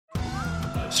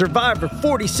Survivor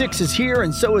 46 is here,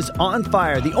 and so is On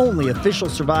Fire, the only official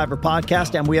Survivor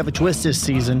podcast, and we have a twist this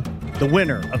season. The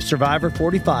winner of Survivor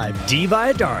 45, Dee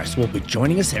Valladares, will be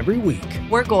joining us every week.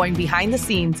 We're going behind the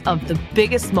scenes of the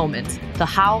biggest moments, the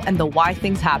how and the why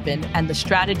things happen, and the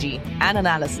strategy and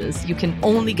analysis you can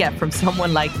only get from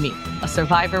someone like me, a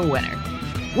Survivor winner.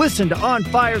 Listen to On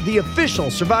Fire, the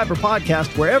official Survivor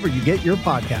podcast, wherever you get your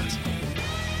podcasts.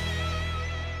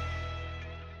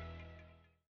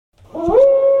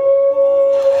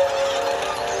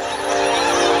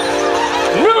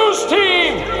 News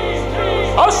team,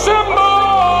 assemble!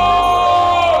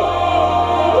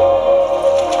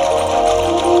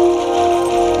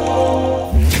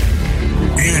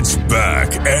 It's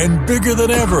back and bigger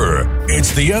than ever.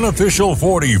 It's the unofficial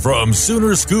 40 from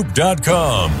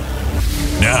Soonerscoop.com.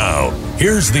 Now,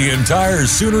 here's the entire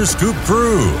Sooner Scoop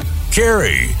crew.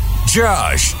 Carrie,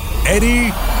 Josh,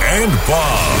 Eddie, and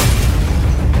Bob.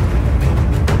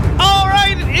 All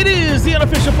right, it is the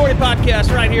unofficial 40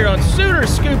 podcast right here on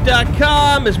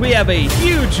Soonerscoop.com as we have a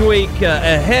huge week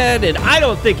ahead, and I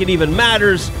don't think it even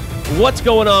matters what's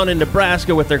going on in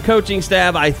Nebraska with their coaching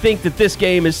staff. I think that this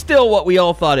game is still what we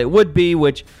all thought it would be,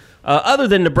 which, other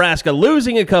than Nebraska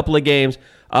losing a couple of games,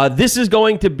 this is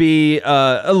going to be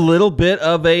a little bit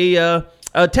of a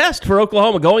test for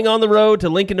Oklahoma, going on the road to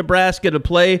Lincoln, Nebraska to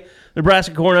play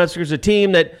Nebraska Cornhuskers, a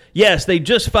team that, yes, they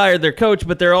just fired their coach,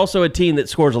 but they're also a team that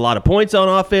scores a lot of points on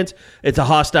offense. It's a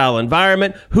hostile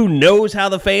environment. Who knows how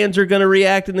the fans are going to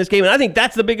react in this game? And I think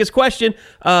that's the biggest question.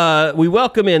 We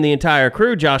welcome in the entire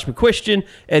crew: Josh McCuistion,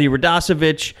 Eddie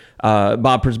Radosevich,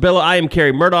 Bob Przybyla. I am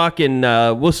Kerry Murdoch, and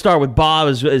we'll start with Bob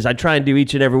as I try and do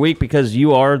each and every week because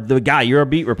you are the guy. You're a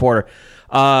beat reporter.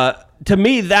 To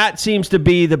me, that seems to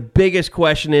be the biggest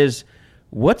question is,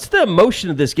 what's the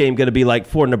emotion of this game going to be like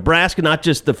for Nebraska, not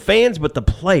just the fans, but the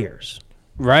players?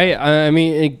 Right. I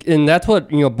mean, and that's what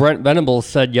Brent Venables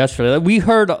said yesterday. We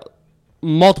heard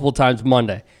multiple times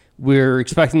Monday, we're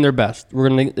expecting their best.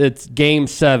 It's game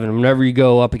 7 whenever you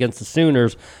go up against the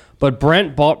Sooners. But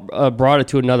Brent brought it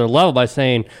to another level by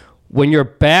saying, when your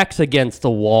back's against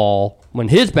the wall, when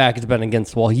his back has been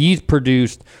against the wall, he's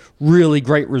produced really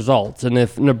great results. And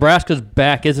if Nebraska's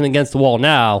back isn't against the wall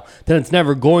now, then it's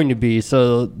never going to be.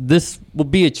 So this will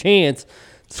be a chance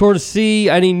to sort of see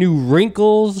any new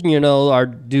wrinkles. Are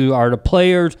the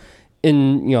players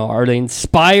are they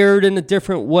inspired in a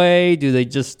different way? Do they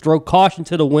just throw caution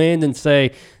to the wind and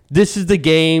say, this is the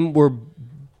game we're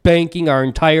banking our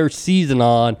entire season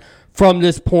on from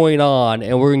this point on,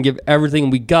 and we're going to give everything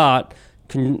we got?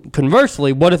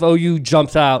 Conversely, what if OU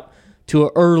jumps out to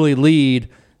an early lead?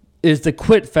 Is the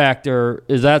quit factor,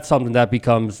 is that something that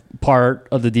becomes part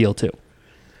of the deal too?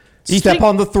 Step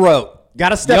on the throat. Got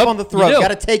to step on the throat. Got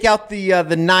to take out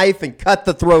the knife and cut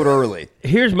the throat early.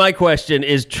 Here's my question.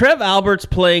 Is Trev Alberts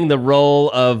playing the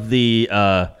role of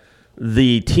the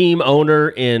team owner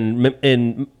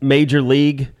in Major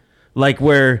League? Like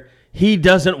where he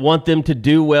doesn't want them to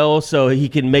do well so he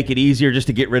can make it easier just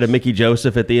to get rid of Mickey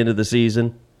Joseph at the end of the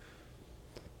season?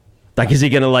 Like, is he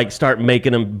going to, start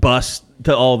making them bust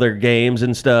to all their games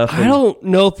and stuff? I don't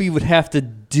know if he would have to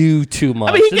do too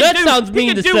much. I mean, sounds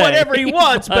mean to say. He can do whatever he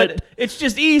wants, but it's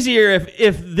just easier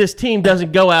if this team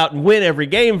doesn't go out and win every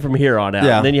game from here on out.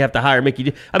 Yeah. And then you have to hire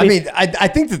Mickey. I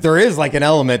think that there is, an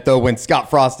element, though, when Scott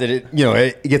Frost it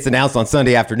gets announced on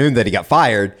Sunday afternoon that he got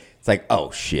fired. It's like,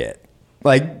 oh, shit.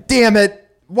 Damn it.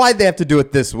 Why'd they have to do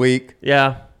it this week?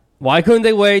 Yeah. Why couldn't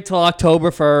they wait till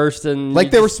October 1st and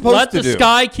they were supposed to let the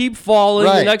sky keep falling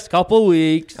the next couple of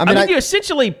weeks? I mean, you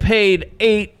essentially paid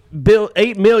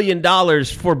 $8 million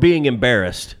for being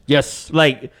embarrassed. Yes.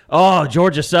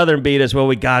 Georgia Southern beat us. Well,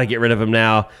 we got to get rid of him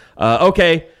now.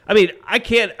 Okay. I mean, I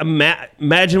can't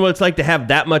imagine what it's like to have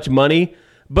that much money.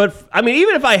 But,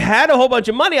 even if I had a whole bunch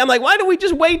of money, I'm like, why don't we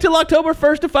just wait till October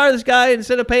 1st to fire this guy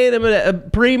instead of paying him a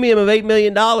premium of $8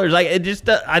 million?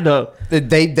 I know.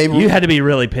 You had to be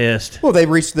really pissed. Well, they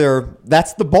reached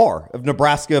that's the bar of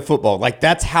Nebraska football.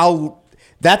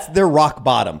 That's their rock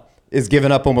bottom, is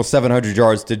giving up almost 700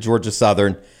 yards to Georgia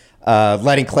Southern,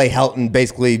 letting Clay Helton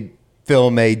basically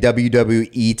film a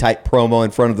WWE-type promo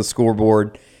in front of the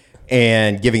scoreboard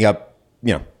and giving up,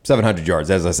 700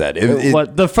 yards, as I said.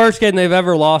 The first game they've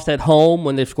ever lost at home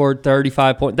when they scored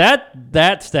 35 points.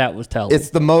 That stat was telling.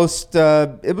 It's the most.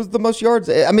 It was the most yards.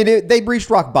 They reached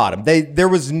rock bottom. There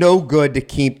was no good to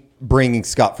keep bringing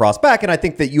Scott Frost back, and I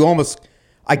think that you almost,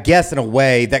 I guess, in a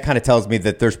way, that kind of tells me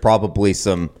that there's probably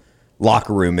some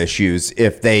locker room issues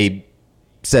if they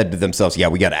said to themselves, "Yeah,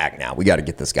 we got to act now. We got to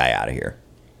get this guy out of here."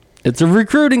 It's a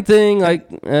recruiting thing,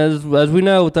 as we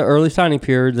know with the early signing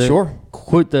period. Sure.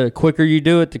 The quicker you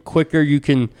do it, the quicker you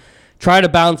can try to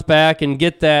bounce back and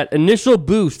get that initial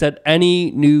boost that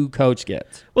any new coach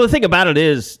gets. Well, the thing about it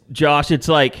is, Josh, it's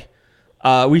like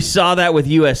we saw that with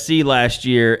USC last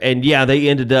year, and yeah, they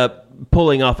ended up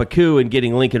pulling off a coup and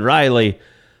getting Lincoln Riley.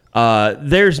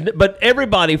 But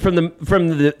everybody from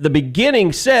the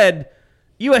beginning said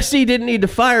USC didn't need to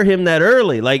fire him that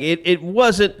early. Like it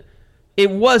wasn't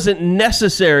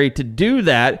necessary to do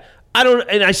that.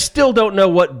 I still don't know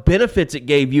what benefits it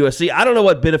gave USC. I don't know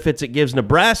what benefits it gives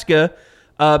Nebraska,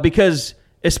 because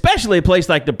especially a place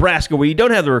like Nebraska where you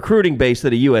don't have the recruiting base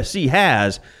that a USC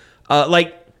has.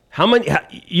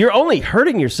 You're only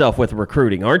hurting yourself with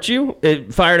recruiting, aren't you?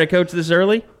 Firing a coach this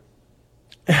early?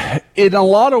 In a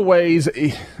lot of ways,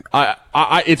 it's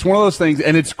one of those things,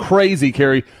 and it's crazy,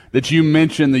 Kerry, that you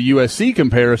mentioned the USC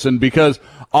comparison, because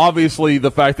obviously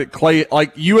the fact that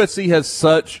USC has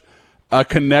such a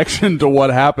connection to what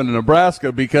happened in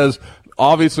Nebraska, because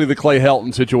obviously the Clay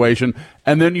Helton situation,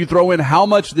 and then you throw in how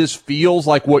much this feels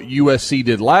like what USC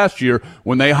did last year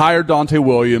when they hired Dante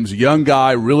Williams, young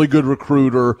guy, really good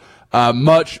recruiter,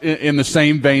 much in the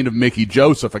same vein of Mickey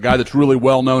Joseph, a guy that's really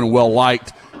well known and well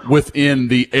liked within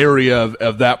the area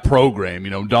of that program.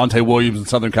 You know, Dante Williams in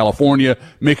Southern California,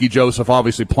 Mickey Joseph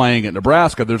obviously playing at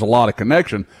Nebraska. There's a lot of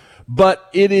connection. But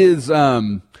it is, I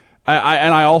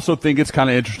also think it's kind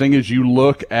of interesting as you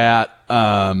look at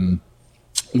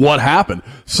what happened.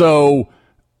 So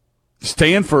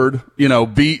Stanford,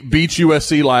 beats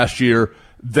USC last year.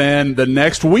 Then the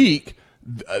next week,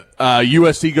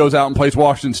 USC goes out and plays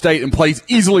Washington State and plays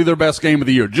easily their best game of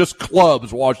the year, just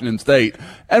clubs Washington State.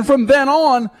 And from then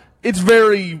on, it's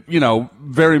very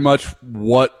much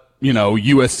what,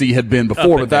 USC had been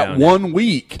before. But that 1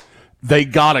 week, they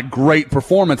got a great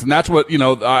performance. And that's what,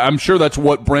 I'm sure that's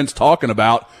what Brent's talking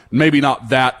about. Maybe not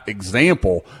that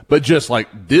example, but just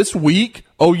like this week,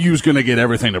 OU's going to get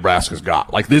everything Nebraska's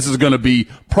got. Like, this is going to be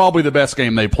probably the best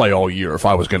game they play all year, if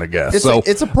I was going to guess.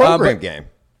 It's a program game.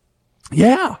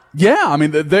 Yeah. I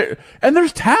mean,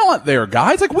 there's talent there,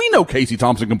 guys. Like, we know Casey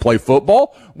Thompson can play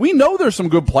football. We know there's some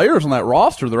good players on that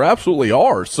roster. There absolutely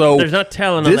are. So there's not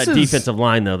talent on that defensive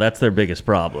line, though. That's their biggest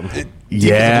problem.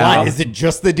 Line. Is it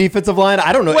just the defensive line?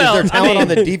 I don't know. Is there talent on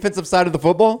the defensive side of the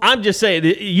football? I'm just saying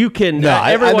you can.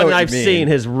 Everyone I've seen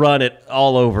has run it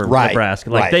all over Nebraska.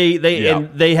 Like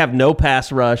they have no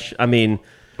pass rush. I mean,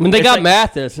 they got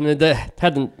Mathis, and they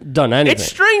hadn't done anything. It's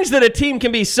strange that a team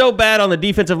can be so bad on the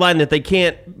defensive line that they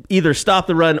can't either stop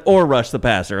the run or rush the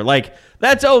passer. Like,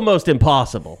 that's almost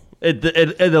impossible at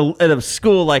a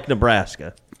school like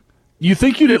Nebraska. You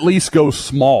think you'd at least go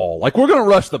small. Like, we're going to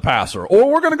rush the passer,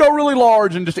 or we're going to go really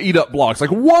large and just eat up blocks.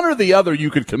 Like, one or the other you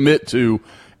could commit to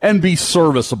and be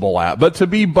serviceable at. But to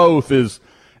be both is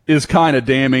kind of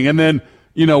damning. And then,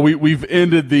 we've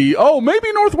ended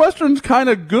maybe Northwestern's kind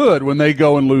of good when they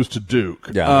go and lose to Duke.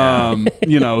 Yeah.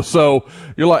 So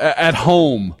you're like at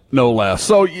home, no less.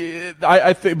 So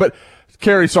I think, but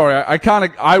Kerry, sorry,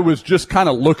 I was just kind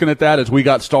of looking at that as we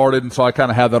got started, and so I kind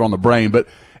of had that on the brain. But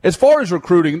as far as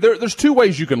recruiting, there's two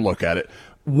ways you can look at it.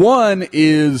 One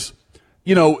is,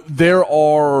 you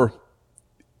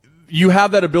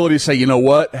have that ability to say, you know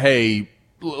what, hey,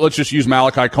 let's just use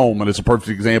Malachi Coleman as a perfect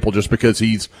example, just because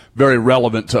he's very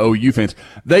relevant to OU fans.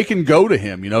 They can go to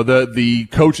him, the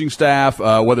coaching staff,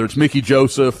 whether it's Mickey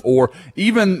Joseph or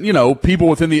even, people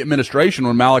within the administration.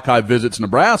 When Malachi visits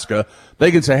Nebraska,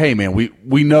 they can say, hey man,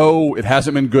 we know it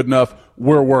hasn't been good enough.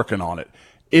 We're working on it.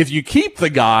 If you keep the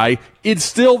guy, it's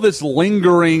still this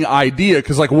lingering idea,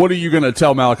 because, like, what are you going to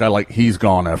tell Malachi? Like, he's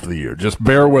gone after the year. Just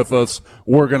bear with us.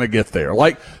 We're going to get there.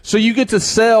 Like, so you get to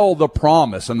sell the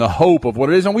promise and the hope of what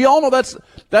it is. And we all know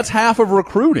that's half of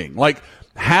recruiting. Like,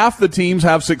 half the teams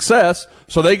have success,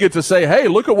 so they get to say, hey,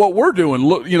 look at what we're doing.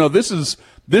 Look, this is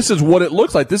what it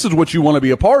looks like. This is what you want to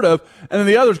be a part of. And then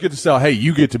the others get to say, hey,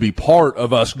 you get to be part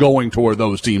of us going to where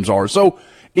those teams are. So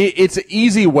it's an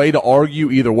easy way to argue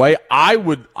either way. I'm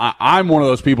one of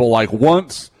those people, like,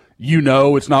 once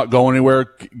it's not going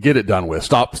anywhere, get it done with.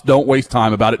 Don't waste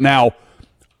time about it. Now,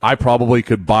 I probably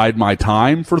could bide my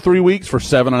time for 3 weeks for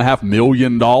 $7.5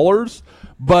 million.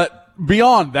 But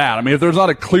beyond that, I mean, if there's not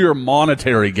a clear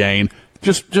monetary gain,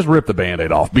 just rip the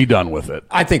Band-Aid off. Be done with it.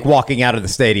 I think walking out of the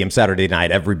stadium Saturday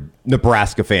night, every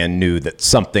Nebraska fan knew that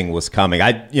something was coming.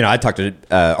 I talked to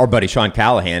our buddy Sean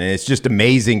Callahan, and it's just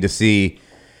amazing to see.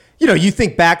 You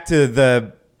think back to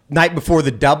the night before the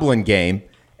Dublin game,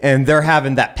 and they're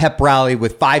having that pep rally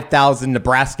with 5,000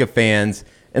 Nebraska fans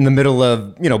in the middle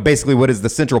of, basically what is the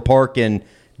Central Park in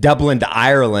Dublin to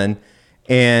Ireland.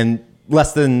 And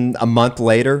less than a month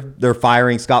later, they're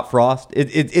firing Scott Frost.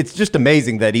 It's just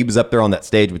amazing that he was up there on that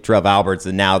stage with Trev Alberts,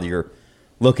 and now you're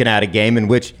looking at a game in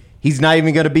which he's not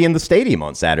even going to be in the stadium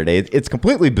on Saturday. It's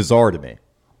completely bizarre to me.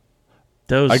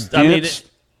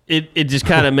 It just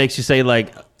kind of makes you say,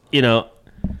 like,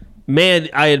 man,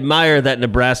 I admire that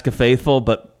Nebraska faithful,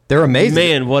 but they're amazing.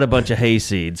 Man, what a bunch of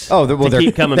hayseeds. Oh, well,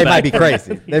 keep coming they back. might be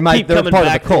crazy. They're part back of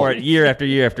a cult. for it year after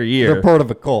year after year. They're part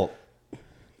of a cult.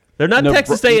 They're not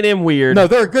Texas A&M weird. No,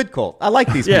 they're a good cult. I like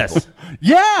these people.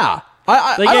 Yeah.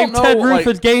 They gave Ted Roof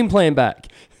his game plan back.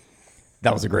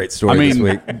 That was a great story this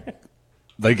week.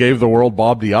 They gave the world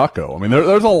Bob Diaco. I mean,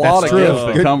 there's a lot of gifts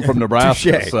that come from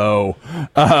Nebraska. Touché. So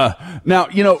now,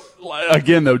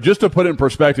 again, though, just to put it in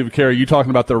perspective, Kerry, you talking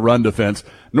about their run defense.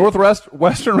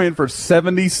 Northwestern ran for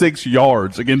 76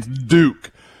 yards against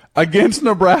Duke. Against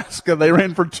Nebraska, they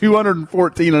ran for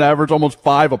 214 and average almost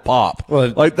 5 a pop.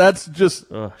 Well, that's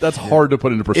hard to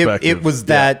put into perspective.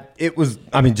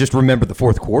 Just remember the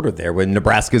fourth quarter there when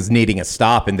Nebraska's needing a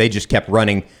stop and they just kept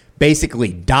running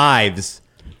basically dives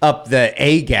up the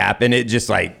A gap, and it just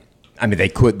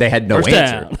they had no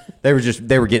answer.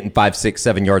 They were getting 5, 6,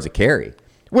 7 yards of carry,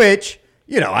 which,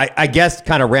 I guess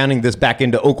kind of rounding this back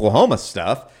into Oklahoma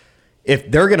stuff, if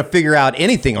they're going to figure out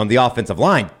anything on the offensive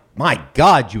line, my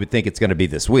God, you would think it's going to be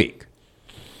this week.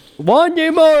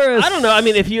 Wanya Morris. I don't know. I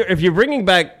mean, if you're bringing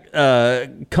back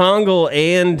Congal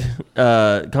and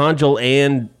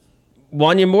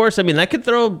Wanya Morris, I mean, that could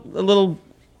throw a little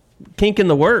kink in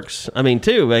the works. I mean,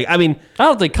 too. I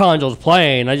don't think Congal's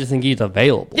playing. I just think he's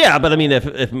available. Yeah, but I mean,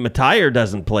 if Matire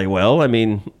doesn't play well, I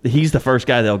mean, he's the first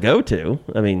guy they'll go to.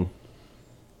 I mean,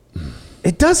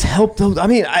 it does help though. I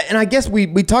mean, I guess we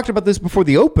talked about this before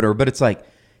the opener, but it's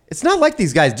not like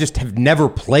these guys just have never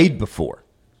played before.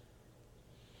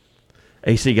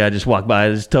 AC guy just walked by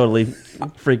and just totally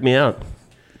freaked me out.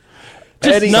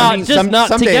 Someday together.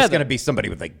 it's going to be somebody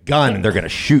with a gun and they're going to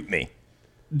shoot me.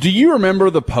 Do you remember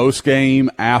the post game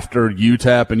after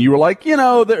UTEP, and you were like,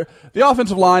 the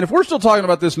offensive line, if we're still talking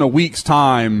about this in a week's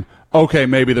time, okay,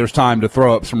 maybe there's time to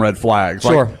throw up some red flags.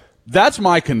 Sure. That's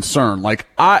my concern. Now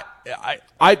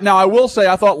I will say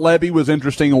I thought Levy was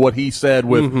interesting in what he said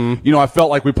with, I felt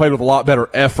like we played with a lot better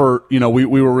effort. We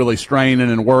were really straining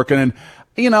and working, and,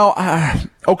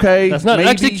 okay. That's not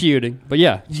executing, but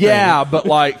yeah. Yeah, but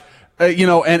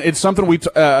and it's something we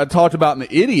talked about in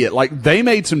The Idiot. They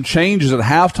made some changes at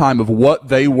halftime of what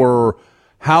they were,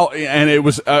 and it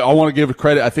was, I want to give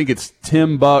credit, I think it's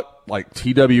Tim Buck,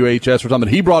 TWHS or something.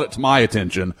 He brought it to my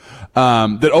attention,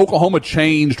 that Oklahoma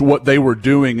changed what they were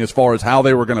doing as far as how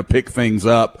they were going to pick things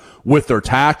up with their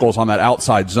tackles on that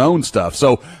outside zone stuff.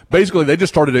 So basically they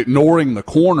just started ignoring the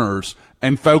corners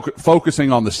and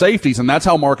focusing on the safeties. And that's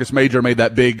how Marcus Major had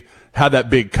that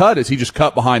big cut, is he just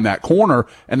cut behind that corner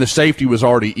and the safety was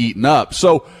already eaten up.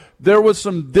 So there was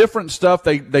some different stuff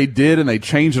they did, and they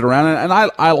changed it around, and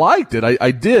I liked it.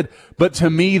 I did. But to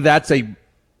me,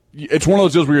 it's one of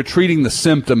those deals where you're treating the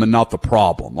symptom and not the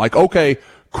problem. Okay,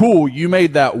 cool, you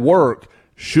made that work.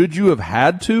 Should you have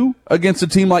had to against a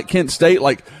team like Kent State?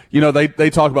 They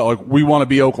talk about, we want to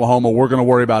be Oklahoma. We're going to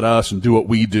worry about us and do what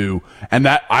we do. And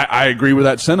that, I agree with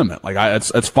that sentiment.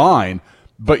 It's fine.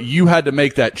 But you had to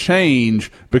make that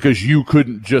change because you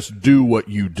couldn't just do what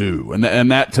you do.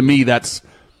 And that, to me, that's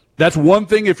one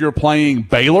thing if you're playing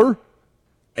Baylor.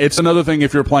 It's another thing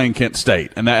if you're playing Kent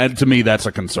State. And to me, that's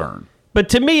a concern. But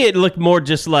to me, it looked more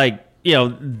just like,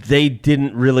 they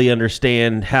didn't really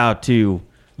understand how to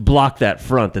block that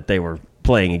front that they were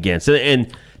playing against.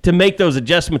 And to make those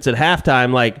adjustments at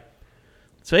halftime,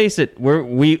 let's face it,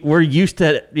 we're used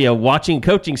to watching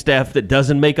coaching staff that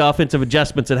doesn't make offensive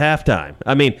adjustments at halftime.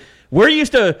 I mean, we're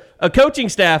used to a coaching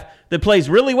staff that plays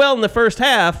really well in the first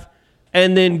half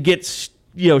and then gets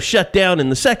shut down in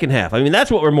the second half. I mean, that's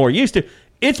what we're more used to.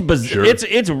 It's Sure.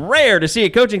 It's rare to see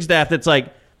a coaching staff that's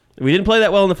like, we didn't play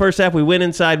that well in the first half. We went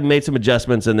inside and made some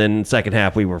adjustments, and then second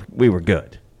half we were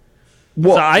good.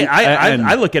 Well, so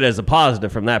I look at it as a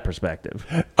positive from that perspective.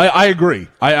 I agree.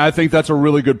 I think that's a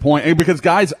really good point. Because,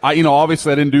 guys,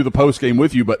 obviously I didn't do the post game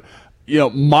with you, but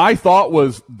my thought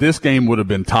was this game would have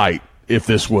been tight if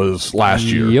this was last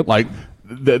year. Yep.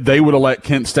 They would have let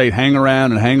Kent State hang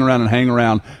around,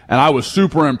 and I was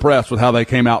super impressed with how they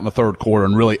came out in the third quarter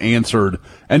and really answered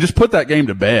and just put that game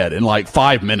to bed in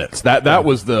 5 minutes. That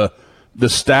was the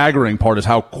staggering part, is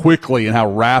how quickly and how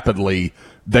rapidly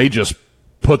they just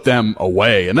put them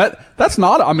away. And that's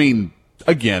not,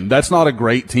 again, that's not a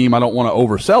great team. I don't want to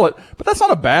oversell it, but that's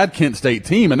not a bad Kent State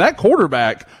team. And that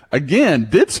quarterback, again,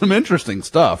 did some interesting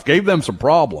stuff, gave them some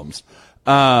problems.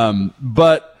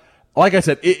 But like I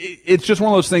said, it's just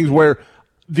one of those things where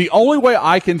the only way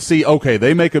I can see, okay,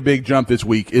 they make a big jump this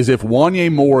week, is if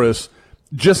Wanya Morris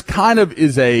just kind of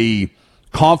is a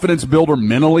confidence builder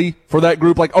mentally for that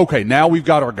group. Like, okay, now we've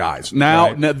got our guys.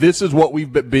 Now this is what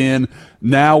we've been.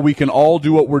 Now we can all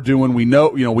do what we're doing. We know,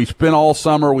 we spent all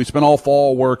summer, we spent all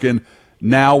fall working.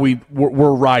 Now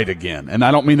we're right again. And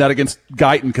I don't mean that against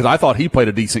Guyton, because I thought he played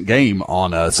a decent game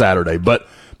on Saturday. But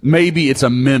maybe it's a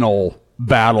mental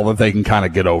battle that they can kind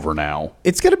of get over now.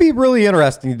 It's going to be really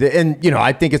interesting. And,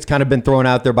 I think it's kind of been thrown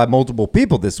out there by multiple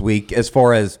people this week as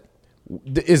far as,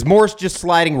 is Morris just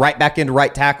sliding right back into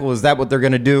right tackle? Is that what they're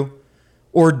going to do?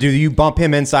 Or do you bump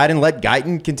him inside and let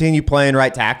Guyton continue playing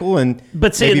right tackle and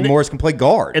maybe Morris can play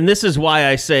guard? And this is why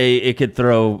I say it could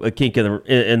throw a kink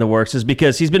in the works, is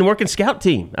because he's been working scout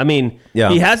team. I mean,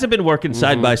 he hasn't been working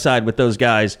side by side with those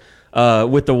guys,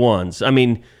 with the ones. I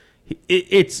mean,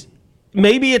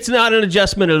 maybe it's not an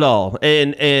adjustment at all.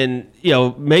 And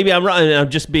maybe I'm wrong. I'm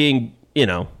just being,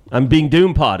 I'm being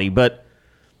doom potty, but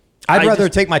I'd rather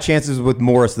take my chances with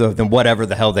Morris, though, than whatever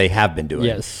the hell they have been doing.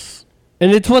 Yes.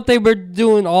 And it's what they were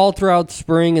doing all throughout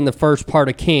spring and the first part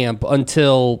of camp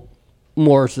until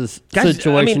Morris's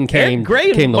situation came to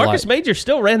light. Marcus Major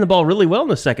still ran the ball really well in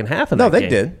the second half of that game.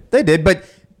 No, they did. But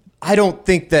I don't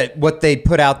think that what they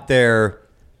put out there,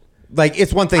 like,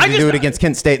 it's one thing to do it against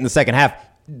Kent State in the second half.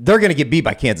 They're going to get beat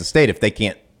by Kansas State if they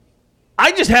can't.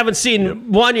 I just haven't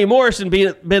seen Wanya Morrison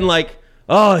been like,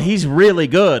 oh, he's really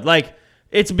good. Like,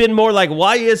 it's been more like,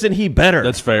 why isn't he better?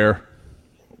 That's fair.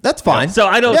 That's fine. So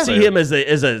I don't see him as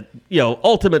a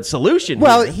ultimate solution.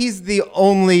 Well, he's the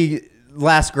only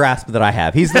last grasp that I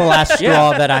have. He's the last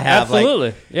straw that I have.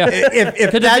 Absolutely.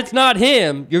 If it's not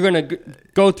him, you're going to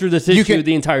go through this issue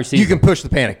the entire season. You can push the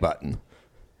panic button.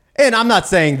 And I'm not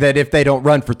saying that if they don't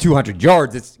run for 200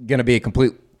 yards, it's going to be a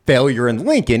complete failure in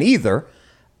Lincoln either.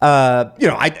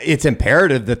 It's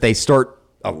imperative that they start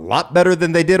a lot better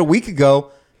than they did a week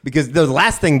ago. Because the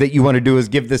last thing that you want to do is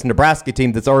give this Nebraska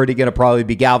team that's already going to probably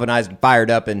be galvanized and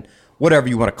fired up and whatever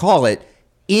you want to call it,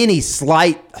 any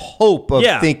slight hope of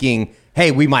thinking, hey,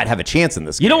 we might have a chance in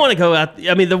this game. You don't want to go out.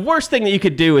 I mean, the worst thing that you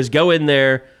could do is go in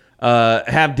there,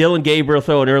 have Dylan Gabriel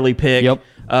throw an early pick.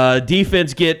 Yep.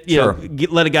 Defense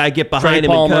let a guy get behind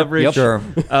him in coverage. Yep. Sure.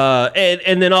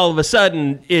 And then all of a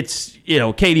sudden it's,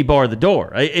 Katie bar the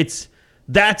door.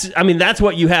 That's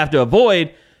what you have to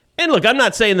avoid. And look, I'm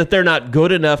not saying that they're not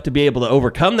good enough to be able to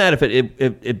overcome that if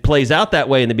it plays out that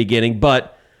way in the beginning,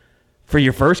 but for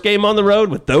your first game on the road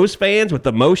with those fans, with the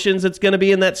emotions that's going to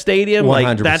be in that stadium,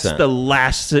 100%. That's the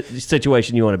last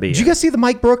situation you want to be in. Did you guys see the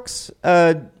Mike Brooks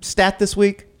stat this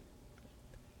week?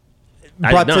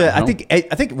 I did not.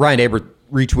 I think Ryan Aber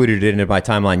retweeted it into my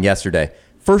timeline yesterday.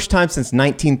 First time since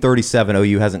 1937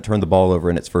 OU hasn't turned the ball over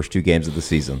in its first two games of the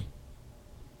season.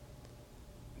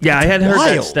 Yeah, I had heard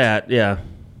that stat. Yeah.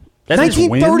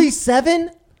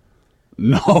 1937?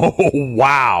 No,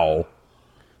 wow.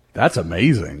 That's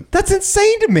amazing. That's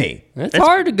insane to me. It's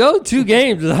hard to go 2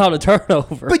 games without a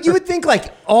turnover. But you would think,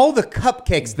 like, all the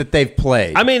cupcakes that they've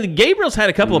played. I mean, Gabriel's had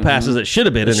a couple of passes that should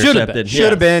have been intercepted.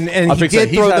 Should have been. And he did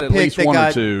throw the pick that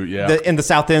got in the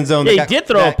south end zone. Yeah, he did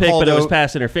throw a pick, but it was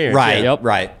pass interference. Right,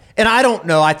 right. And I don't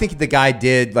know. I think the guy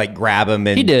did, like, grab him.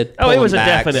 And he did. Oh, it was a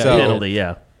definite penalty,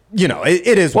 yeah.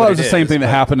 It is. Well, it was the same thing that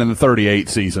happened in the 38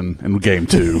 season in game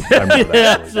 2. I remember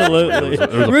that. Absolutely.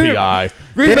 It was a PI.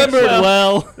 Remember it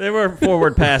well. There were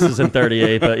forward passes in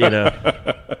 38, but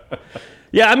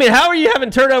Yeah, I mean, how are you having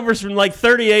turnovers from like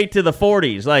 38 to the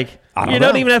 40s? Like, you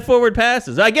don't even have forward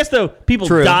passes. I guess, though, people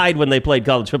died when they played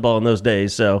college football in those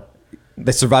days, so.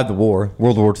 They survived the war,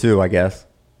 World War II, I guess.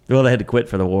 Well, they had to quit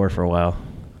for the war for a while.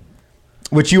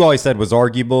 Which you always said was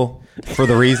arguable for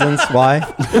the reasons why.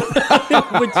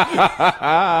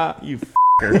 You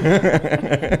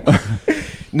f***er.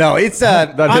 No, it's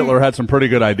that Hitler had some pretty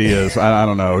good ideas. I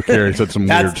don't know. Carrie said some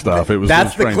weird stuff. It was a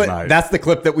strange night. That's the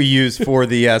clip that we use for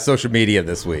the social media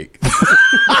this week.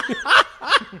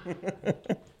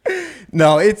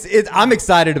 No, I'm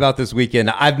excited about this weekend.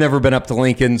 I've never been up to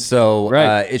Lincoln, so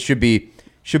it should be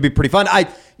pretty fun.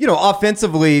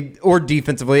 Offensively or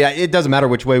defensively, it doesn't matter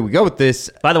which way we go with this.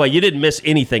 By the way, you didn't miss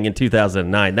anything in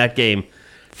 2009. That game,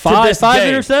 five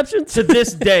interceptions? To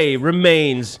this day,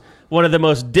 remains one of the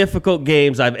most difficult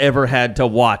games I've ever had to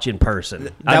watch in person.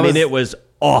 It was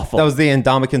awful. That was the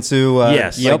Ndamukong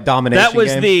Suh domination That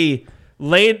was game.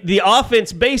 the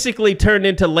offense basically turned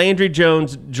into Landry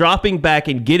Jones dropping back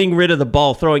and getting rid of the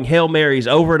ball, throwing Hail Marys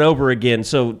over and over again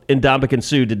so Ndamukong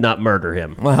Suh did not murder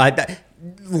him. Well,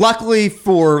 luckily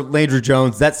for Landry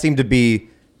Jones, that seemed to be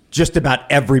just about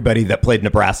everybody that played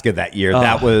Nebraska that year.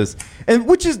 That was, and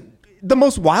which is the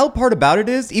most wild part about it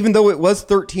is, even though it was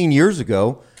 13 years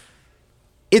ago,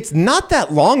 it's not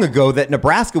that long ago that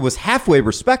Nebraska was halfway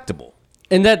respectable.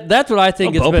 And that's what I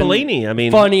think Bo has been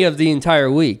Pelini, funny of the entire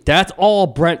week. That's all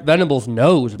Brent Venables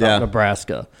knows about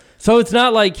Nebraska. So it's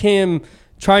not like him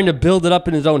trying to build it up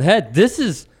in his own head. This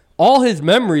is all his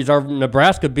memories are of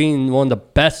Nebraska being one of the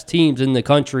best teams in the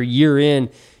country year in,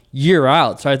 year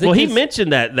out. So I think he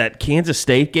mentioned that Kansas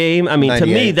State game. I mean, 98.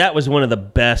 to me, that was one of the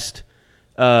best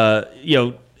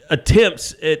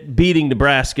attempts at beating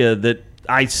Nebraska that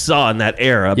I saw in that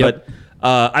era. Yep. But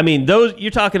I mean, those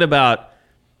you're talking about.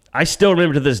 I still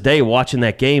remember to this day watching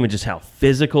that game and just how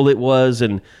physical it was,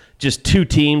 and just two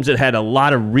teams that had a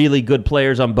lot of really good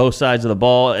players on both sides of the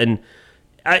ball, and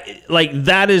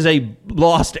that is a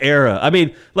lost era. I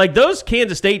mean, like those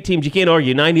Kansas State teams, you can't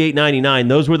argue. 98, 99,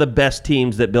 those were the best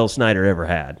teams that Bill Snyder ever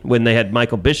had when they had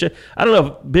Michael Bishop. I don't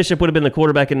know if Bishop would have been the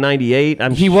quarterback in 98.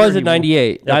 He was at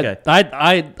 98. Okay.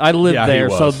 I lived there,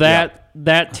 was. so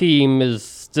that team is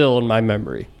still in my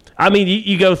memory. I mean,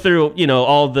 you go through,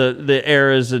 all the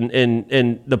eras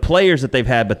and the players that they've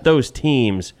had, but those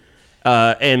teams,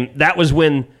 and that was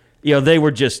when, they were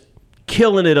just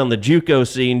killing it on the JUCO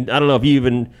scene. I don't know if you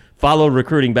even followed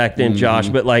recruiting back then, Josh,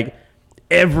 but like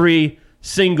every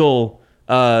single,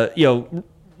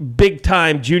 big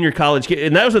time junior college kid,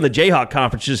 and that was when the Jayhawk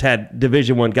conference just had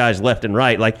Division I guys left and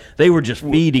right. Like they were just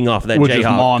feeding off of that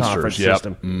Jayhawk conference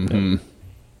system. Mm-hmm.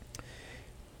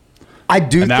 I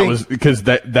do and think that was because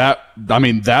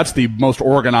that's the most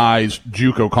organized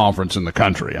JUCO conference in the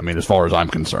country. I mean, as far as I'm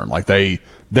concerned, like they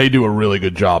do a really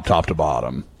good job top to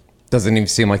bottom. doesn't even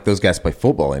seem like those guys play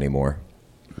football anymore.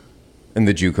 In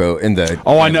the JUCO,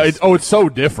 I know. It's so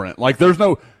different. Like there's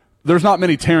not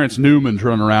many Terrence Newmans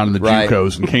running around in the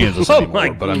JUCOs in Kansas anymore. My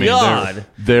but I mean, God.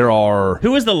 there are.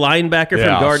 Who was the linebacker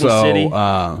from Garden City?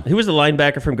 Who was the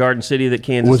linebacker from Garden City that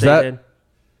Kansas State had?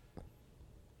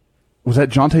 Was that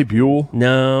Jonte Buell?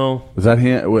 No. Was that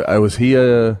him? Was he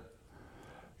a?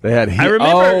 They had. I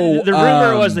remember the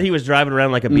rumor was that he was driving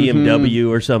around like a BMW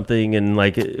or something, and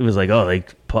like it was like, oh, they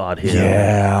pawed him.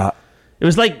 Yeah. It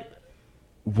was like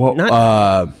what?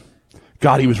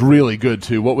 God, he was really good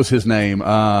too. What was his name?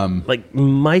 Like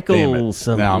Michael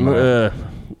something.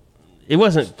 It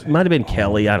wasn't. Might have been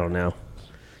Kelly. I don't know.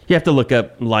 You have to look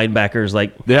up linebackers.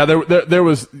 Like there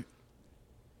was.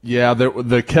 Yeah,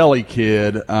 the Kelly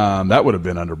kid, that would have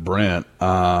been under Brent.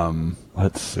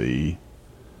 Let's see.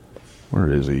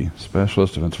 Where is he?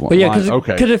 Specialist defensive line. But yeah,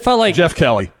 because it felt like Jeff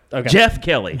Kelly. Okay. Jeff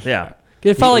Kelly, yeah.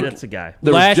 It felt like that's the guy.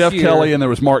 There was Jeff Kelly and there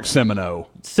was Mark Semino.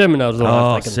 Semino's the one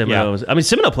I was thinking. Semino. I mean,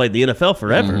 Semino played the NFL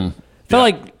forever. Mm-hmm. Felt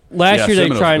like last year they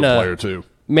were trying to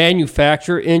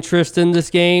manufacture interest in this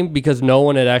game because no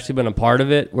one had actually been a part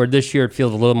of it, where this year it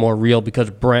feels a little more real because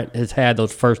Brent has had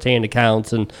those firsthand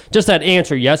accounts, and just that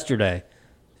answer yesterday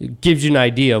gives you an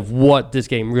idea of what this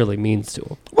game really means to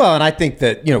him. Well, and I think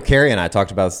that, Carrie and I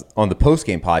talked about this on the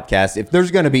post-game podcast. If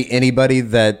there's going to be anybody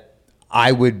that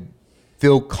I would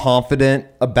feel confident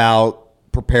about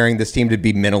preparing this team to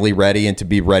be mentally ready and to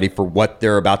be ready for what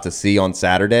they're about to see on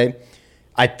Saturday,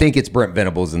 I think it's Brent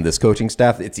Venables and this coaching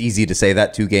staff. It's easy to say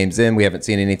that 2 games in. We haven't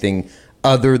seen anything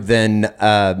other than,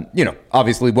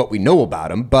 obviously what we know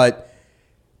about him. But,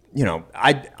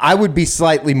 I would be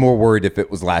slightly more worried if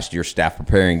it was last year's staff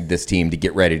preparing this team to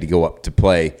get ready to go up to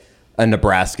play a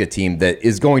Nebraska team that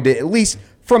is going to, at least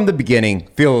from the beginning,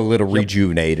 feel a little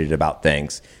rejuvenated about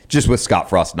things, just with Scott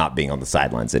Frost not being on the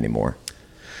sidelines anymore.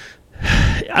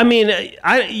 I mean,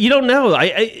 you don't know.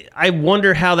 I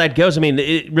wonder how that goes. I mean,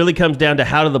 it really comes down to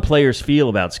how do the players feel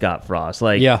about Scott Frost?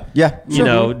 Like,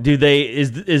 do they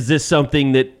is this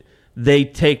something that they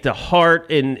take to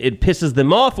heart and it pisses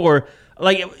them off, or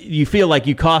like you feel like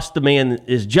you cost the man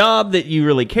his job that you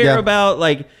really care about?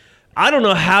 Like, I don't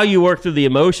know how you work through the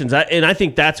emotions, and I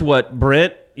think that's what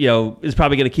Brent, is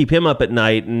probably going to keep him up at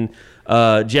night, and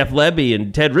Jeff Lebby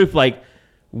and Ted Roof, like.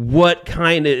 What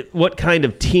kind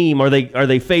of team are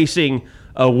they facing?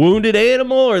 A wounded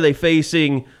animal? Or are they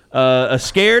facing a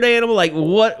scared animal? Like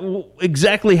what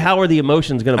exactly? How are the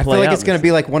emotions going to play out? I feel like it's going to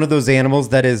be like one of those animals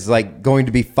that is like going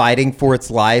to be fighting for its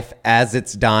life as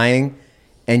it's dying,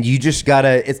 and you just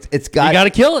gotta you gotta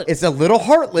kill it. It's a little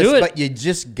heartless, but you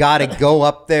just gotta go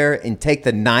up there and take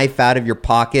the knife out of your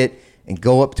pocket and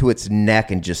go up to its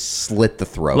neck and just slit the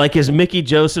throat. Like, is Mickey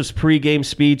Joseph's pregame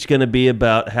speech going to be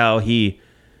about how he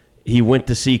went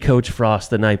to see Coach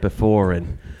Frost the night before,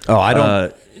 and he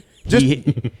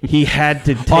had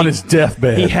to take, on his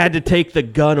deathbed. He had to take the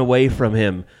gun away from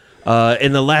him,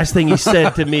 and the last thing he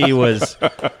said to me was,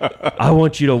 "I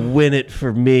want you to win it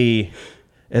for me."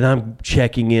 and I'm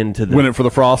checking into the Win it for the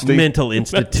Frosty. mental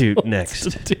institute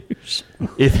next.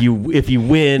 If you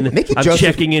win, Mickey I'm Joseph-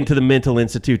 checking into the mental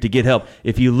institute to get help.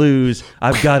 If you lose,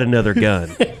 I've got another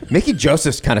gun. Mickey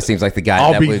Josephs kind of seems like the guy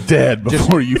I'll that be would dead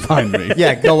before you find me.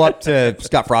 Yeah, go up to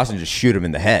Scott Frost and just shoot him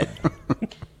in the head.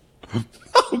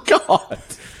 Oh, God.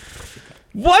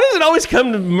 Why does it always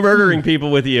come to murdering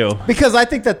people with you? Because I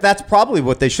think that's probably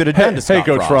what they should have done to Hey, Scott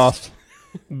Coach Frost.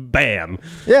 Bam.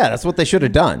 Yeah, that's what they should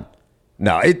have done.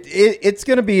 No, it's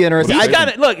going to be interesting. He's got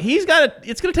it. Look, it's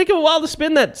going to take him a while to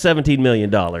spend that $17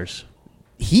 million.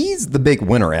 He's the big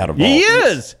winner out of all. He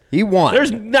this. is. He won.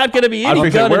 There's not going to be I any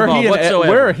think gun where involved whatsoever.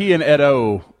 where are he and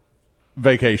Edo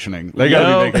vacationing? They got to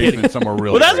No be vacationing kidding. somewhere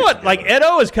really. Well, that's great what, together. like,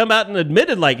 Edo has come out and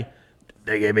admitted, like,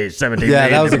 they gave me $17 million Yeah,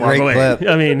 that was to a walk great away. clip.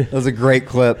 I mean, that was a great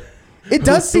clip. It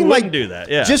does who seem like wouldn't do that?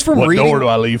 Yeah. just from What reading door do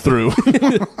I leave through?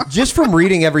 just from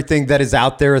reading everything that is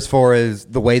out there as far as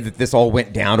the way that this all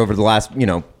went down over the last,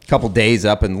 couple days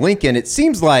up in Lincoln, it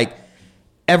seems like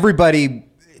everybody,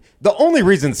 the only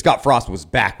reason Scott Frost was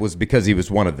back was because he was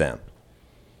one of them.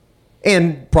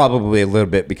 And probably a little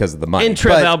bit because of the money. and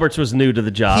Trev But Alberts was new to the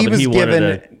job. he and was he wanted given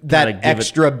to that kinda give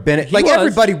extra benefit. He Like was.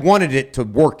 everybody wanted it to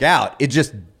work out. It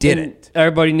just didn't.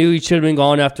 Everybody knew he should have been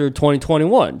gone after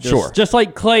 2021. Sure. Just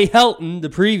like Clay Helton the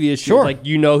previous year. Sure. Like,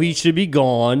 he should be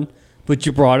gone, but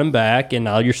you brought him back, and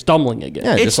now you're stumbling again.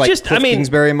 Yeah, It's just like just- Cliff I mean,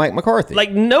 Kingsbury and Mike McCarthy.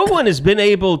 Like, no one has been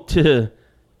able to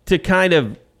kind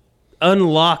of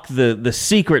unlock the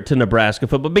secret to Nebraska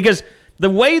football, because the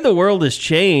way the world has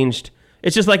changed,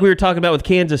 it's just like we were talking about with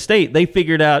Kansas State. They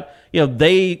figured out,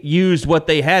 they used what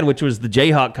they had, which was the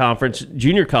Jayhawk Conference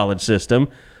junior college system.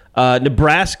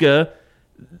 Nebraska,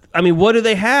 I mean, what do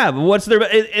they have? What's their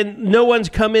and no one's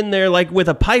come in there like with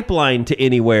a pipeline to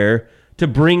anywhere to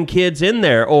bring kids in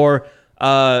there. Or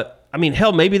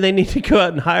hell, maybe they need to go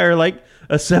out and hire like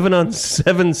a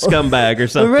 7-on-7 scumbag or I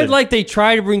something. read like they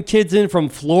tried to bring kids in from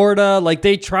Florida. Like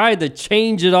they tried to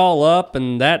change it all up,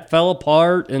 and that fell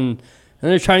apart. And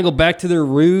they're trying to go back to their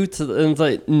roots. And it's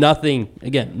like nothing.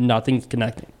 Again, nothing's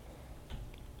connecting.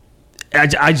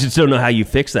 I just don't know how you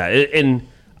fix that. And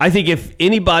I think if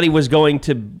anybody was going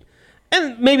to,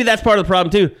 and maybe that's part of the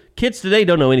problem too, kids today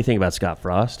don't know anything about Scott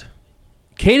Frost.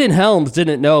 Caden Helms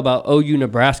didn't know about OU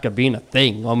Nebraska being a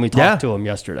thing when we talked Yeah. to him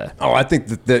yesterday. Oh, I think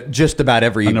that just about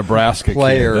every A Nebraska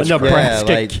player, kid. A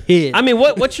Nebraska like, kid. I mean,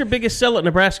 what's your biggest sell at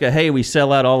Nebraska? Hey, we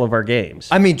sell out all of our games.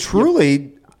 I mean,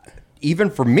 truly, even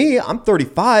for me, I'm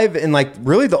 35, and like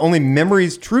really the only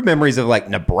true memories of like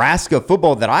Nebraska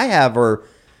football that I have are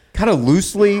kind of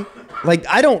loosely. Like,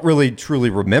 I don't really truly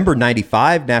remember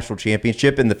 95 national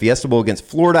championship in the Fiesta Bowl against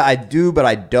Florida. I do, but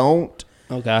I don't.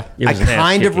 Okay. It I was an ass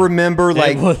kind of kicking. remember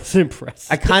like It was impressive.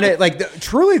 I kind of like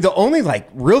truly the only like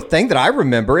real thing that I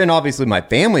remember, and obviously my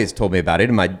family has told me about it,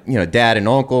 and my dad and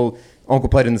uncle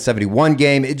played in the 71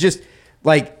 game. It just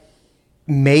like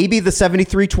maybe the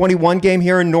 73-21 game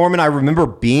here in Norman. I remember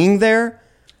being there,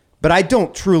 but I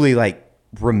don't truly like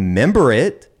remember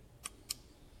it.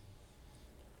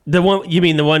 The one you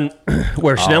mean the one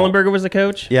where Schnellenberger was the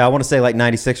coach? Yeah, I want to say like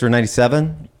 96 or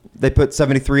 97. They put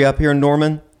 73 up here in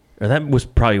Norman. Or that was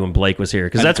probably when Blake was here,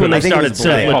 because that's when I they think it started was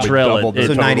Seth Blake. Luttrell Doubled at it.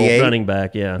 So total 98? running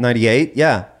back. Yeah, 98,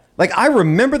 yeah. Like I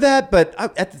remember that, but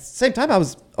at the same time I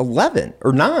was 11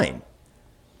 or 9.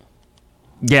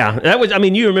 yeah. That was. I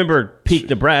mean, you remember peak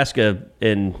Nebraska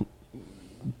and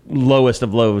lowest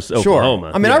of lows Oklahoma.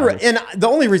 Sure. I mean, Yeah. and the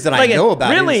only reason I know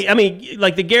about really, it is, I mean,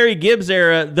 like the Gary Gibbs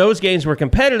era, those games were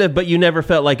competitive, but you never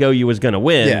felt like OU was going to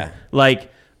win. Yeah.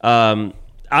 Like,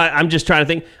 I'm just trying to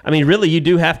think. I mean, really, you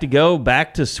do have to go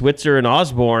back to Switzer and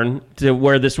Osborne to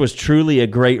where this was truly a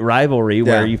great rivalry,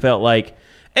 where Yeah. you felt like,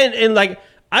 and like,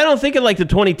 I don't think of like the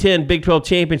 2010 Big 12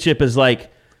 championship as like,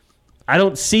 I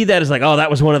don't see that as like, oh, that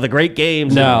was one of the great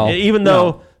games. No. And even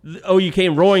though OU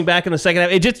came roaring back in the second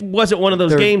half, it just wasn't one of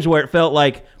those There- games where it felt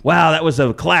like, wow, that was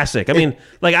a classic. I mean,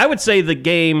 like I would say the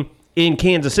game in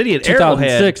Kansas City at Arrowhead,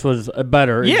 2006 was a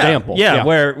better example. yeah,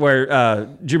 where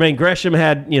Jermaine Gresham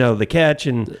had the catch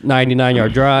and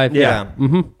 99-yard drive. yeah.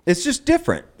 it's just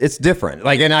different. It's different.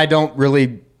 Like, and I don't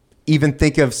really even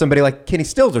think of somebody like Kenny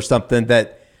Stills or something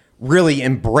that really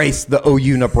embraced the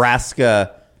OU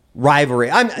Nebraska rivalry.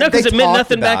 No, because they it meant talked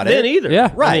nothing back about then it. either.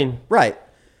 Yeah. Right, I mean, right.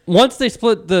 Once they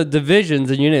split the divisions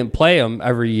and you didn't play them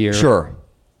every year. Sure.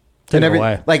 Took it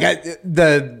away. Like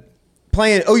the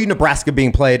playing OU Nebraska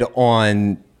being played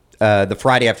on the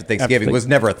Friday after Thanksgiving was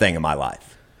never a thing in my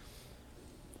life.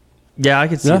 yeah, I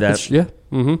could see Yeah. that. it's- Yeah.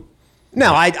 Mm-hmm.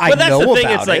 Now I But that's know the thing.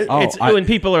 about It's like it. it's when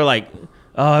people are like,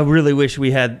 "Oh, I really wish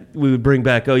we would bring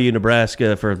back OU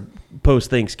Nebraska for post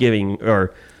Thanksgiving,"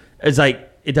 or it's like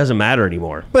it doesn't matter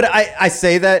anymore. But I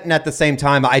say that, and at the same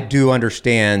time, I do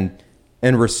understand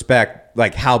and respect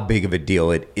like how big of a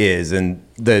deal it is, and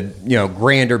the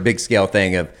grander, big scale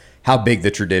thing of how big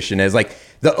the tradition is. Like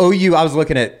the OU, I was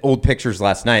looking at old pictures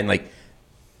last night, and like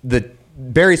the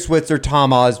Barry Switzer,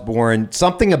 Tom Osborne,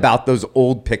 something about those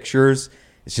old pictures.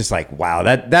 It's just like, wow,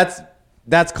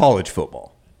 that's college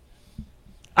football.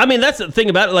 I mean, that's the thing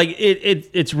about it. Like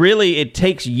it's really, it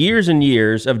takes years and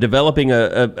years of developing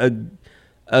a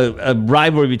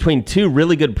rivalry between two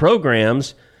really good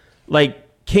programs. Like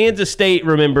Kansas State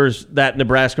remembers that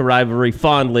Nebraska rivalry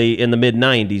fondly in the mid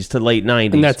 90s to late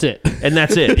 90s. And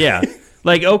that's it. Yeah.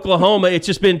 Like Oklahoma, it's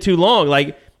just been too long.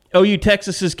 Like OU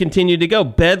Texas has continued to go.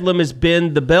 Bedlam has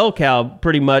been the bell cow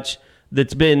pretty much.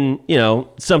 That's been,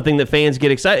 something that fans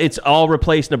get excited. It's all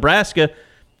replaced Nebraska.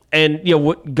 And,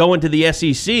 going to the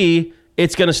SEC,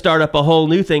 it's going to start up a whole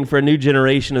new thing for a new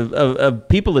generation of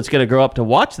people that's going to grow up to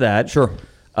watch that. Sure.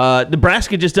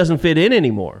 Nebraska just doesn't fit in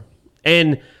anymore.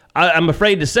 And I'm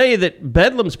afraid to say that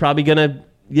Bedlam's probably going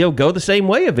to, go the same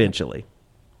way eventually.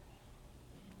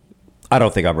 I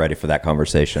don't think I'm ready for that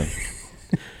conversation.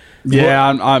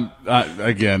 Yeah,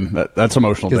 again, that's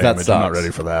emotional damage. That I'm not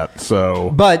ready for that. So,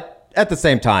 but at the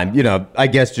same time, I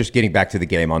guess just getting back to the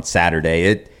game on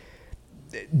Saturday,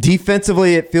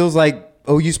 defensively, it feels like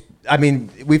OU's. I mean,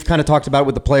 we've kind of talked about it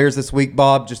with the players this week,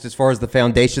 Bob, just as far as the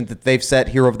foundation that they've set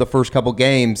here over the first couple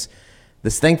games.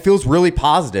 This thing feels really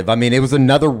positive. I mean, it was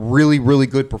another really, really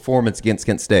good performance against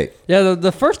Kent State. Yeah,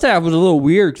 the first half was a little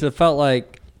weird because it felt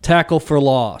like tackle for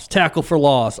loss.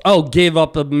 Oh, gave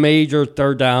up a major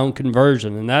third down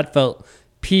conversion, and that felt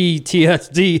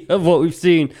PTSD of what we've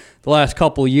seen the last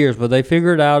couple of years. But they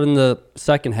figured it out in the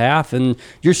second half, and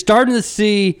you're starting to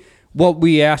see what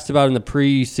we asked about in the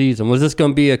preseason. Was this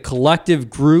going to be a collective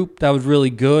group that was really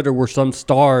good, or were some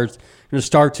stars going to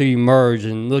start to emerge?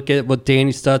 And look at what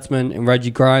Danny Stutzman and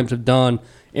Reggie Grimes have done,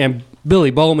 and Billy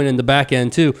Bowman in the back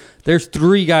end too. There's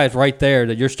three guys right there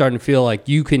that you're starting to feel like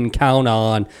you can count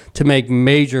on to make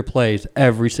major plays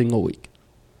every single week.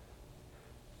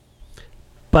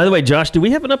 By the way, Josh, do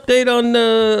we have an update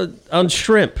on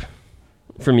shrimp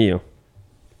from you?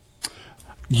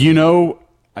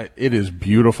 It is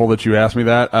beautiful that you asked me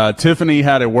that. Tiffany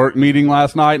had a work meeting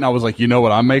last night, and I was like, you know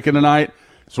what I'm making tonight?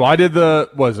 So I did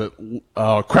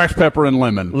cracked pepper and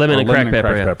lemon. Lemon and cracked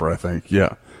pepper, I think.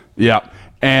 Yeah. Yeah.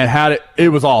 And had it. It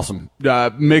was awesome.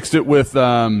 Mixed it with,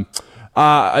 I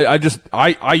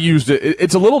used it.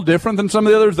 It's a little different than some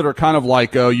of the others that are kind of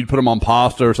like, you'd put them on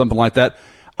pasta or something like that.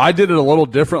 I did it a little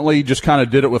differently, just kind of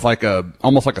did it with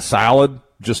almost like a salad,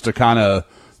 just to kind of,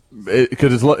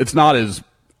 because it's not as,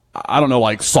 I don't know,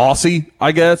 like saucy,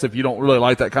 I guess, if you don't really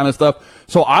like that kind of stuff.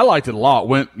 So I liked it a lot.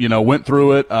 Went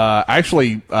through it.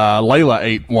 Layla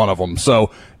ate one of them.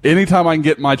 So anytime I can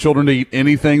get my children to eat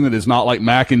anything that is not like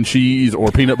mac and cheese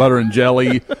or peanut butter and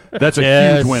jelly, that's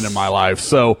a huge win in my life.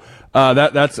 So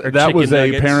that was nuggets.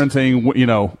 A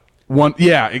parenting, one,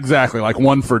 yeah, exactly, like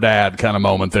one for dad kind of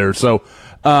moment there. So,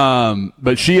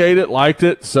 but she ate it, liked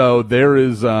it. So there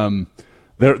is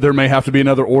there may have to be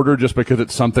another order just because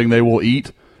it's something they will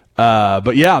eat.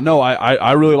 But yeah, no,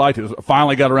 I really liked it.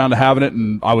 Finally got around to having it,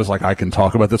 and I was like, I can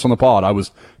talk about this on the pod. I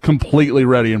was completely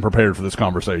ready and prepared for this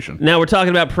conversation. Now we're talking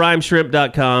about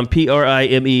primeshrimp.com,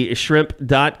 PRIME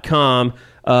shrimp.com.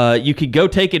 You could go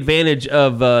take advantage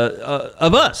of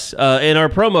us in our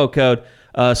promo code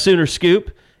Sooner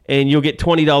Scoop, and you'll get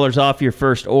 $20 off your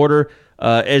first order.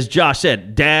 As Josh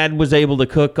said, Dad was able to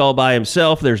cook all by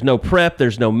himself. There's no prep.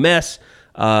 There's no mess.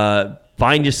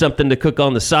 Find you something to cook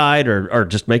on the side, or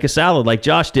just make a salad like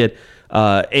Josh did.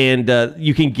 And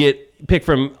you can pick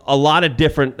from a lot of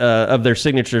different of their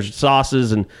signature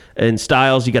sauces and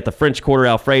styles. You got the French Quarter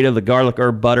Alfredo, the garlic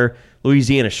herb butter,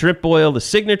 Louisiana shrimp boil, the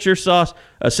signature sauce,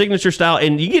 signature style.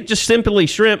 And you get just simply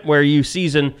shrimp where you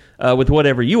season with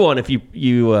whatever you want if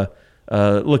you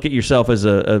look at yourself as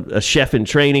a chef in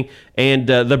training. And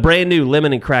the brand new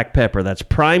lemon and cracked pepper. That's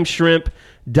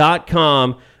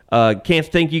primeshrimp.com. Can't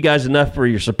thank you guys enough for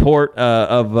your support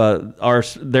of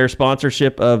their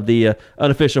sponsorship of the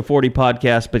Unofficial 40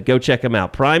 podcast, but go check them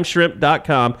out.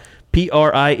 Primeshrimp.com,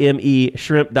 PRIME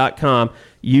shrimp.com.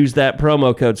 Use that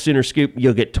promo code Sooner Scoop.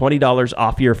 You'll get $20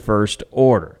 off your first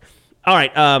order. All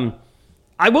right.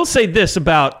 I will say this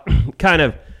about kind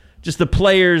of just the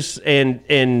players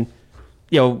and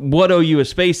what OU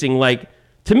is facing. Like,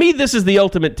 to me, this is the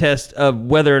ultimate test of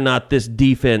whether or not this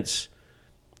defense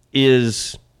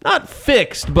is not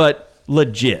fixed, but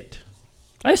legit.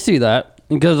 I see that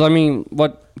because,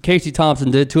 what Casey Thompson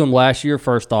did to him last year,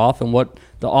 first off, and what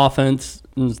the offense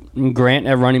and Grant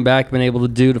at running back been able to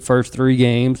do the first 3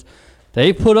 games.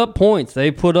 They put up points.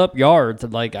 They put up yards.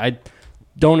 Like, I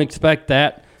don't expect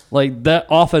that. Like, that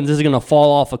offense isn't going to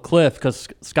fall off a cliff because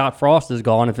Scott Frost is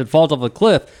gone. If it falls off a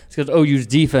cliff, it's because OU's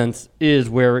defense is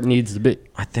where it needs to be.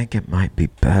 I think it might be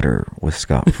better with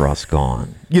Scott Frost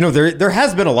gone. You know, there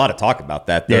has been a lot of talk about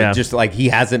that, though. Yeah. Just like he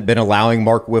hasn't been allowing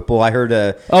Mark Whipple. I heard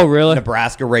a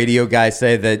Nebraska radio guy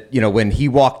say that, you know, when he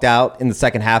walked out in the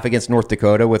second half against North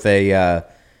Dakota with an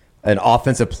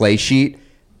offensive play sheet,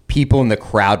 people in the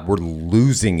crowd were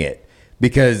losing it.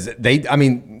 Because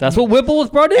that's what Whipple was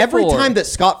brought in every for. time that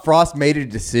Scott Frost made a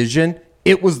decision,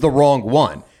 it was the wrong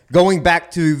one. Going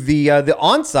back to the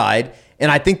onside,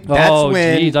 and I think that's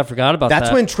when I forgot about that.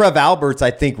 That's when Trev Alberts, I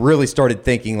think, really started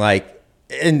thinking like,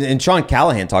 and Sean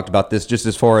Callahan talked about this just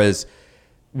as far as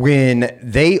when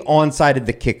they onsided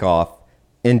the kickoff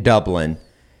in Dublin.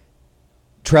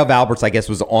 Trev Alberts, I guess,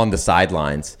 was on the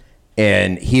sidelines.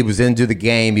 And he was into the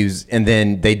game. And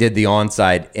then they did the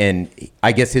onside, and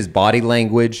I guess his body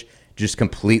language just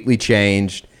completely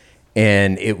changed,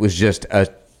 and it was just a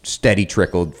steady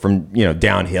trickle from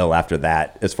downhill after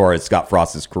that as far as Scott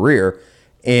Frost's career.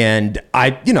 And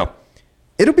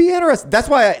it'll be interesting. That's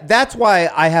why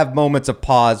I have moments of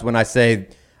pause when I say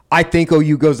I think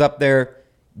OU goes up there.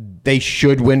 They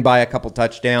should win by a couple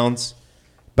touchdowns,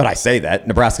 but I say that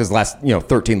Nebraska's last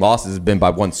 13 losses have been by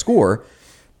one score.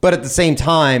 But at the same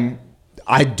time,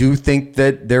 I do think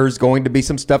that there's going to be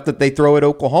some stuff that they throw at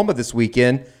Oklahoma this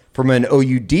weekend from an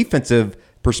OU defensive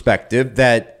perspective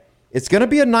that it's going to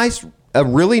be a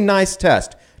really nice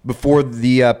test before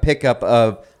the pickup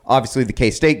of obviously the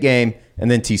K-State game and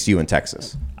then TCU in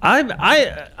Texas.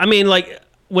 I mean, like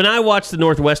when I watched the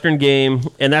Northwestern game,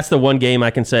 and that's the one game I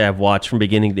can say I've watched from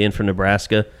beginning to end for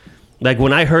Nebraska. Like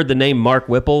when I heard the name Mark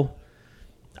Whipple,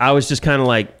 I was just kind of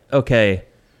like, okay,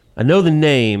 I know the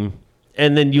name,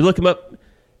 and then you look him up,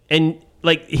 and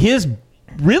like his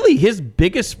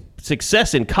biggest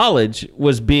success in college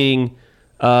was being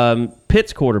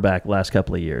Pitt's quarterback last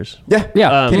couple of years. Yeah.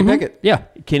 Kenny Pickett. Yeah,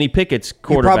 Kenny Pickett's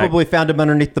quarterback. You probably found him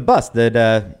underneath the bus that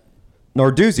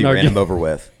Narduzzi ran him over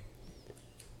with.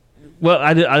 Well,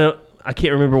 I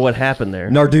can't remember what happened there.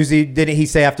 Narduzzi, didn't he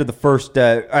say after the first?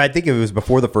 I think it was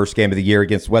before the first game of the year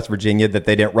against West Virginia that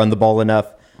they didn't run the ball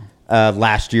enough.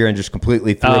 Last year and just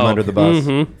completely threw him under the bus.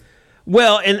 Mm-hmm.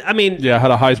 Well, and I mean... Yeah,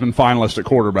 had a Heisman finalist at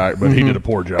quarterback, but he did a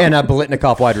poor job. And a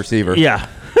Biletnikoff wide receiver. Yeah.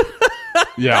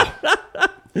 Yeah.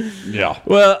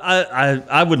 Well,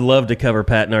 I would love to cover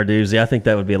Pat Narduzzi. I think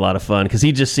that would be a lot of fun because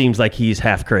he just seems like he's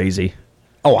half crazy.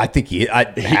 Oh, I think he's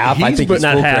not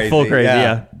full crazy,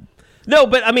 yeah. No,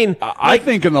 but I mean... I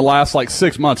think in the last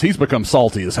 6 months, he's become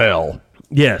salty as hell.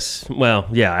 Yes. Well,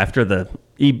 yeah, after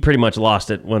he pretty much lost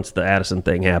it once the Addison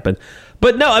thing happened.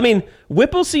 But no, I mean,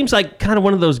 Whipple seems like kind of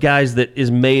one of those guys that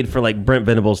is made for like Brent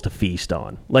Venables to feast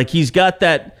on. Like he's got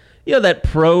that, that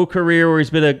pro career where he's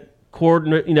been a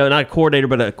coordinator, not a coordinator,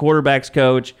 but a quarterback's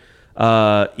coach.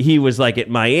 He was like at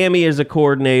Miami as a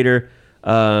coordinator,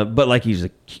 but like he's a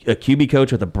QB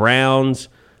coach with the Browns.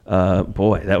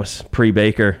 Boy, that was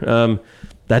pre-Baker.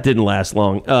 That didn't last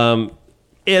long.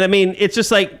 And I mean, it's just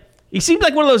like, he seems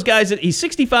like one of those guys that he's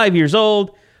 65 years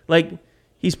old. Like,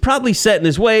 he's probably set in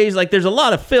his ways. Like, there's a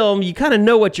lot of film. You kind of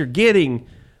know what you're getting.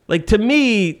 Like, to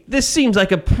me, this seems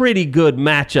like a pretty good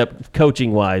matchup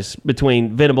coaching-wise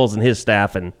between Venables and his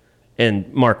staff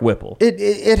and Mark Whipple.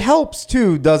 It helps,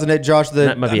 too, doesn't it, Josh?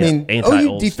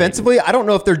 OU defensively, I don't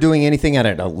know if they're doing anything at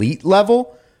an elite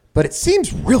level, but it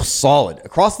seems real solid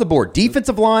across the board.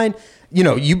 Defensive line...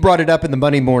 you brought it up in the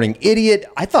Monday Morning Idiot.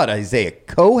 I thought Isaiah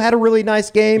Coe had a really nice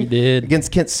game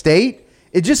against Kent State.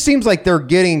 It just seems like they're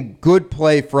getting good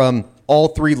play from all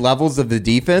three levels of the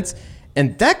defense,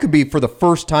 and that could be for the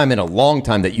first time in a long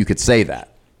time that you could say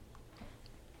that.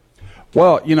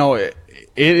 Well, to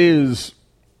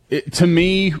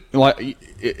me,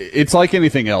 it's like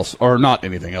anything else, or not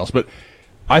anything else, but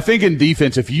I think in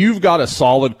defense, if you've got a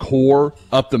solid core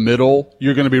up the middle,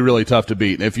 you're going to be really tough to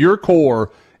beat. And if your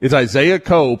core is Isaiah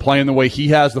Coe playing the way he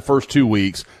has the first 2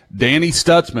 weeks, Danny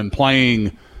Stutzman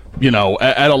playing,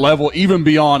 at a level even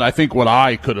beyond, I think, what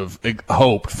I could have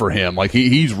hoped for him. Like,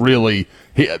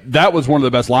 that was one of the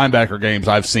best linebacker games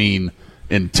I've seen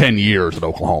in 10 years at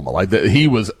Oklahoma. Like,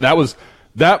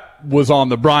 that was on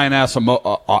the Brian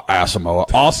Asamoah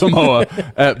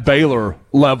at Baylor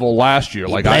level last year.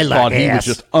 Like, I thought he was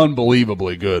just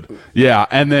unbelievably good. Yeah,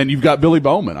 and then you've got Billy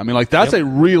Bowman. I mean, like, that's a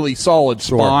really solid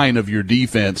spine of your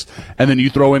defense. And then you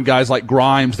throw in guys like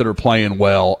Grimes that are playing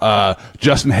well.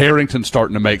 Justin Harrington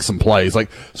starting to make some plays. Like,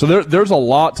 so there's a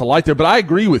lot to like there. But I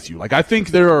agree with you. Like, I think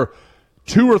there are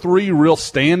 2 or 3 real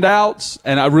standouts,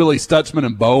 and Stutzman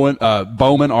and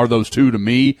Bowman are those two to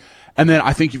me. And then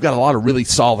I think you've got a lot of really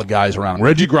solid guys around him.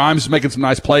 Reggie Grimes is making some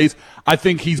nice plays. I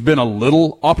think he's been a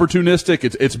little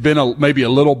opportunistic. It's been maybe a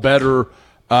little better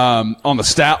on the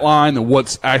stat line than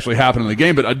what's actually happened in the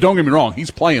game. But don't get me wrong,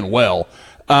 he's playing well.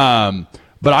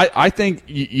 But I think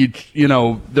you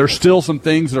know there's still some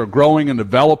things that are growing and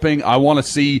developing. I want to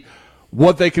see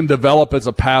what they can develop as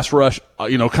a pass rush,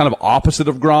 kind of opposite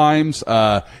of Grimes.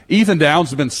 Ethan Downs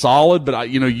has been solid, but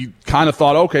you kind of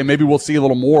thought, okay, maybe we'll see a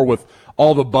little more with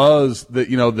all the buzz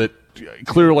that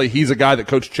clearly he's a guy that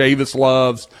Coach Chavis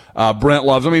loves, Brent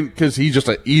loves. I mean, because he's just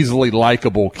an easily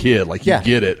likable kid. Like, you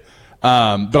get it.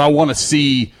 But I want to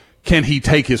see, can he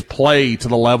take his play to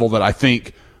the level that I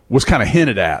think was kind of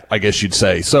hinted at, I guess you'd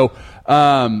say. So,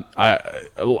 like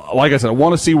I said, I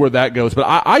want to see where that goes. But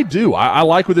I do. I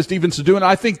like what this defense is doing.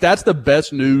 I think that's the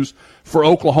best news for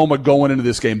Oklahoma going into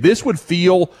this game. This would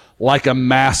feel like a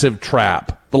massive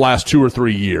trap the last 2 or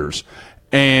 3 years.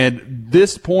 And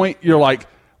this point, you're like,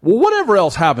 well, whatever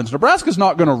else happens, Nebraska's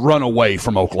not going to run away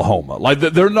from Oklahoma. Like,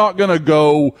 they're not going to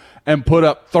go and put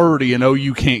up 30 and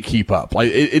OU can't keep up.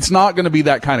 Like, it's not going to be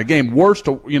that kind of game. Worst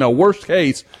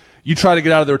case, you try to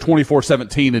get out of there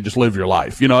 24-17 and just live your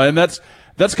life, and that's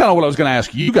kind of what I was going to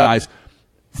ask you guys.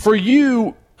 For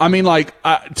you, I mean,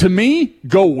 to me,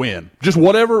 go win. Just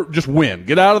whatever, just win.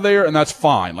 Get out of there, and that's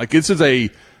fine. Like, this is a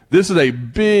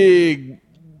big,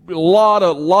 a lot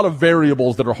of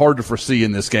variables that are hard to foresee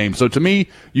in this game. So to me,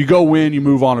 you go win, you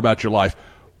move on about your life.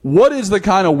 What is the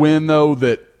kind of win, though,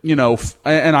 that,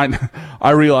 and I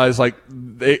realize, like,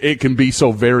 it can be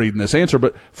so varied in this answer,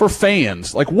 but for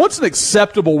fans, like, what's an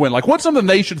acceptable win? Like, what's something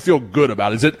they should feel good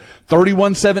about? Is it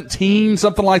 31-17,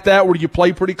 something like that, where you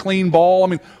play pretty clean ball? I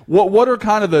mean, what are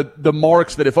kind of the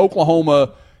marks that if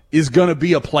Oklahoma is going to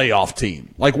be a playoff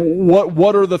team, like,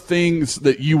 what are the things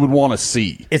that you would want to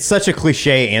see? It's such a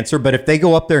cliche answer, but if they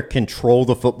go up there and control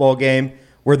the football game,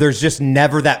 where there's just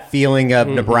never that feeling of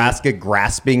Nebraska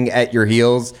grasping at your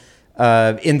heels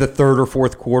in the third or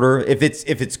fourth quarter, if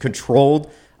it's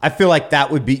controlled, I feel like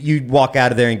that would be, you'd walk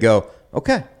out of there and go,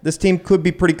 okay, this team could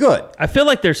be pretty good. I feel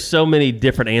like there's so many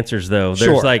different answers, though.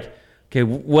 There's like, okay,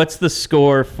 what's the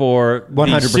score for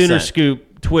 100%. The Sooner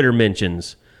Scoop Twitter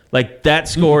mentions? Like, that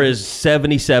score is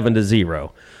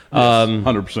 77-0.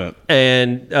 100%.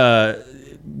 And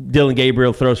Dylan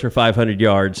Gabriel throws for 500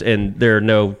 yards, and there are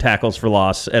no tackles for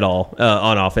loss at all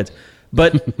on offense.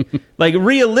 But, like,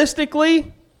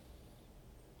 realistically,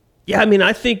 yeah, I mean,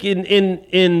 I think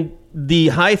in the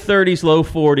high 30s, low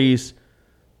 40s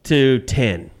to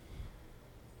 10.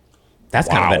 That's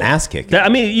kind of an ass kick. I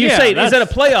mean, you say, is that a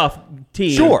playoff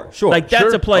team? Sure. Like,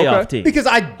 that's a playoff team. Because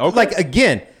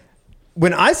again,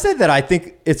 when I said that I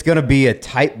think it's going to be a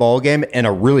tight ball game and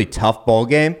a really tough ball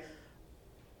game,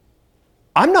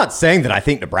 I'm not saying that I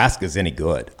think Nebraska's any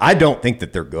good. I don't think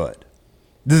that they're good.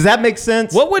 Does that make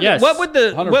sense? What would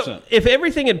if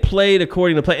everything had played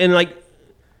according to play? And like,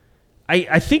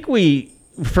 I think we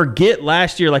forget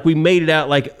last year, like, we made it out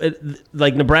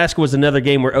like Nebraska was another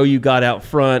game where OU got out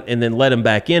front and then let them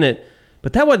back in it.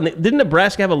 But that wasn't. Didn't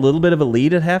Nebraska have a little bit of a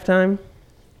lead at halftime?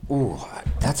 Ooh,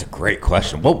 that's a great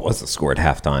question. What was the score at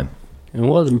halftime? It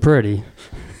wasn't pretty.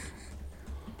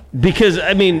 Because,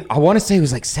 I mean, I want to say it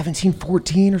was like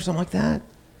 17-14 or something like that.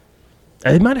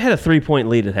 They might have had a 3-point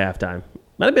lead at halftime.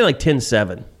 Might have been like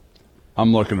 10-7.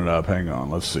 I'm looking it up. Hang on.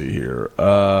 Let's see here.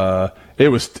 It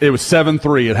was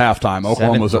 7-3 at halftime.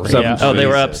 Oklahoma was up 7-3. Oh, they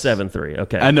were up 7-3.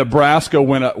 Okay. And Nebraska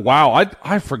went up. Wow,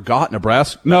 I forgot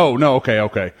Nebraska. No,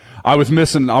 okay. I was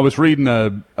reading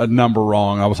a number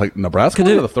wrong. I was like, Nebraska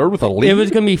went to the third with a lead? It was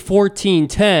going to be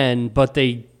 14-10, but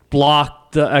they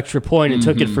blocked the extra point and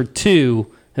took it for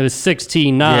 2. It was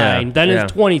 16-9. Then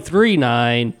it's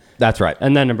 23-9. That's right.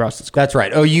 And then Nebraska scored. That's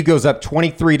right. OU goes up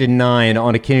 23-9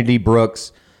 on a Kennedy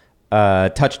Brooks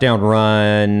touchdown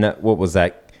run. What was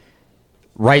that?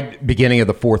 Right beginning of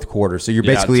the fourth quarter. So you're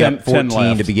basically up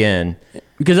 14 to begin.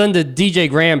 Because then the DJ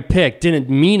Graham pick didn't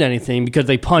mean anything because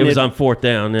they punted. It was on fourth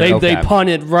down. Yeah. They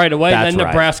punted right away, and then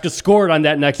Nebraska scored on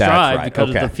that next drive because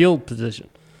of the field position.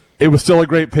 It was still a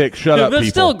great pick. Shut up, people. It was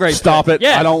still a great Stop pick. it.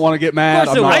 Yeah. I don't want to get mad.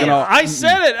 I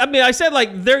said it. I mean, I said,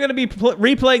 like, they're going to be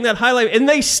replaying that highlight, and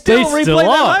they still replay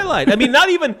that highlight. I mean,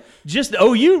 not even just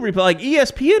OU replay. Like,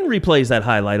 ESPN replays that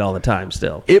highlight all the time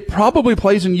still. It probably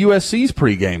plays in USC's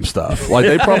pregame stuff. Like,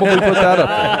 they probably put that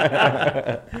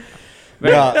up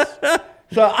there. Yeah.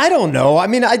 So, I don't know. I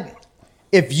mean,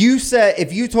 if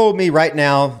you told me right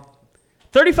now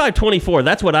 35-24,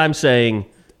 that's what I'm saying.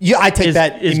 Yeah, I take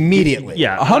that immediately.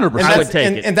 Yeah, 100%. I would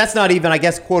take it. And that's not even, I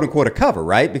guess, quote unquote, a cover,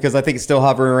 right? Because I think it's still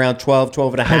hovering around 12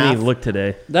 and a half. I didn't even look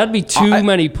today. That'd be too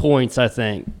many points, I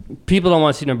think. People don't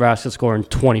want to see Nebraska scoring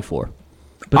 24.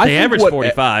 But they average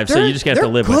 45, so you just have to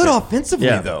live with it. They're good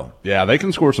offensively, though. Yeah, they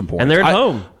can score some points. And they're at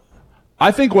home.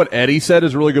 I think what Eddie said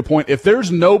is a really good point. If there's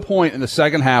no point in the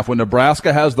second half when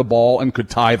Nebraska has the ball and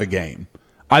could tie the game,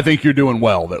 I think you're doing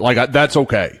well. That's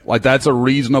okay. Like, that's a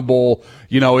reasonable,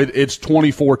 it's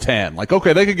 24-10. Like,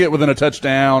 okay, they could get within a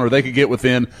touchdown or they could get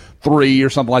within 3 or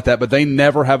something like that, but they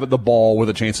never have the ball with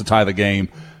a chance to tie the game.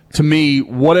 To me,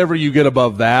 whatever you get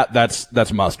above that,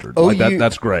 that's mustard.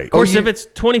 That's great. Of course, if it's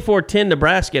 24-10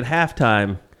 Nebraska at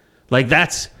halftime,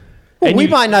 that's... Well, we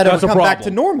might not ever come back to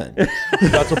Norman.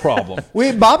 That's a problem.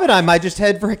 Bob and I might just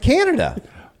head for Canada.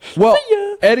 Well,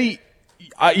 Eddie,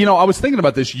 I was thinking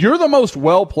about this. You're the most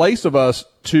well-placed of us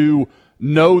to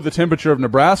know the temperature of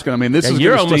Nebraska. I mean, this is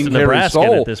you're going to sting almost a Harry's Nebraskan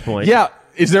soul. at this point. Yeah.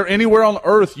 Is there anywhere on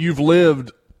earth you've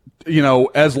lived,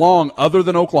 as long other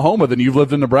than Oklahoma than you've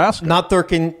lived in Nebraska? Not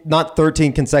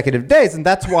 13 consecutive days. And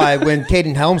that's why when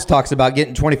Caden Helms talks about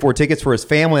getting 24 tickets for his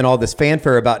family and all this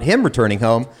fanfare about him returning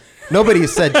home, nobody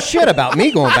has said shit about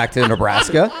me going back to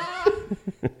Nebraska.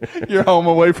 You're home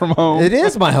away from home. It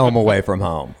is my home away from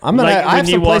home. I have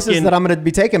some places that I'm going to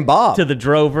be taking Bob. To the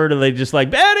Drover, do they just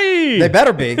Betty? They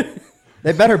better be.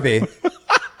 They better be.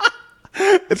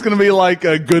 It's going to be like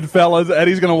Goodfellas.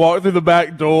 Eddie's going to walk through the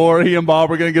back door. He and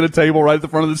Bob are going to get a table right at the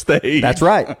front of the stage. That's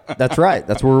right. That's right.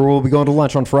 That's where we'll be going to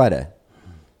lunch on Friday.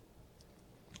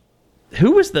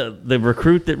 Who was the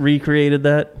recruit that recreated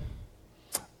that?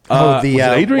 Was it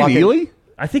Adrian Ely?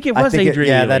 I think it was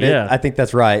Adrian Ely. I think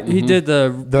that's right. He did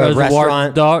the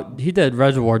restaurant. He did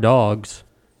Reservoir Dogs.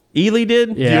 Ely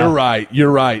did? Yeah.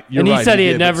 You're right. And he said he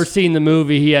had never seen the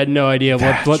movie. He had no idea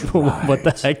what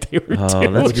the heck they were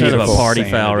doing. That's kind of a party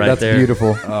foul right there. That's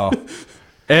beautiful.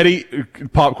 Eddie,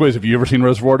 pop quiz. Have you ever seen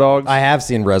Reservoir Dogs? I have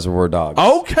seen Reservoir Dogs.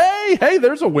 Okay. Hey,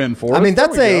 there's a win for us. I mean,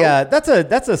 that's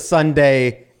a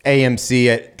Sunday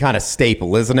AMC kind of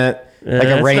staple, isn't it? Like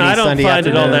a rainy I don't Sunday find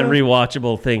afternoon. it all that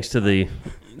rewatchable thanks to the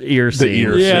ear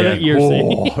scene. The ear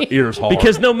scene. Ears hard.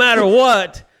 Because no matter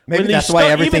what, maybe that's why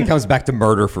everything comes back to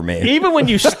murder for me. Even when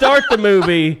you start the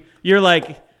movie, you're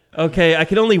like, okay, I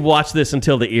can only watch this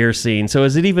until the ear scene. So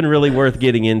is it even really worth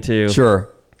getting into? Sure.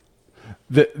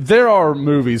 There are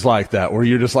movies like that where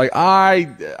you're just like,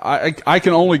 I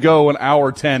can only go an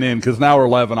hour 10 in because an hour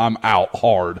 11 I'm out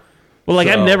hard. Well,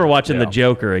 I'm never watching The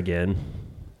Joker again.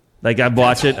 I've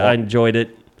watched it, I enjoyed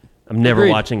it. I'm never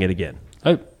watching it again.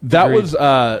 That was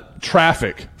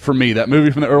Traffic for me. That movie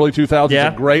from the early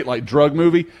 2000s, a great drug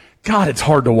movie. God, it's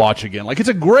hard to watch again. It's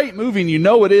a great movie and you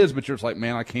know it is, but you're just like,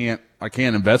 man, I can't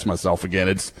invest myself again.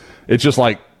 It's just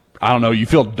I don't know. You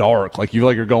feel dark, you feel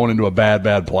like you're going into a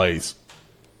bad place.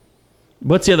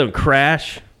 What's the other one?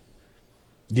 Crash.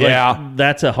 Yeah,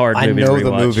 that's a hard movie. I know to the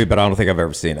rewatch. movie, but I don't think I've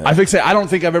ever seen it. I don't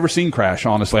think I've ever seen Crash.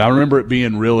 Honestly, I remember it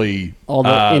being really all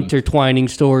the intertwining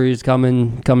stories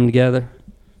coming together.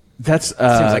 That's seems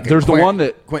like there's the one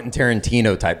that Quentin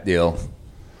Tarantino type deal.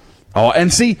 Oh,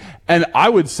 and I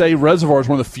would say Reservoir is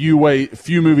one of the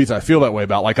few movies I feel that way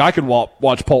about. I could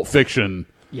watch Pulp Fiction.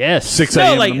 Yes. 6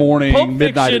 a.m. in the morning, Pulp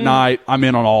midnight Fiction, at night. I'm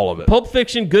in on all of it. Pulp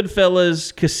Fiction,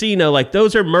 Goodfellas, Casino,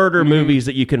 those are murder movies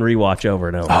that you can rewatch over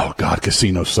and over. Oh, God,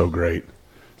 Casino's so great.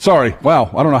 Sorry.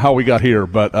 Wow. I don't know how we got here,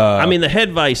 but... the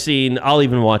head vice scene, I'll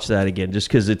even watch that again just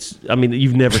because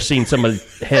you've never seen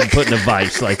somebody's head put in a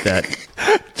vice like that.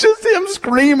 Just him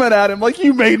screaming at him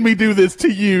you made me do this to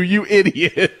you, you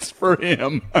idiots, for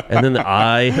him. And then the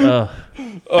eye...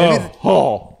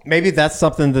 Maybe that's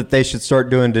something that they should start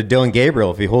doing to Dylan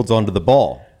Gabriel if he holds onto the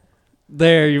ball.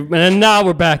 And now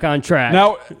we're back on track.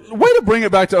 Now, way to bring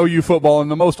it back to OU football in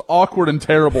the most awkward and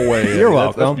terrible way. You're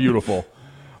welcome. That's beautiful.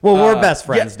 Well, we're best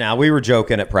friends now. We were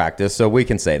joking at practice, so we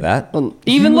can say that.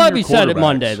 Even Levy said it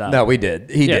Monday, though. No, we did.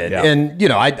 He did. Yeah. And,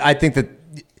 I think that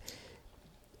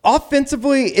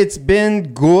offensively it's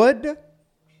been good,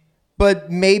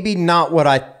 but maybe not what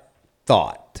I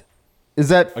thought. Is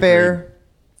that fair? Agreed.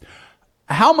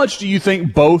 How much do you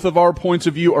think both of our points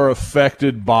of view are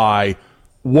affected by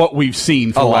what we've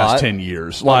seen for the last 10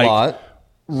 years? A lot.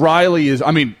 Riley is,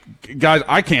 guys,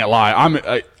 I can't lie.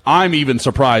 I'm even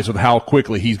surprised with how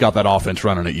quickly he's got that offense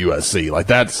running at USC.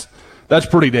 That's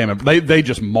pretty damn. They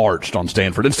just marched on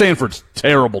Stanford, and Stanford's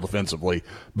terrible defensively,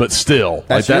 but still,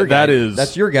 that's your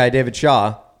guy, David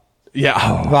Shaw. Yeah,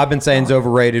 who I've been saying is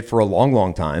overrated for a long,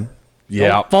 long time.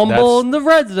 Yeah, fumble in the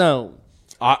red zone.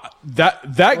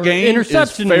 That game is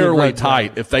fairly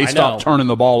tight if they stop turning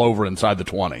the ball over inside the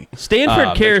 20.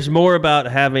 Stanford cares more about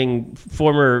having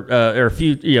former or a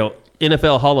few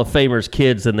NFL Hall of Famers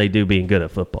kids than they do being good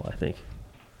at football, I think.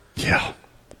 Yeah.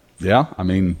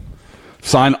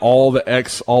 Sign all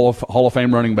the Hall of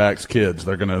Fame running backs kids.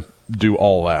 They're going to do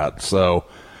all that. So,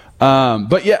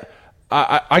 but yeah,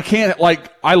 I can't,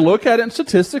 like, I look at it and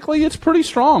statistically it's pretty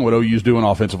strong what OU's doing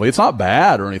offensively. It's not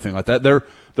bad or anything like that. Their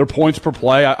points per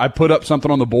play, I put up something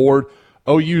on the board.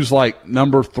 OU's like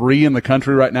number 3 in the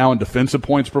country right now in defensive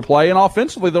points per play, and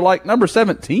offensively they're like number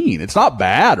 17. It's not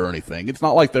bad or anything. It's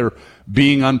not like they're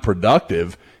being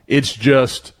unproductive. It's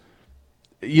just,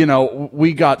 you know,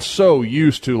 we got so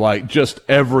used to, like, just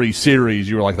every series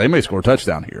you were like, they may score a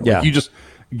touchdown here. Yeah. Like, you just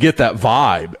get that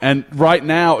vibe. And right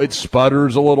now it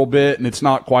sputters a little bit and it's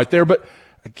not quite there. But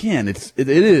again, it's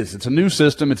a new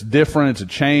system. It's different. It's a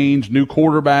change, new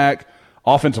quarterback.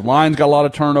 Offensive line's got a lot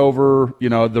of turnover. You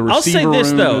know, the receiver I'll say this,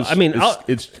 room though. is, I mean,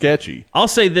 it's sketchy. I'll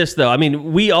say this, though. I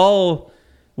mean, we all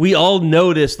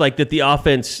noticed, like, that the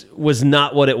offense was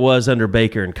not what it was under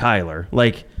Baker and Kyler.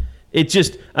 Like, it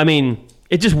just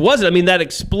wasn't. I mean, that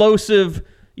explosive,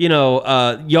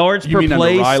 yards You per mean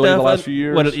play under Riley stuff. the last few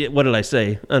years? What did I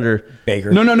say? Under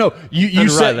Baker. No. You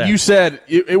Riley. said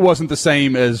it wasn't the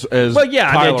same as Well,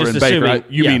 yeah, Kyler I mean, just and Baker. assuming- Right?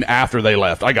 You yeah. mean after they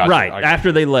left? I got you. Right,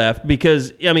 after they left,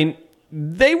 because, I mean,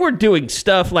 they were doing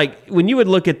stuff like when you would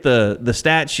look at the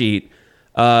stat sheet,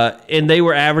 and they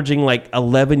were averaging like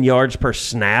 11 yards per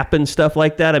snap and stuff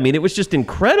like that. I mean, it was just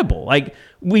incredible. Like,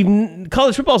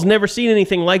 college football's never seen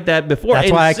anything like that before. That's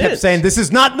and why I kept since. saying this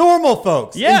is not normal,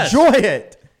 folks. Yes. Enjoy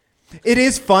it. It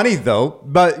is funny though,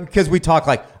 but because we talk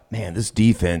like, man, this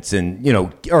defense and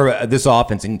this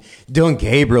offense and Dylan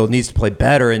Gabriel needs to play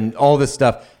better and all this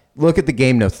stuff. Look at the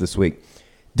game notes this week.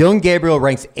 Dylan Gabriel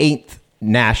ranks 8th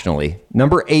nationally,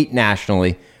 number 8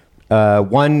 nationally,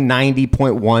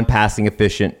 190.1 passing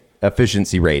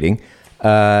efficiency rating.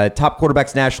 Top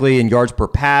quarterbacks nationally in yards per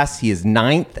pass. He is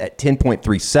 9th at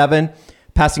 10.37.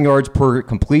 Passing yards per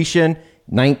completion,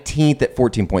 19th at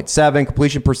 14.7.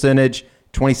 Completion percentage,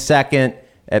 22nd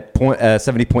at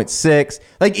 70.6.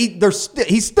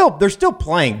 Like they're still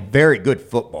playing very good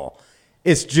football.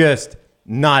 It's just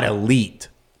not elite,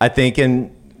 I think,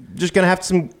 and just gonna have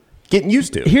some getting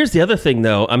used to. Here's the other thing,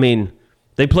 though. I mean,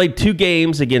 they played 2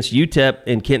 games against UTEP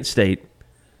and Kent State.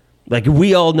 Like,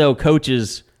 we all know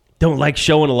coaches don't like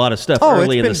showing a lot of stuff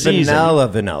early in the season.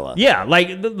 Vanilla. Yeah,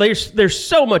 like there's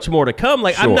so much more to come.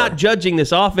 Like, I'm Sure. not judging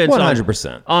this offense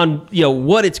 100%. on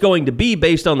what it's going to be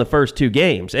based on the first 2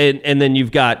 games, and then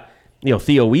you've got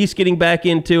Theo Weiss getting back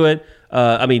into it.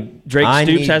 I mean, Drake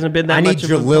Stoops hasn't been that much. I need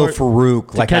Jalil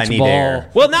Farouk like I catch a need ball. air.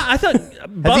 Well, no, I thought.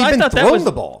 Bob, he I been thought that throwing was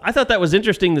the ball? I thought that was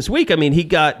interesting this week. I mean, he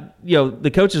got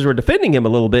the coaches were defending him a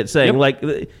little bit, saying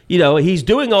he's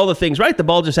doing all the things right. The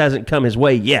ball just hasn't come his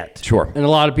way yet. Sure. And a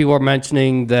lot of people are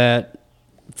mentioning that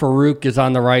Farouk is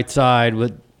on the right side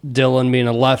with Dylan being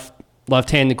a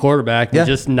left-handed quarterback and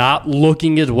just not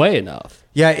looking his way enough.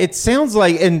 Yeah, it sounds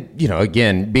like, and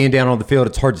again, being down on the field,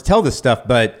 it's hard to tell this stuff,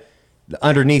 but the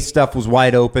underneath stuff was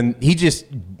wide open. He just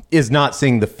is not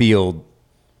seeing the field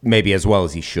maybe as well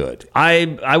as he should.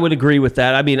 I would agree with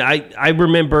that. I mean, I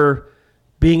remember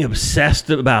being obsessed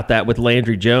about that with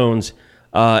Landry Jones,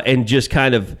 and just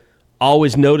kind of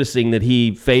always noticing that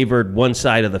he favored one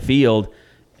side of the field.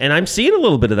 And I'm seeing a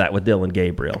little bit of that with Dylan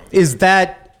Gabriel. Is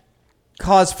that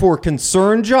cause for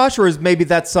concern, Josh, or is maybe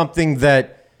that's something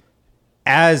that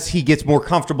as he gets more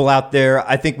comfortable out there,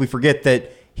 I think we forget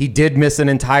that he did miss an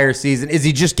entire season. Is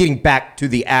he just getting back to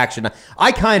the action?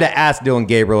 I kind of asked Dylan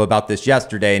Gabriel about this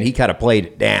yesterday, and he kind of played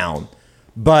it down.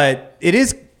 But it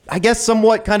is, I guess,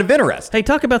 somewhat kind of interesting. Hey,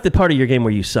 talk about the part of your game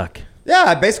where you suck. Yeah,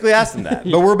 I basically asked him that.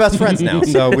 But we're best friends now,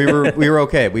 so we were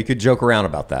okay. We could joke around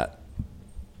about that.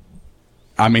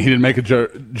 I mean, he didn't make a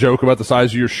joke about the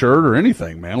size of your shirt or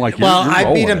anything, man. Like, Well, you're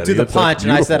I beat him rolling, to Eddie. the It's punch,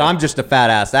 and I said, beautiful. I'm just a fat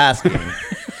ass asking.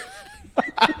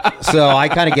 So I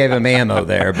kind of gave him ammo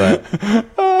there, but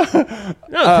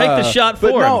No, take the shot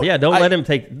for him. Yeah, don't let him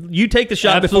take. You take the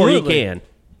shot before he Absolutely. can.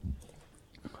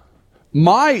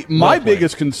 My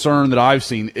biggest concern that I've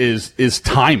seen is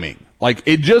timing. Like,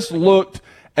 it just looked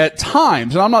at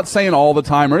times, and I'm not saying all the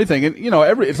time or anything, and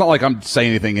it's not like I'm saying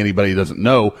anything anybody doesn't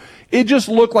know. It just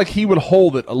looked like he would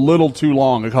hold it a little too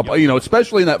long,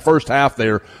 especially in that first half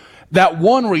there. That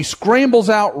one where he scrambles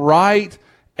out right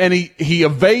and he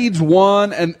evades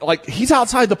one, and like, he's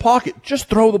outside the pocket. Just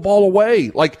throw the ball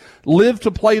away. Like, live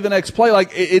to play the next play.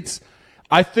 Like,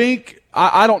 I think,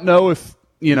 I don't know if,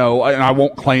 and I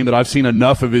won't claim that I've seen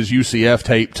enough of his UCF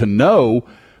tape to know,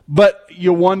 but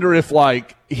you wonder if,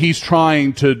 like, he's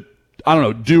trying to, I don't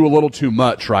know, do a little too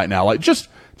much right now. Like, just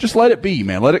let it be,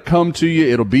 man. Let it come to you.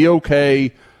 It'll be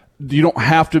okay. You don't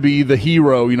have to be the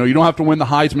hero. You don't have to win the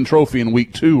Heisman Trophy in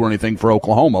week 2 or anything for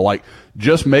Oklahoma. Like,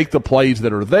 just make the plays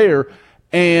that are there.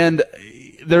 And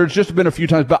there's just been a few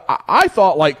times, but I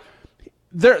thought, like,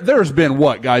 there's been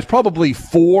what, guys? Probably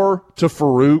 4 to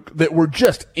Farouk that were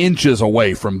just inches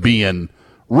away from being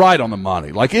right on the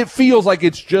money. Like, it feels like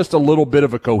it's just a little bit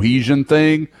of a cohesion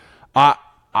thing. I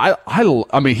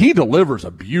mean, he delivers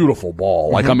a beautiful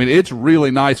ball. Like, I mean, it's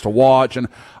really nice to watch, and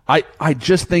I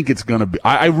just think it's going to be.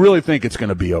 I really think it's going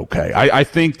to be okay. I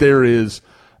think there's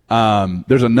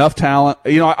enough talent.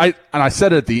 You know, I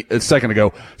said it a second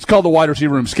ago. It's called the wide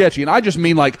receiver room sketchy, and I just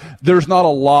mean like there's not a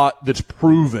lot that's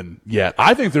proven yet.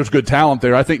 I think there's good talent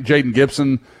there. I think Jaden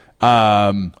Gibson.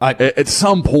 At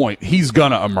some point, he's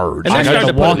gonna emerge. And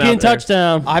A walk-in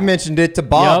touchdown. I mentioned it to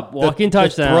Bob. Yep, walk-in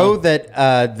touchdown. The throw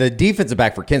that the defensive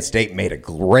back for Kent State made a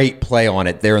great play on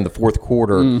it there in the fourth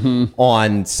quarter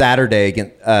on Saturday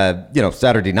against,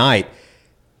 Saturday night.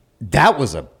 That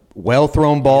was a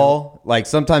well-thrown ball. Like,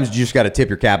 sometimes you just got to tip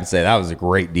your cap and say that was a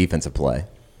great defensive play.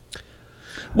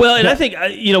 Well, and I think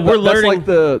we're learning.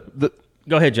 That's like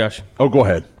Go ahead, Josh. Oh, go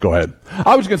ahead.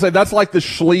 I was going to say that's like the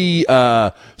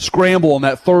Schlee scramble on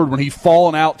that third when he's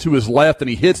falling out to his left and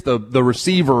he hits the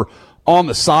receiver on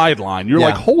the sideline. You're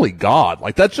like, holy God.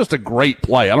 Like, that's just a great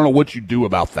play. I don't know what you do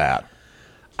about that.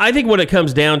 I think what it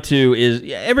comes down to is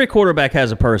every quarterback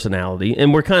has a personality,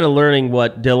 and we're kind of learning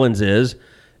what Dylan's is.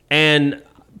 And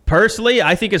personally,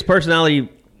 I think his personality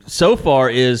so far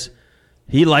is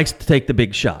he likes to take the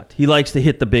big shot. He likes to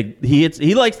hit the big.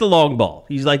 He likes the long ball.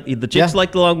 He's like the chicks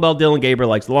like the long ball. Dylan Gabriel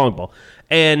likes the long ball,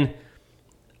 and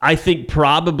I think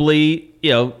probably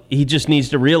he just needs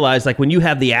to realize, like, when you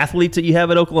have the athletes that you have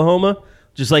at Oklahoma,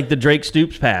 just like the Drake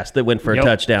Stoops pass that went for a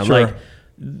touchdown. Sure. Like,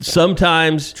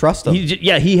 sometimes trust him.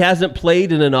 He hasn't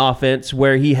played in an offense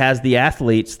where he has the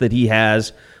athletes that he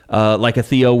has, like a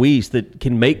Theo Weiss that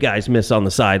can make guys miss on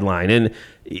the sideline, and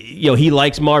he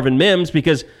likes Marvin Mims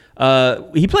because.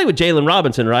 He played with Jalen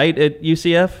Robinson, right, at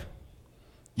UCF?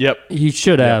 Yep. He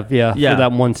should have, for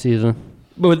that one season.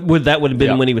 Would that have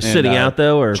been when he was sitting out,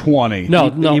 though? Or 20.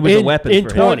 No, he was a weapon in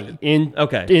for 20. him. In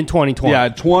 2020. Yeah,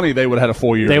 at 20, they would have had a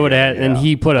full year. They would have, and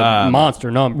he put a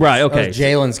monster number. Right, okay.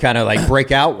 Jalen's kind of like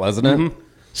breakout, wasn't it? Mm-hmm.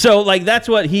 So, like,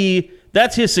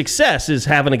 that's his success, is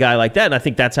having a guy like that, and I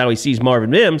think that's how he sees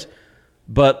Marvin Mims.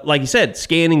 But, like you said,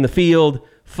 scanning the field,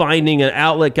 finding an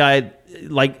outlet guy,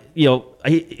 like,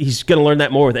 he's going to learn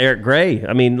that more with Eric Gray.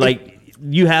 I mean,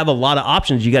 you have a lot of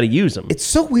options. You got to use them. It's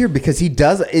so weird because it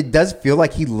does feel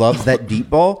like he loves that deep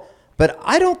ball, but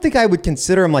I don't think I would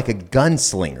consider him like a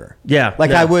gunslinger. Yeah.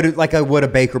 I would a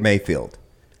Baker Mayfield.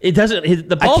 It doesn't.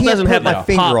 The ball doesn't have that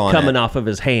pop coming off of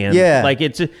his hand. Yeah. Like,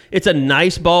 it's a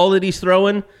nice ball that he's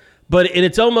throwing, but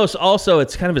it's almost also,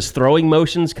 it's kind of his throwing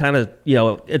motions, kind of,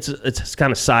 it's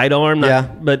kind of sidearm.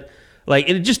 But, like,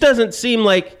 it just doesn't seem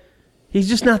like. He's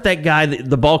just not that guy that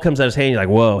the ball comes out of his hand. You're like,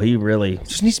 whoa, he really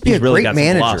just needs to be a great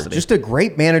manager. Just a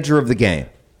great manager of the game.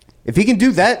 If he can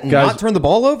do that and not turn the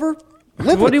ball over,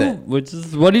 live with it. Which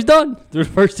is what he's done through the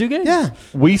first two games. Yeah.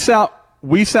 We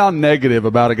sound negative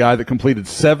about a guy that completed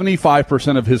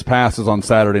 75% of his passes on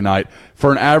Saturday night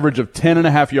for an average of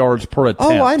 10.5 yards per attempt.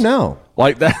 Oh, I know.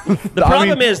 Like that. The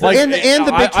problem is, like, and the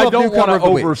Big 12 I don't want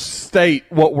to week. overstate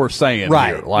what we're saying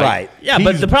here. Right. Yeah,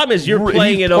 but the problem is you're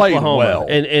playing at Oklahoma,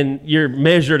 and you're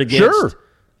measured against.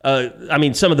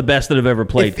 Some of the best that have ever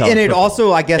played. And it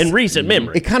also, I guess, in recent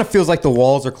memory, it kind of feels like the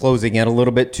walls are closing in a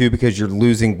little bit too because you're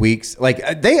losing weeks. Like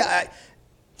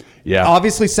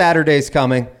obviously Saturday's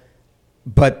coming,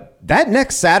 but that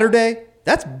next Saturday,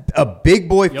 that's a big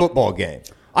boy football game.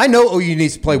 I know OU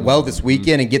needs to play well this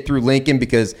weekend and get through Lincoln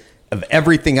because of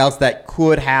everything else that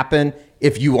could happen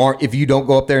if you don't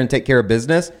go up there and take care of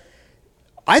business.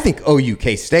 I think OU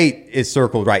K-State is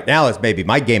circled right now as maybe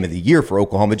my game of the year for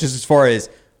Oklahoma, just as far as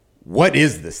what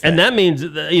is this thing? And that means,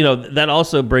 that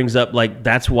also brings up, like,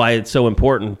 that's why it's so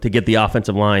important to get the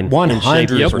offensive line 100% in shape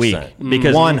this week.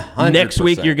 Because 100%. Next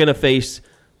week you're going to face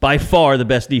by far the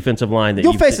best defensive line that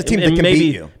you'll face a team that can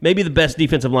beat you. Maybe the best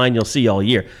defensive line you'll see all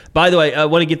year. By the way, I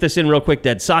want to get this in real quick,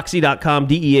 Dad. Soxy.com,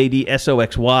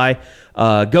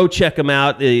 DEADSOXY. Go check them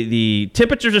out. The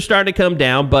temperatures are starting to come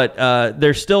down, but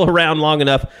they're still around long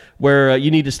enough where you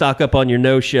need to stock up on your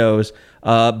no-shows.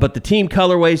 But the team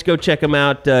colorways, go check them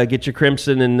out. Get your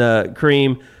crimson and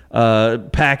cream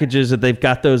packages that they've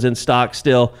got those in stock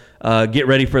still. Get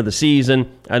ready for the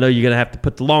season. I know you're going to have to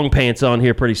put the long pants on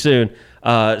here pretty soon.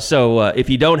 So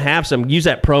if you don't have some, use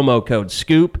that promo code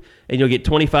SCOOP, and you'll get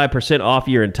 25% off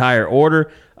your entire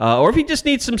order. Or if you just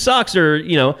need some socks, or,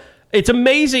 it's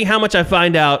amazing how much I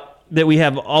find out that we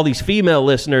have all these female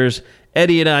listeners.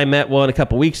 Eddie and I met one a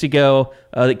couple weeks ago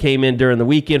that came in during the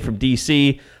weekend from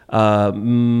D.C.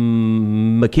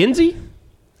 Mackenzie,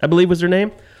 I believe was her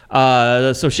name.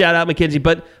 So shout out Mackenzie.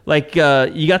 But like,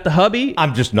 you got the hubby.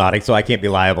 I'm just nodding, so I can't be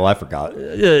liable. I forgot.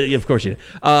 Of course you do.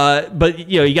 But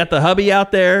you got the hubby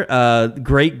out there.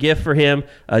 Great gift for him.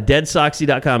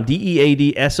 Deadsoxy.com.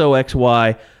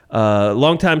 DEADSOXY.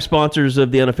 Longtime sponsors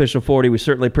of the Unofficial 40. We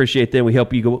certainly appreciate them. We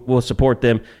hope you will support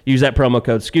them. Use that promo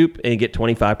code SCOOP and get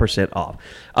 25% off.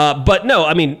 But no,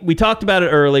 I mean, we talked about it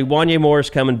early. Wanye Morris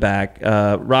coming back.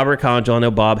 Robert Conjal, I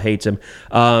know Bob hates him.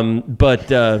 But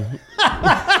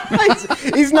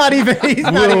he's not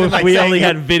even like we only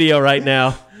had video right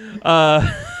now.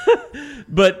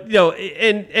 But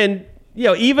and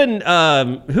even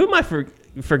who am I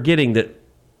forgetting that?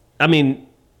 I mean,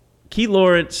 Key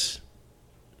Lawrence.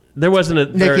 There wasn't a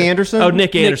Nick Anderson. Oh,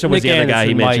 Nick Anderson was the other guy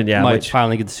he mentioned. Might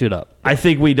finally get the suit up. I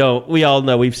think we all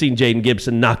know we've seen Jaden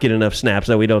Gibson not get enough snaps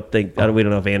that we don't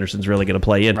know if Anderson's really going to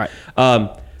play in. Right.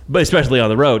 But especially on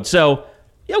the road. So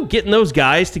getting those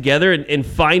guys together and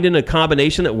finding a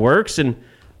combination that works. And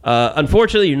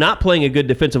unfortunately, you're not playing a good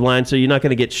defensive line, so you're not going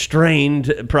to get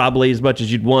strained probably as much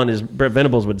as you'd want, as Brent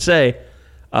Venables would say.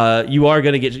 You are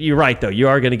going to get. You're right though. You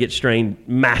are going to get strained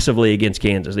massively against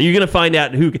Kansas. You're going to find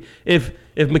out who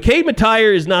if McCade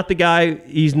Matire is not the guy,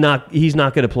 he's not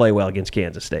going to play well against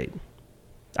Kansas State.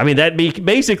 I mean,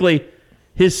 basically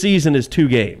his season is 2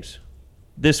 games,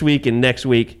 this week and next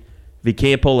week. If he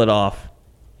can't pull it off,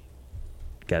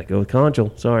 got to go with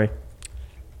Conjal. Sorry.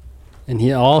 And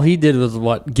all he did was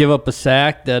give up a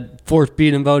sack that forced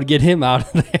Beatonbow to get him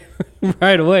out of there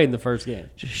right away in the first game.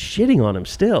 Just shitting on him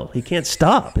still. He can't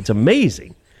stop. It's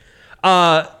amazing.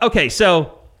 Okay,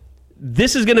 so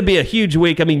this is going to be a huge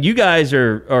week. I mean, you guys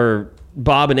are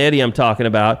Bob and Eddie I'm talking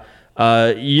about.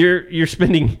 We're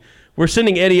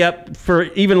sending Eddie up for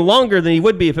even longer than he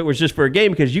would be if it was just for a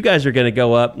game, because you guys are going to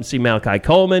go up and see Malachi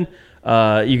Coleman.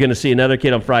 You're going to see another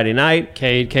kid on Friday night.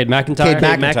 Cade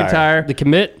McIntyre. The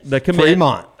commit.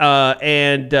 Fremont.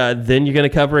 And then you're going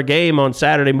to cover a game on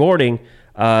Saturday morning.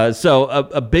 So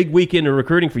a big weekend of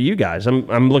recruiting for you guys.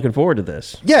 I'm looking forward to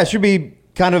this. Yeah, it should be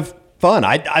kind of fun.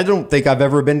 I don't think I've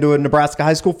ever been to a Nebraska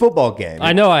high school football game.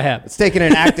 I know I have. It's taken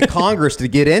an act of Congress to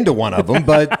get into one of them,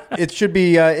 but it should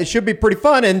be pretty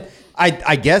fun. And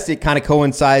I guess it kind of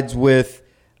coincides with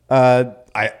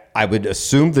I would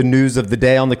assume the news of the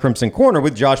day on the Crimson Corner,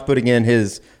 with Josh putting in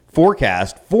his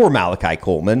forecast for Malachi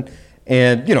Coleman,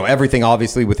 and everything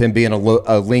obviously with him being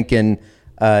a Lincoln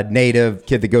native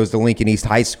kid that goes to Lincoln East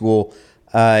High School.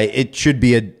 It should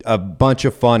be a bunch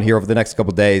of fun here over the next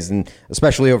couple of days, and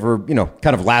especially over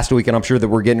kind of last week. And I'm sure that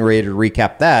we're getting ready to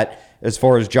recap that as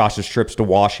far as Josh's trips to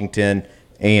Washington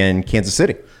and Kansas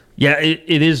City. Yeah,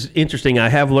 it is interesting. I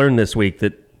have learned this week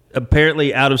that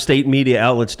apparently out-of-state media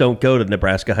outlets don't go to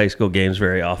Nebraska high school games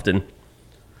very often.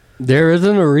 There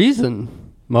isn't a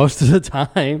reason most of the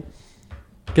time,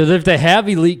 because if they have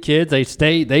elite kids, they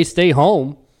stay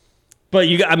home. But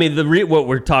what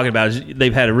we're talking about is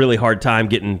they've had a really hard time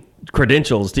getting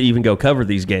credentials to even go cover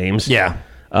these games. Yeah.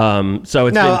 So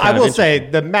it's now I will say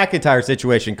the McIntyre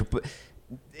situation.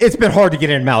 It's been hard to get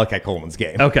in Malachi Coleman's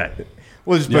game. Okay.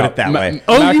 We'll just put it that way.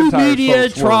 OU media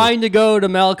trying to go to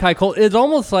Malachi Coleman. It's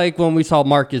almost like when we saw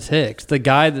Marcus Hicks, the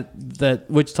guy that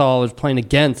Wichita was playing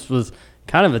against was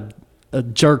kind of a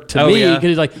jerk to me, because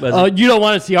he's like, you don't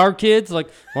want to see our kids?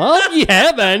 Like, well, you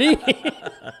have any.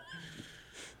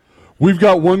 We've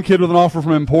got one kid with an offer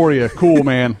from Emporia. Cool,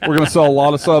 man. We're going to sell a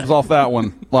lot of subs off that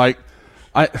one. Like,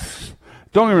 don't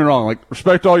get me wrong. Like,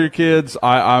 respect all your kids.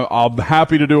 I'm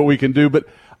happy to do what we can do, but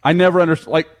I never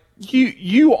understand. Like,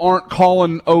 you aren't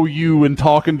calling OU and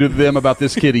talking to them about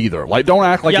this kid either. Like, don't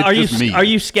act like it's just me. Are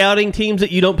you scouting teams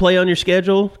that you don't play on your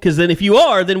schedule? Because then if you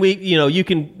are, then you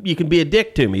can be a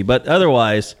dick to me. But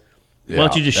otherwise, why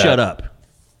don't you just shut up?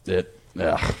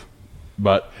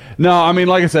 But no, I mean,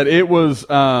 like I said, it was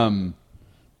Cade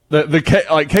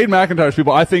McIntyre's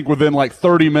people. I think within like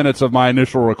 30 minutes of my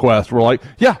initial request, were like,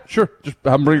 yeah, sure, just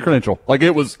have them bring a credential. Like,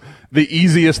 it was the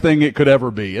easiest thing it could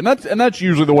ever be, and that's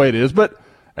usually the way it is. But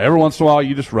every once in a while,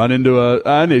 you just run into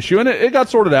an issue, and it got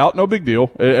sorted out. No big deal.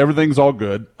 Everything's all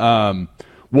good.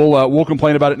 We'll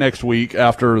complain about it next week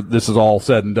after this is all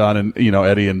said and done, and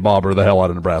Eddie and Bob are the hell out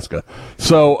of Nebraska.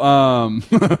 So,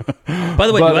 by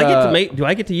the way, do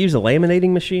I get to use a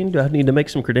laminating machine? Do I need to make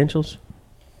some credentials?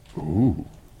 Ooh,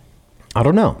 I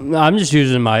don't know. I'm just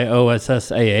using my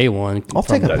OSSAA one. I'll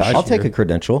take a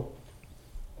credential.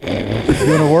 You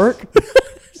want to work?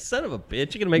 Son of a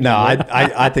bitch! You're gonna make no.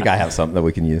 I think I have something that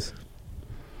we can use.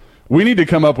 We need to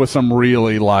come up with some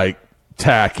really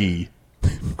tacky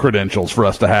credentials for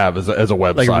us to have as a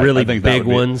website. Like really big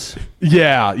ones.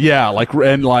 Yeah,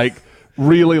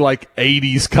 really like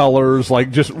 80s colors,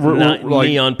 like just Not like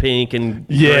neon pink and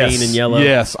yes, green and yellow.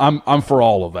 Yes, I'm for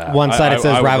all of that. One side it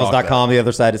says I would rock Rivals.com, the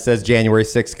other side it says January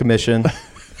 6th commission.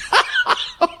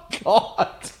 God.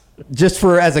 Just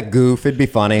for as a goof, it'd be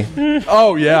funny.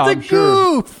 Oh yeah, It's a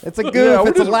goof. It's a goof.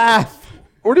 It's a laugh.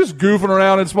 We're just goofing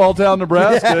around in small town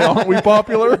Nebraska. Aren't we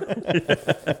popular?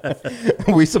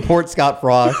 We support Scott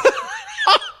Frost.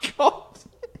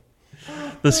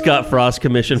 The Scott Frost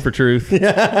Commission for Truth.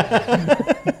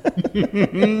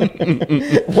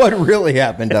 What really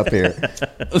happened up here?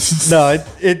 No,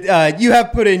 you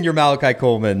have put in your Malachi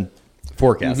Coleman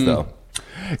forecast, though.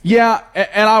 Yeah,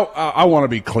 and I want to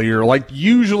be clear. Like,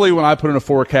 usually when I put in a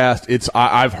forecast,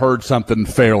 I've heard something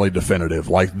fairly definitive.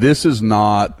 Like, this is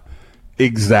not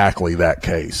exactly that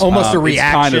case. Almost a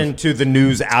reaction to the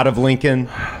news out of Lincoln.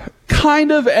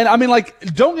 Kind of, and I mean, like,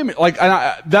 don't get me, like,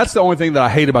 that's the only thing that I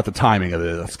hate about the timing of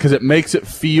this, because it makes it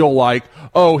feel like,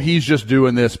 oh, he's just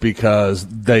doing this because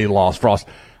they lost Frost.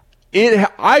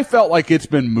 I felt like it's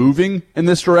been moving in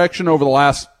this direction over the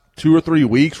last 2 or 3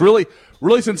 weeks, really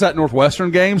since that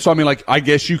Northwestern game. So, I mean, like, I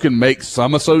guess you can make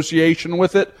some association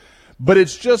with it, but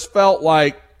it's just felt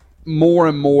like more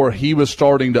and more he was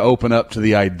starting to open up to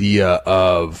the idea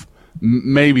of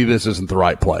maybe this isn't the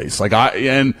right place. Like,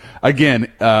 and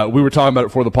again, we were talking about it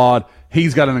before the pod.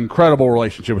 He's got an incredible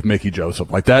relationship with Mickey Joseph.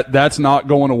 Like, that's not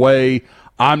going away.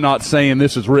 I'm not saying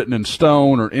this is written in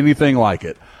stone or anything like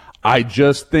it. I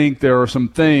just think there are some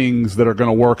things that are going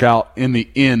to work out in the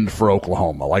end for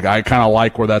Oklahoma. Like, I kind of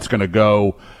like where that's going to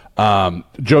go.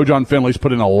 Joe John Finley's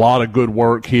put in a lot of good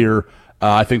work here.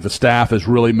 I think the staff has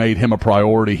really made him a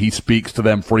priority. He speaks to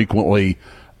them frequently.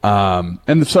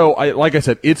 And so, like I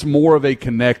said, it's more of a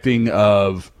connecting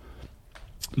of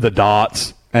the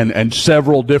dots and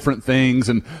several different things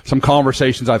and some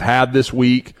conversations I've had this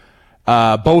week,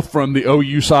 both from the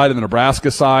OU side and the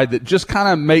Nebraska side, that just kind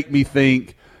of make me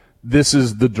think this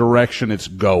is the direction it's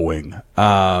going.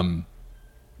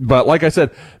 But like I said,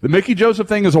 the Mickey Joseph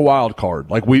thing is a wild card.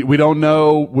 Like, we don't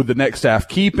know, would the next staff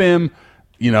keep him?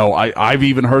 You know, I've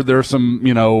even heard there's some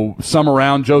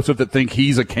around Joseph that think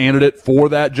he's a candidate for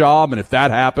that job. And if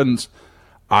that happens,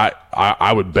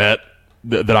 I would bet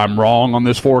that I'm wrong on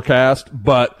this forecast.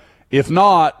 But if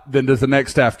not, then does the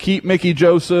next staff keep Mickey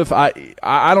Joseph? I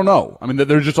don't know. I mean,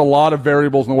 there's just a lot of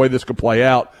variables in the way this could play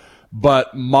out.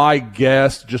 But my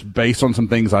guess, just based on some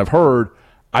things I've heard,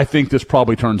 I think this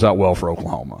probably turns out well for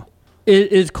Oklahoma.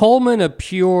 Is Coleman a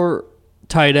pure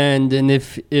tight end? And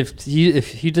if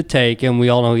he's a take, and we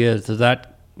all know he is, does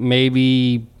that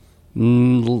maybe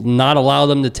not allow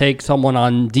them to take someone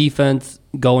on defense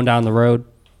going down the road?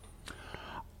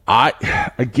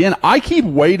 I keep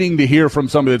waiting to hear from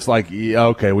somebody that's like, yeah,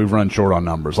 okay, we've run short on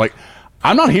numbers. Like,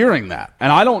 I'm not hearing that.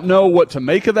 And I don't know what to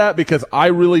make of that, because I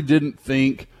really didn't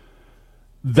think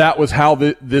that was how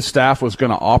this staff was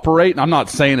going to operate. And I'm not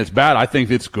saying it's bad. I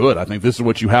think it's good. I think this is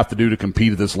what you have to do to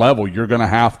compete at this level. You're going to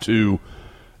have to,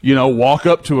 walk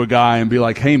up to a guy and be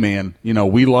like, hey, man,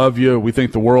 we love you. We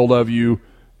think the world of you.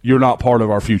 You're not part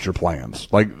of our future plans.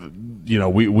 Like,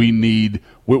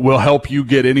 we'll help you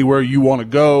get anywhere you want to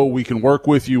go. We can work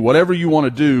with you. Whatever you want to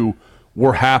do,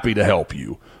 we're happy to help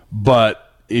you. But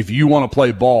if you want to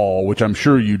play ball, which I'm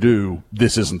sure you do,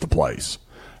 this isn't the place.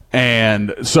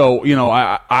 And so,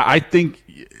 I think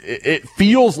it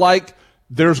feels like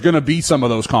there's going to be some of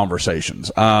those conversations.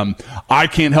 I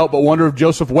can't help but wonder if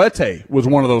Joseph Wete was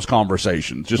one of those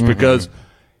conversations, just because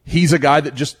he's a guy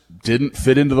that just didn't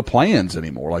fit into the plans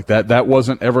anymore. Like, that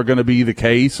wasn't ever going to be the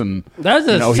case. And that's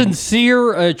a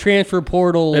sincere transfer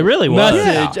portal it really was.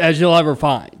 message as you'll ever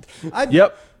find.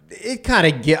 Yep. I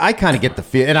kind of get the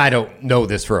feel, and I don't know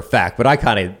this for a fact, but I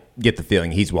kind of get the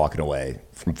feeling he's walking away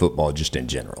from football just in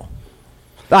general.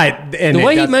 The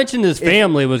way he mentioned his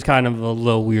family was kind of a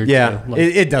little weird. Yeah, too. Like,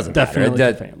 it doesn't definitely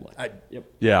matter. Family.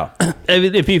 Yeah. I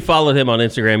mean, if you followed him on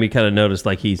Instagram, you kind of noticed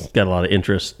like he's got a lot of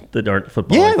interests that aren't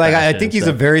football. Yeah, I think he's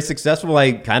a very successcul,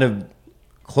 kind of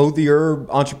clothier,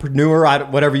 entrepreneur. I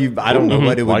don't know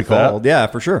what it would be called. Yeah,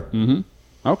 for sure. Mm-hmm.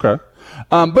 Okay.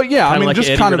 But yeah, kinda like just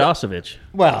Eddie kind of Radosevich.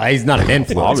 Well, he's not an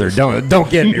influencer. Don't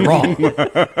get me wrong.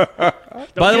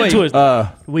 By the way,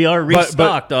 we are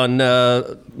restocked on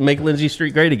Make Lindsay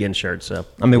Street Great Again shirts. So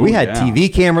we had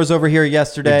TV cameras over here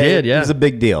yesterday. We did, yeah. It was a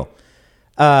big deal.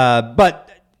 But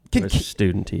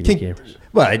student TV cameras.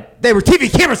 Well, they were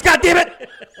TV cameras. God damn it!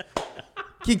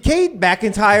 Can Cade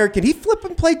McIntyre? Can he flip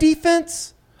and play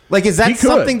defense? Like, is that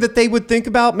something that they would think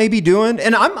about maybe doing?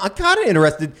 And I'm kind of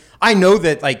interested. I know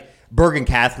that Bergen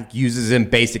Catholic uses him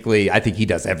basically. I think he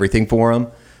does everything for him.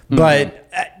 But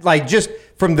like just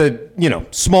from the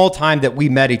small time that we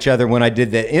met each other when I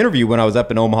did the interview when I was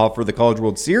up in Omaha for the College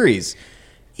World Series,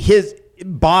 his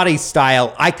body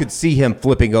style, I could see him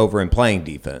flipping over and playing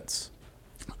defense.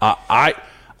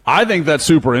 I think that's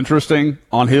super interesting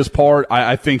on his part.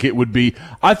 I think he would be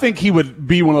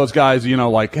one of those guys,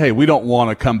 like, hey, we don't want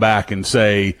to come back and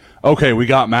say, okay, we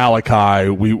got Malachi,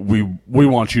 we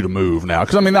want you to move now.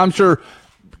 Because I'm sure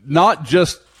not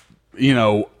just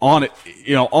on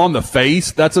the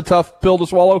face, that's a tough pill to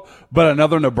swallow, but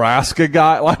another Nebraska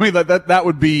guy, that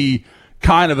would be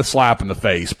kind of a slap in the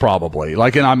face, probably.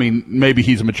 Maybe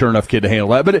he's a mature enough kid to handle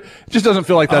that, but it just doesn't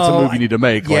feel like that's a move you need to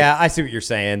make. Yeah, I see what you're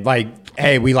saying. Like,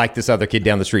 hey, we like this other kid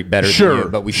down the street better than you,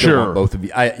 but we still want both of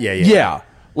you. Yeah.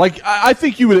 Like, I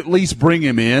think you would at least bring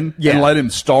him in and let him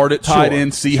start at tight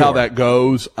end, see how that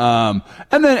goes. And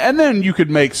then you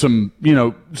could make some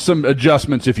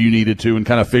adjustments if you needed to and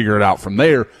kind of figure it out from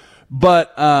there.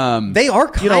 But, they are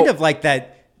kind of like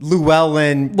that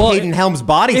Llewellyn, Caden Helms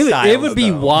body style. It would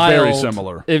be wild. Very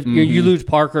similar. If you lose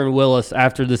Parker and Willis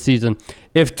after the season.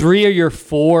 If 3 of your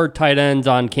 4 tight ends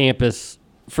on campus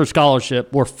for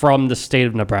scholarship were from the state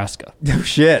of Nebraska. No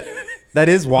shit. That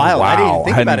is wild. Wow. I didn't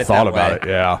think about it thought that about way.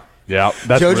 it. Yeah.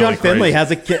 That's Joe really John Finley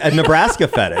crazy. has a Nebraska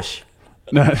fetish.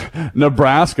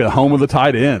 Nebraska, home of the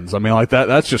tight ends.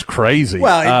 That's just crazy.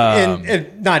 Well,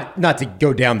 and not to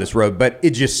go down this road, but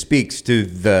it just speaks to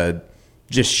the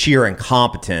just sheer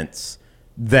incompetence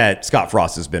that Scott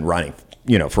Frost has been running,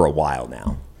 for a while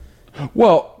now.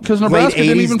 Well, because Nebraska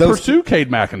didn't 80s, even pursue Cade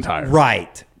McIntyre.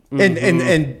 Right.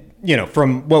 And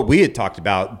from what we had talked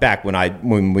about back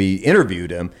when we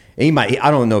interviewed him, and I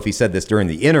don't know if he said this during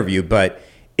the interview, but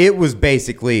it was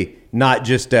basically not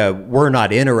just we're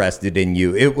not interested in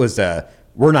you. It was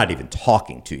we're not even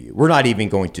talking to you. We're not even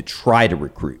going to try to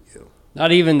recruit you.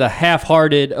 Not even the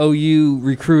half-hearted OU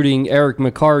recruiting Eric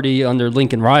McCarty under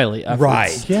Lincoln Riley.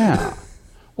 Right. Yeah.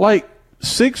 Like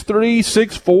 6'3",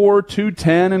 6'4",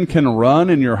 210, and can run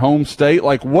in your home state.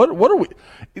 Like, what are we?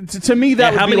 To me,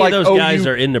 that would how be many like of those guys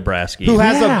are in Nebraska? Who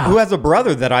has a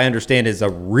brother that I understand is a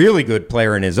really good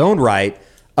player in his own right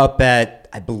up at,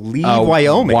 I believe,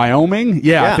 Wyoming. Wyoming?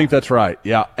 Yeah, I think that's right.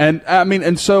 Yeah. And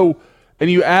and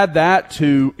you add that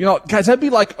to, guys, that'd be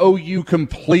like OU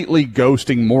completely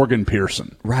ghosting Morgan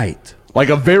Pearson. Right. Like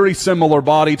a very similar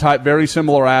body type, very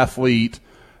similar athlete.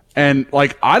 And,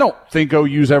 I don't think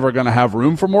OU's ever going to have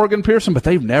room for Morgan Pearson, but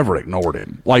they've never ignored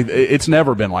him. Like, it's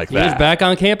never been like that. He's back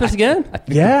on campus again?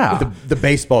 Yeah. The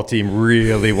baseball team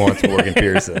really wants Morgan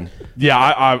Pearson.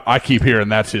 Yeah, I keep hearing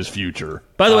that's his future.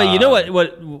 By the way, you know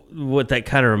what that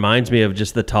kind of reminds me of,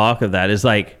 just the talk of that, is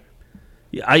like,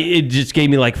 it just gave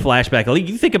me like flashback. Like,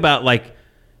 you think about like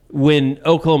when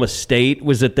Oklahoma State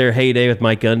was at their heyday with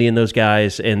Mike Gundy and those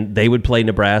guys, and they would play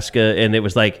Nebraska, and it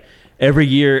was like every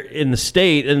year in the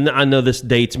state, and I know this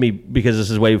dates me because this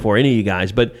is way before any of you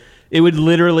guys, but it would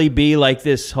literally be like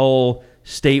this whole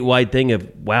statewide thing of,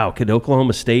 wow, could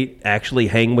Oklahoma State actually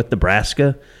hang with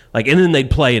Nebraska? Like, and then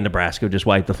they'd play in Nebraska, just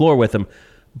wipe the floor with them.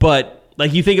 But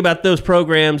like, you think about those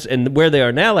programs and where they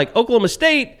are now, like Oklahoma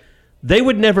State, they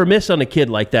would never miss on a kid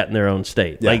like that in their own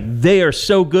state. Yeah. Like, they are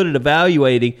so good at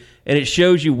evaluating, and it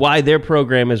shows you why their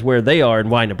program is where they are and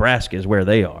why Nebraska is where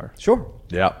they are. Sure.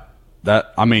 Yeah.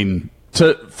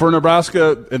 For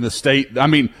Nebraska in the state,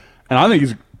 and I think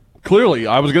he's clearly,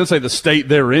 I was going to say the state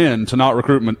they're in to not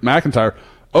recruit McIntyre.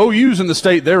 OU's in the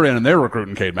state they're in, and they're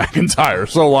recruiting Cade McIntyre.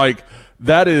 So, like,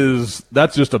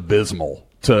 that's just abysmal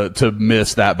to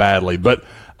miss that badly. But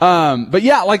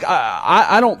yeah, like,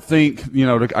 I don't think,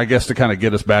 I guess to kind of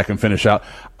get us back and finish out,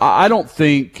 I don't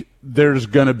think there's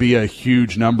going to be a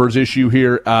huge numbers issue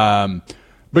here.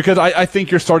 Because I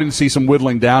think you're starting to see some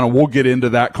whittling down, and we'll get into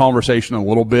that conversation a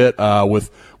little bit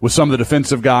with some of the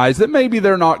defensive guys that maybe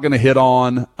they're not going to hit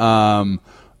on, and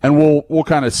we'll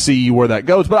kind of see where that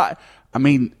goes. But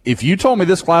if you told me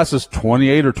this class is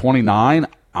 28 or 29,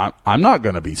 I'm not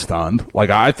going to be stunned. Like,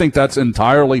 I think that's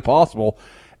entirely possible.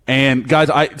 And guys,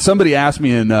 somebody asked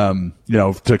me to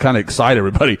kind of excite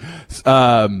everybody.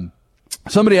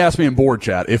 Somebody asked me in board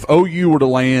chat if OU were to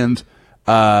land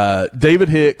David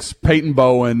Hicks, Peyton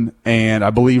Bowen, and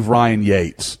I believe Ryan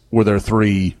Yates were their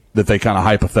 3 that they kind of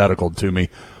hypothetical to me.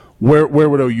 Where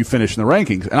would OU finish in the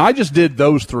rankings? And I just did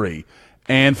those 3.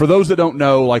 And for those that don't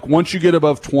know, like, once you get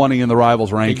above 20 in the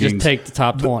Rivals rankings, you just take the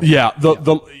top 20.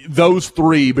 Those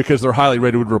 3, because they're highly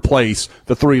rated, would replace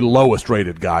the 3 lowest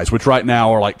rated guys, which right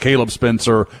now are like Caleb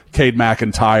Spencer, Cade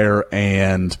McIntyre,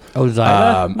 and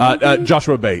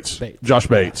Joshua Bates. Josh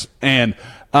Bates. And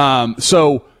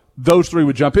so those three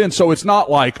would jump in. So it's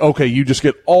not like, okay, you just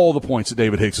get all the points that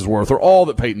David Hicks is worth or all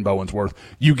that Peyton Bowen's worth.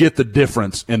 You get the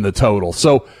difference in the total.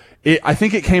 So I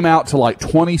think it came out to like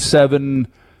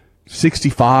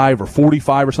 27.65 or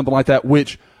 45 or something like that,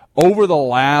 which over the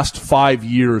last 5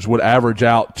 years would average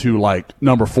out to like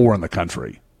number 4 in the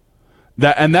country.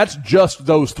 And that's just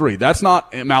those three. That's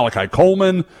not Malachi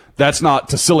Coleman. That's not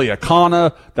Tassili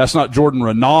Akana. That's not Jordan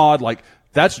Renaud. Like,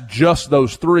 that's just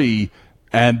those three.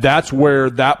 And that's where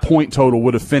that point total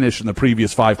would have finished in the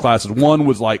previous 5 classes. One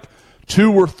was like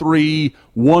 2 or 3,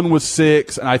 one was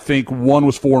 6, and I think one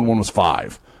was 4 and one was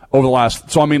 5 over the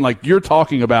last. So, I mean, like, you're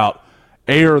talking about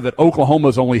air that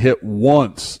Oklahoma's only hit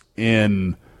once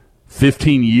in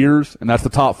 15 years, and that's the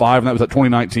top 5, and that was that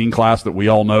 2019 class that we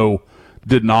all know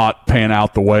did not pan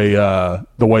out the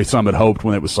way some had hoped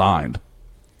when it was signed.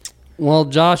 Well,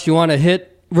 Josh, you want to hit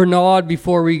Renaud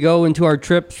before we go into our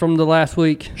trips from the last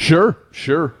week? Sure.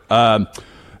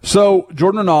 So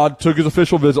Jordan Renaud took his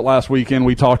official visit last weekend.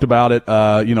 We talked about it,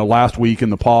 last week in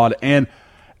the pod. And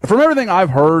from everything I've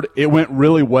heard, it went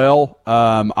really well.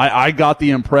 I got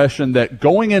the impression that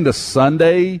going into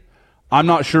Sunday, I'm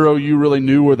not sure OU really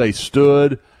knew where they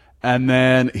stood. And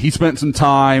then he spent some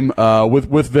time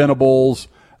with Venables,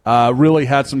 really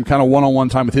had some kind of one-on-one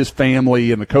time with his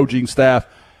family and the coaching staff.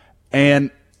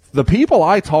 And the people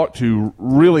I talked to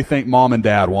really think mom and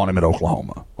dad want him at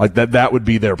Oklahoma. Like that would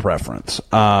be their preference.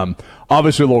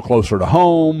 Obviously a little closer to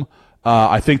home.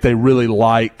 I think they really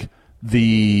like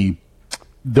the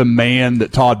man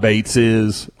that Todd Bates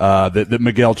is, that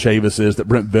Miguel Chavis is, that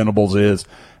Brent Venables is,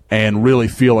 and really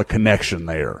feel a connection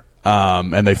there.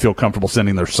 And they feel comfortable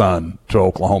sending their son to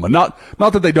Oklahoma. Not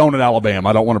that they don't at Alabama.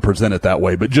 I don't want to present it that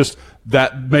way, but just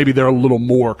that maybe they're a little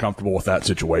more comfortable with that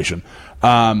situation.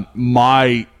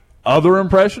 My other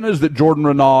impression is that Jordan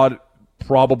Renaud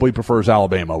probably prefers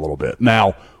Alabama a little bit.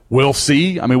 Now, we'll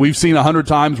see. I mean, we've seen 100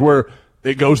 times where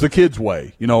it goes the kid's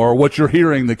way, or what you're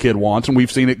hearing the kid wants, and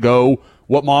we've seen it go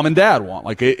what mom and dad want.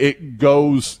 Like, it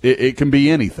can be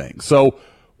anything. So,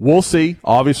 we'll see.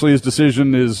 Obviously, his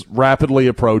decision is rapidly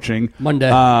approaching.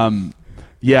 Monday.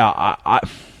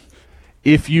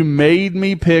 If you made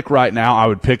me pick right now, I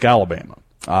would pick Alabama.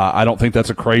 I don't think that's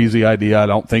a crazy idea. I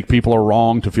don't think people are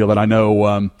wrong to feel that. I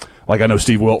know, I know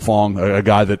Steve Wiltfong, a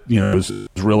guy that is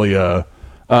really a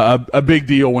big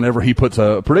deal whenever he puts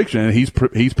a prediction, and he's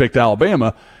picked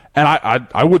Alabama, and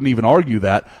I wouldn't even argue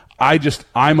that. I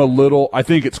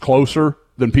think it's closer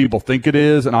than people think it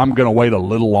is, and I'm going to wait a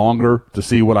little longer to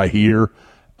see what I hear.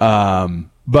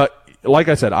 But like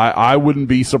I said, I wouldn't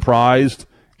be surprised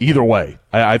either way.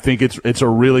 I think it's a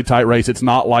really tight race. It's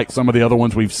not like some of the other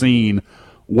ones we've seen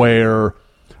where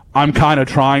I'm kind of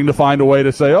trying to find a way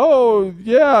to say, oh,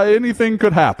 yeah, anything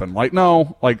could happen. Like,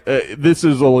 no, this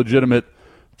is a legitimate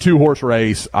 2-horse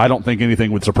race. I don't think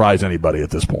anything would surprise anybody at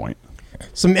this point.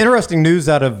 Some interesting news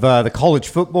out of the college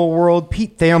football world.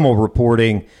 Pete Thamel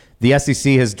reporting the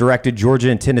SEC has directed Georgia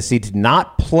and Tennessee to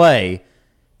not play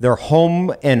their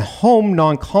home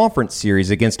non-conference series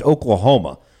against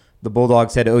Oklahoma. The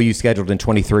Bulldogs had OU scheduled in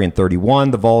 23 and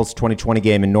 31. The Vols' 2020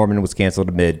 game in Norman was canceled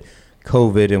amid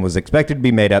COVID and was expected to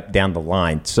be made up down the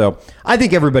line. So I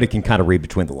think everybody can kind of read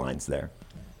between the lines there.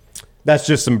 That's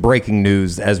just some breaking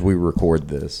news as we record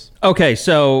this. Okay,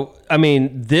 so, I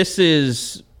mean, this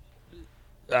is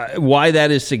why that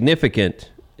is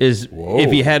significant is,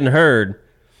 if you hadn't heard,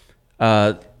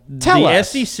 Tell the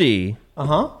us. SEC.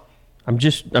 Uh-huh.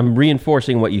 I'm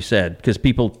reinforcing what you said because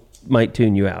people might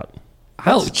tune you out.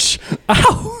 Ouch.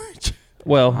 Ouch.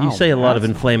 Well, you say a lot of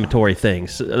inflammatory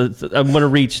things. I'm going to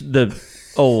reach the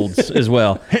olds as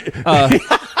well.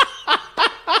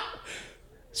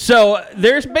 So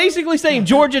they're basically saying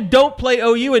Georgia don't play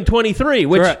OU in 23,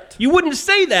 which Correct. You wouldn't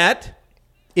say that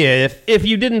if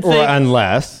you didn't or think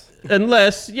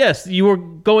unless yes, you were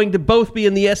going to both be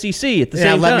in the SEC at the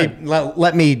same time.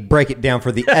 Let me break it down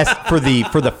for the for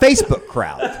the Facebook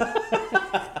crowd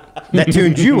that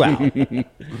tuned you out.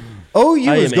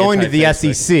 OU is going to the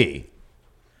SEC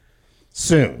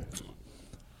soon.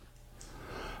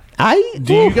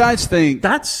 Do you guys think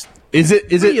that's is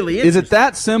it really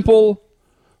that simple,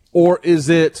 or is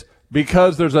it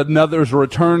because there's a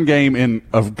return game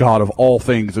of all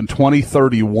things in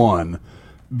 2031?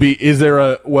 Is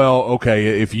there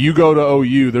if you go to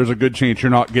OU, there's a good chance you're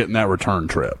not getting that return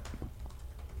trip.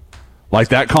 Like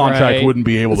that contract wouldn't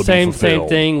be able to be fulfilled. Same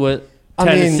thing with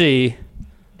Tennessee.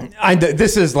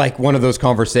 This is like one of those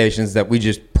conversations that we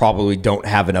just probably don't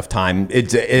have enough time.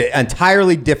 It's an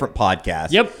entirely different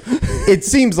podcast. Yep. It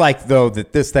seems like, though,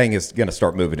 that this thing is going to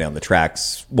start moving down the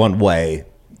tracks one way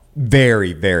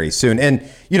very, very soon. And,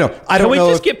 I Can don't we know.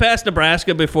 just get past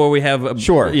Nebraska before we have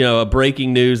a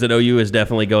breaking news that OU is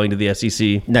definitely going to the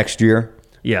SEC next year?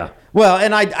 Yeah. Well,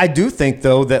 and I do think,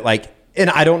 though, that and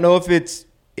I don't know if it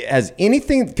has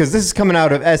anything, because this is coming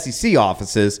out of SEC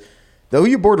offices. The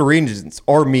OU Board of Regents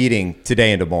are meeting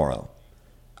today and tomorrow.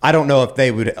 I don't know if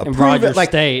they would approve it.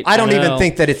 State, I don't even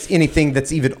think that it's anything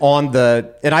that's even on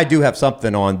the. And I do have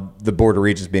something on the Board of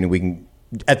Regents meeting we can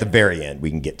at the very end we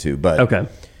can get to. But okay,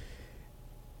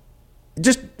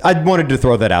 I wanted to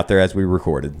throw that out there as we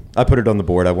recorded. I put it on the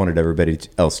board. I wanted everybody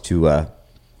else to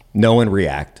know and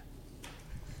react.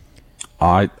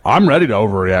 I'm ready to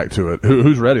overreact to it.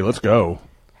 Who's ready? Let's go.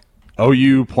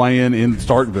 OU playing in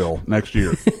Starkville next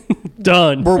year.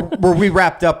 Done. Were we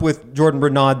wrapped up with Jordan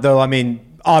Bernard, though? I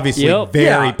mean, obviously,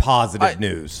 very positive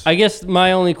news. I guess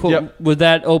my only quote would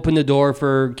that open the door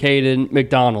for Caden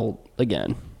McDonald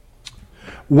again.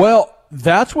 Well,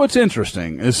 that's what's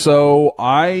interesting. Is so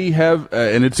I have,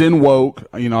 and it's in Woke.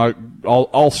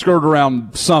 I'll skirt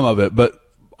around some of it, but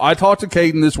I talked to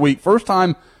Caden this week. First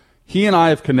time he and I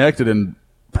have connected in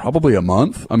probably a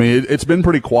month. I mean, it's been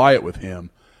pretty quiet with him.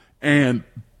 And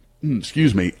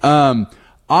excuse me,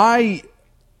 I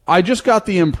just got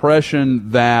the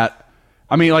impression that,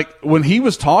 when he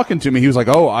was talking to me, he was like,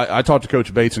 "Oh, I talk to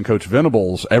Coach Bates and Coach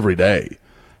Venables every day,"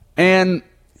 and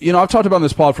I've talked about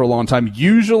this pod for a long time.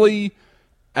 Usually,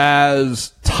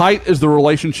 as tight as the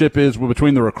relationship is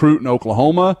between the recruit and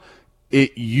Oklahoma,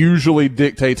 it usually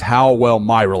dictates how well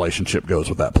my relationship goes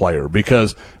with that player.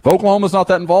 Because if Oklahoma's not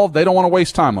that involved, they don't want to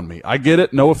waste time on me. I get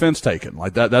it. No offense taken.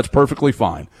 Like that's perfectly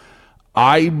fine.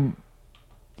 For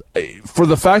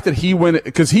the fact that he went,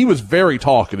 because he was very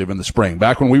talkative in the spring,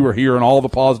 back when we were hearing all the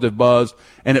positive buzz,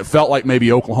 and it felt like maybe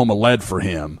Oklahoma led for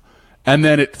him. And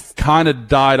then it kind of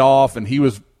died off, and he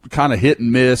was kind of hit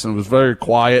and miss, and was very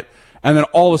quiet. And then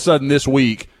all of a sudden this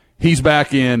week, he's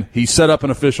back in. He set up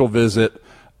an official visit.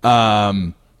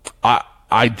 I'm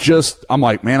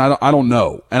like, man, I don't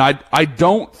know. And I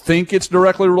don't think it's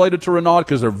directly related to Renaud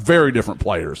because they're very different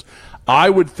players. I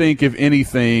would think, if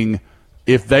anything,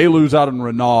 if they lose out on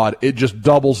Renaud, it just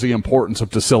doubles the importance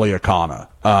of Tassili Akana,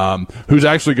 who's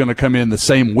actually going to come in the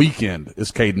same weekend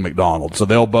as Caden McDonald. So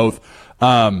they'll both,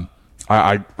 there's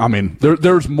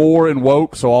more in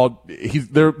Woke. So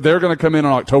they're going to come in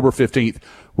on October 15th,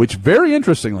 which very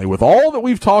interestingly, with all that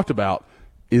we've talked about,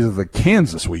 is the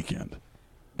Kansas weekend.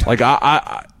 Like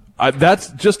I that's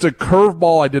just a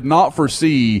curveball I did not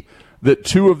foresee, that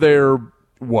two of their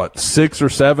 6 or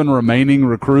 7 remaining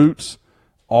recruits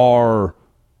are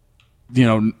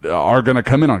going to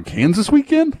come in on Kansas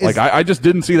weekend. I just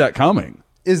didn't see that coming.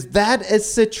 Is that a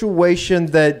situation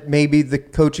that maybe the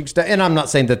coaching staff, and I'm not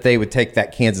saying that they would take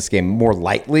that Kansas game more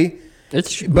lightly,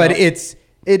 but it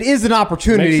is an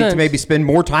opportunity to maybe spend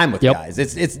more time with guys.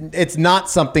 It's not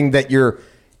something that you're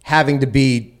having to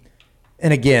be,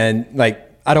 and again,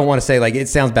 I don't want to say it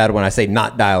sounds bad when I say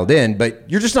not dialed in, but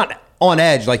you're just not on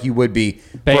edge like you would be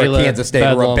Baylor, for a Kansas State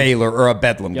Bedlam. or a Baylor or a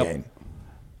Bedlam game.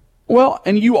 Well,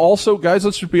 and you also, guys,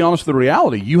 let's just be honest with the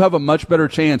reality. You have a much better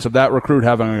chance of that recruit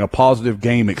having a positive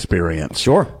game experience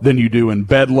than you do in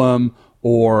Bedlam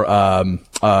or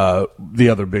the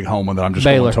other big home one that I'm just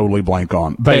going to totally blank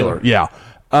on. Baylor. Yeah.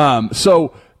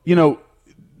 Those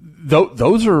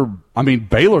are,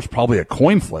 Baylor's probably a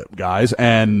coin flip, guys.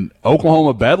 And Oklahoma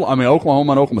and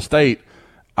Oklahoma State,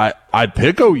 I'd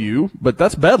pick OU, but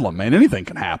that's Bedlam, man. Anything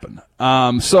can happen.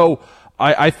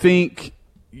 I think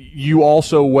you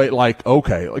also wait,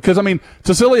 because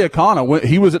Tassili Akana,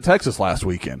 he was at Texas last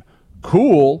weekend.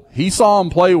 Cool. He saw him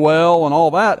play well and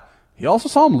all that. He also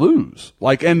saw him lose.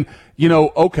 So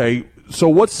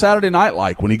what's Saturday night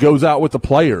like when he goes out with the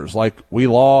players? We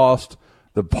lost.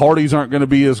 The parties aren't going to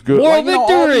be as good. Moral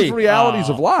victory. All these realities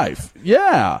of life.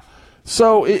 Yeah.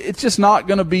 So it's just not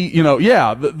going to be,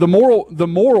 the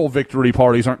moral victory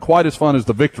parties aren't quite as fun as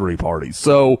the victory parties.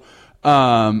 So,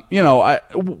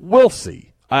 we'll see.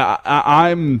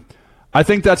 I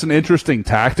think that's an interesting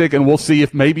tactic, and we'll see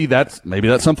if maybe that's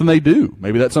something they do.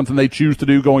 Maybe that's something they choose to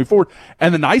do going forward.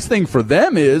 And the nice thing for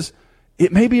them is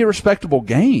it may be a respectable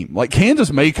game.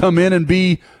 Kansas may come in and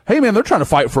be, hey man, they're trying to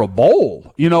fight for a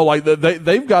bowl.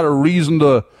 They've got a reason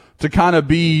to kind of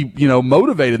be,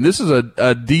 motivated. And this is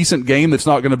a decent game that's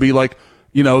not going to be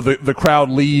the crowd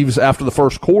leaves after the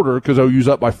first quarter because OU's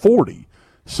up by 40.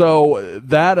 So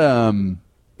that,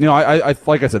 I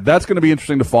like I said, that's going to be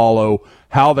interesting to follow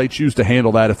how they choose to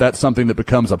handle that, if that's something that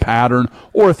becomes a pattern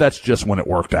or if that's just when it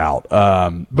worked out.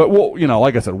 But we'll,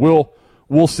 like I said, we'll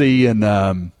see,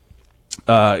 and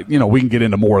we can get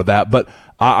into more of that. But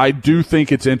I do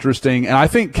think it's interesting, and I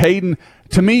think Caden,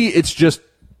 to me, it's just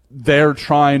they're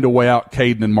trying to weigh out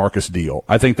Caden and Marcus Deal.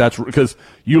 I think that's because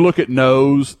you look at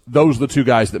nose, those are the two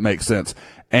guys that make sense.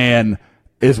 And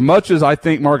as much as I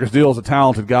think Marcus Deal is a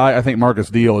talented guy, I think Marcus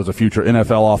Deal is a future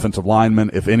NFL offensive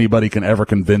lineman. If anybody can ever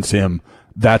convince him,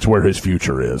 that's where his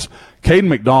future is. Caden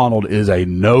McDonald is a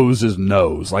nose's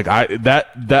nose. Like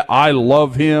I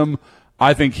love him.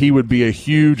 I think he would be a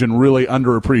huge and really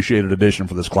underappreciated addition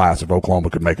for this class if Oklahoma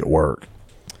could make it work.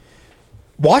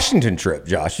 Washington trip,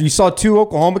 Josh. You saw 2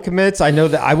 Oklahoma commits. I know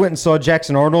that I went and saw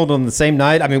Jackson Arnold on the same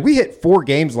night. I mean, we hit 4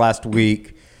 games last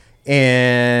week,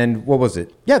 and what was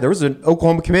it? Yeah, there was an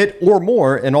Oklahoma commit or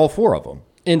more in all 4 of them.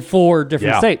 In 4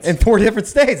 different states. In 4 different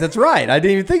states. That's right. I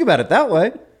didn't even think about it that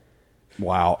way.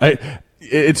 Wow.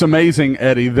 It's amazing,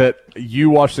 Eddie, that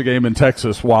you watched the game in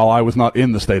Texas while I was not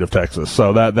in the state of Texas.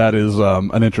 So that is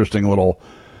an interesting little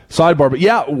sidebar. But,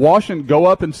 yeah, Washington, go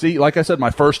up and see, like I said,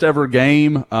 my first ever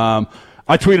game.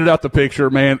 I tweeted out the picture,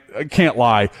 man. I can't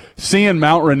lie. Seeing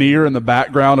Mount Rainier in the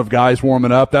background of guys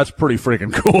warming up, that's pretty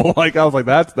freaking cool. Like I was like,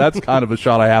 that's kind of a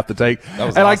shot I have to take. And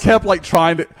awesome. I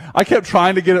kept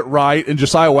trying to get it right, and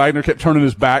Josiah Wagner kept turning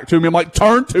his back to me. I'm like,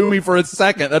 turn to me for a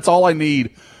second. That's all I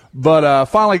need. But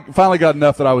finally got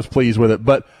enough that I was pleased with it.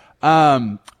 But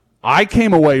I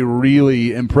came away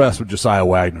really impressed with Josiah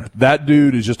Wagner. That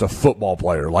dude is just a football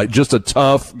player, like just a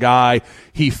tough guy.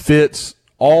 He fits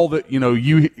all that,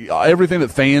 everything that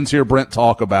fans hear Brent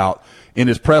talk about in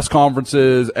his press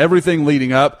conferences, everything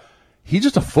leading up. He's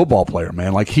just a football player,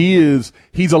 man. Like he's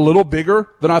a little bigger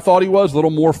than I thought he was, a little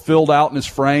more filled out in his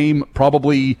frame,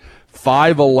 probably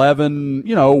 5'11",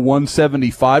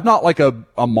 175, not like a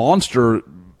monster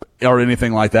or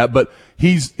anything like that, but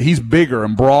he's bigger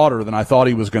and broader than I thought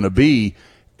he was going to be.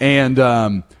 And,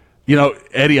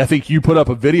 Eddie, I think you put up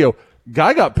a video.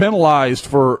 Guy got penalized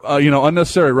for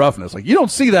unnecessary roughness. Like you don't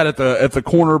see that at the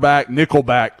cornerback,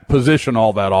 nickelback position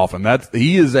all that often.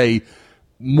 He is a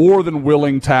more than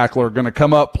willing tackler, going to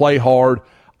come up, play hard.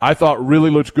 I thought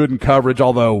really looked good in coverage,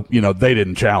 although they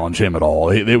didn't challenge him at all.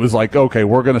 It was like, okay,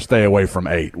 we're going to stay away from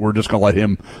 8. We're just going to let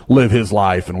him live his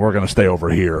life, and we're going to stay over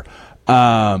here.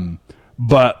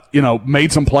 But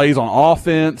made some plays on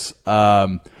offense.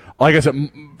 Like I said,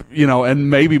 and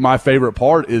maybe my favorite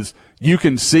part is. You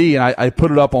can see, and I put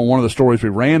it up on one of the stories we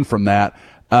ran from that.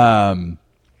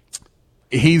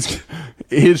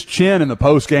 His chin in the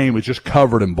post game was just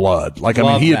covered in blood. Like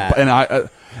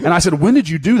I said, when did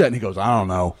you do that? And he goes, I don't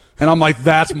know. And I'm like,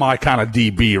 that's my kind of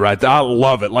DB right there. I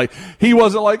love it. Like he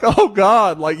wasn't like, oh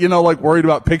God, like worried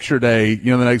about picture day.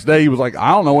 The next day he was like,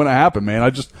 I don't know when it happened,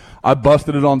 man. I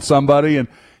busted it on somebody, and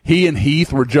he and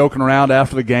Heath were joking around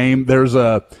after the game. There's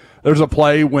a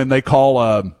play when they call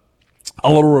a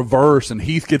little reverse, and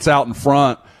Heath gets out in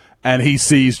front, and he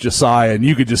sees Josiah, and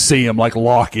you could just see him like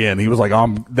lock in. He was like,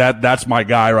 that's my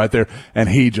guy right there, and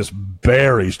he just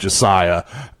buries Josiah.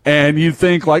 And you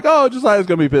think like, oh, Josiah's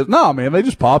gonna be pissed. No, man, they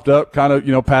just popped up, kind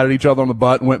of patted each other on the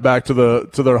butt, and went back to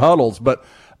their huddles. But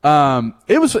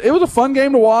it was a fun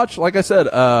game to watch. Like I said,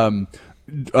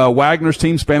 Wagner's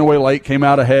team, Spanaway Lake, came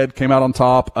out ahead, came out on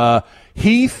top.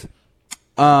 Heath,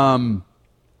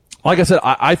 like I said,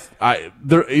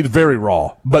 it's very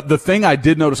raw. But the thing I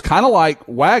did notice, kind of like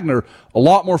Wagner, a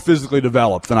lot more physically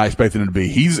developed than I expected him to be.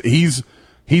 He's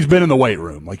been in the weight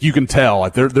room. Like you can tell,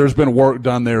 like there's been work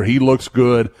done there. He looks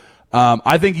good.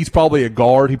 I think he's probably a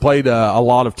guard. He played a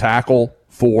lot of tackle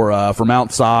for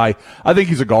Mount Si. I think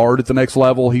he's a guard at the next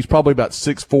level. He's probably about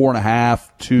 6'4.5",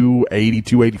 280,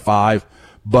 285,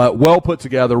 but well put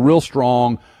together, real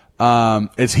strong.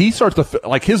 As he starts to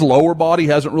like his lower body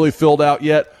hasn't really filled out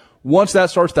yet. Once that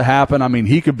starts to happen, I mean,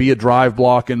 he could be a drive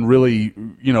blocking, really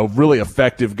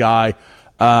effective guy.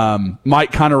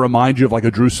 Might kind of remind you of like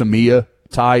a Drew Samia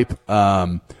type.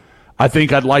 I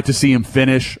think I'd like to see him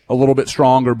finish a little bit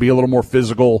stronger, be a little more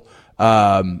physical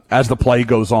as the play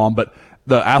goes on. But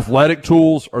the athletic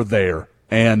tools are there.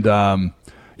 And,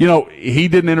 he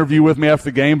did an interview with me after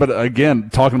the game, but again,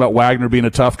 talking about Wagner being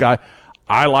a tough guy,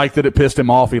 I like that it pissed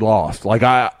him off he lost. Like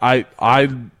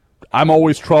I'm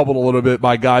always troubled a little bit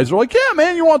by guys who are like, yeah,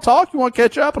 man, you want to talk? You want to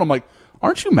catch up? And I'm like,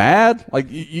 aren't you mad? Like,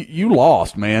 you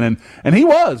lost, man. And he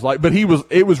was like, but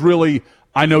it was really,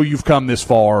 I know you've come this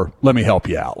far. Let me help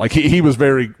you out. Like, he was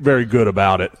very, very good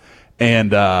about it.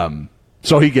 And,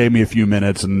 so he gave me a few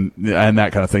minutes and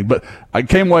that kind of thing. But I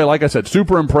came away, like I said,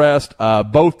 super impressed.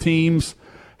 Both teams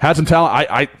had some talent.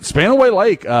 Spanaway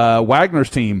Lake, Wagner's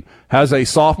team, has a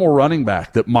sophomore running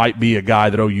back that might be a guy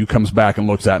that OU comes back and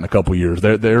looks at in a couple years.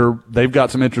 They've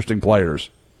got some interesting players.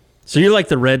 So you're like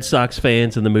the Red Sox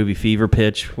fans in the movie Fever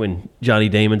Pitch when Johnny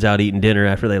Damon's out eating dinner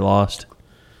after they lost?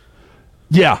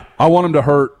 Yeah, I want him to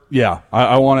hurt Yeah,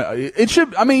 I want to. It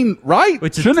should. I mean, right?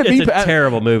 Shouldn't it be a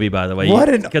terrible movie, by the way. What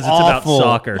an because it's about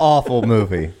soccer. Awful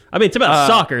movie. I mean, it's about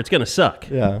soccer. It's going to suck.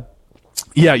 Yeah.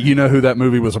 Yeah, you know who that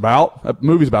movie was about? That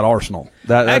movie's about Arsenal.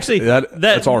 That's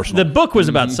Arsenal. The book was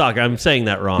about soccer. I'm saying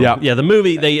that wrong. Yeah. The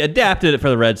movie, they adapted it for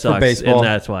the Red Sox, baseball. and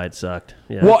that's why it sucked.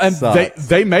 Yeah. Well, and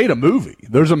they made a movie.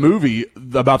 There's a movie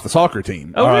about the soccer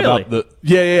team. Oh, really?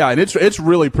 Yeah, and it's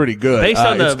really pretty good. Based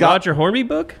on the Roger Hornby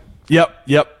book? Yep.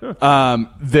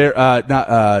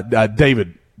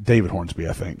 David Hornsby,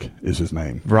 I think, is his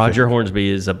name. Roger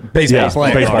Hornsby is a baseball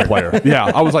player. Yeah,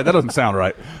 I was like, that doesn't sound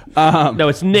right. No,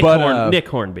 it's Nick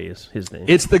Hornby is his name.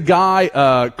 It's the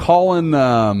guy,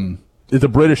 Colin, is a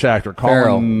British actor.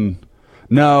 Colin,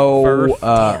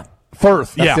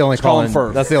 Firth. That's the only Colin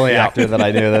Firth. That's the only actor that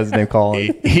I knew. That's his name,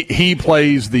 Colin. He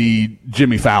plays the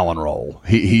Jimmy Fallon role.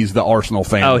 He's the Arsenal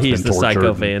fan. Oh, he's the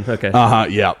psycho fan. Okay.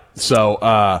 Yeah. So,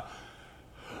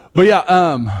 but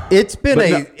yeah. It's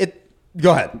been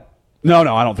Go ahead. No,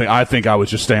 I don't think. I think I was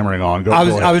just stammering on.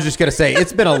 I was just gonna say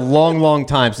it's been a long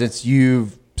time since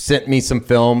you've sent me some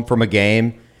film from a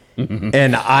game,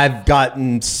 and I've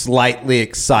gotten slightly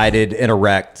excited and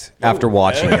erect after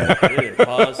watching it.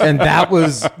 And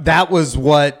that was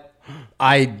what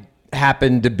I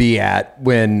happened to be at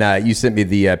when you sent me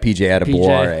the PJ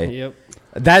Adebawore. Yep.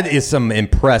 That is some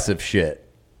impressive shit.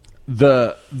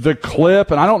 The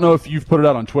clip, and I don't know if you've put it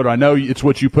out on Twitter. I know it's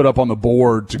what you put up on the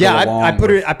board to go along. I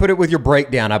put it with your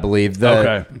breakdown, I believe.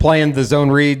 Playing the zone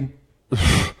read.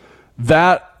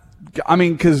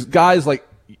 Because guys, like,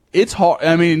 it's hard.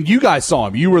 I mean, you guys saw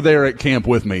him. You were there at camp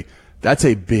with me. That's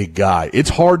a big guy.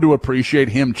 It's hard to appreciate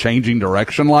him changing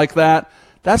direction like that.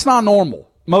 That's not normal.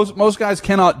 Most guys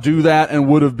cannot do that and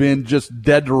would have been just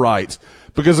dead to rights.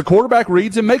 Because the quarterback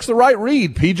reads and makes the right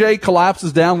read. PJ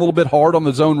collapses down a little bit hard on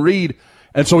the zone read,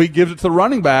 and so he gives it to the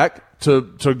running back to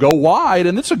go wide,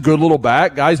 and it's a good little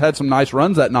back. Guys had some nice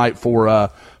runs that night for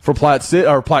Platte City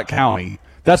or Platte County.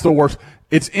 That's the worst.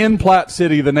 It's in Platte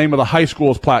City. The name of the high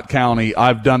school is Platte County.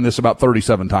 I've done this about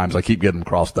 37 times. I keep getting them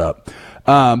crossed up.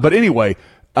 But anyway,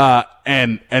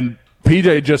 and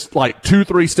PJ just like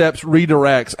 2-3 steps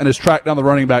redirects and is tracked down the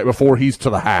running back before he's to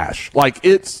the hash. Like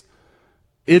it's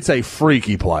a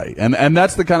freaky play. And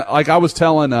that's the kind of, like I was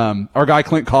telling, our guy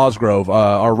Clint Cosgrove,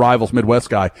 our Rivals Midwest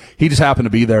guy, he just happened to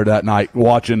be there that night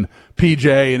watching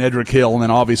PJ and Edric Hill. And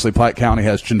then obviously Platte County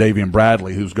has Chendavian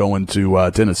Bradley, who's going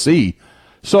to, Tennessee.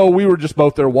 So we were just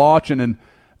both there watching, and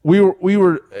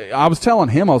I was telling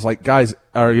him, I was like, guys,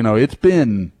 it's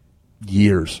been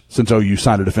years since OU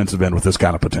signed a defensive end with this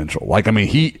kind of potential. Like, I mean,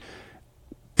 PJ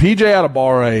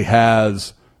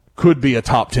Adebawore could be a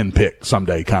top 10 pick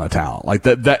someday kind of talent. Like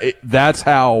that's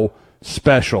how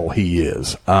special he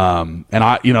is. And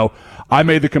I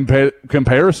made the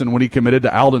comparison when he committed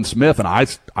to Aldon Smith, and I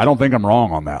don't think I'm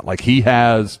wrong on that. Like, he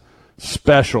has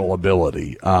special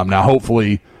ability. Now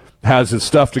hopefully has his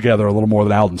stuff together a little more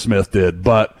than Aldon Smith did,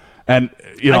 but I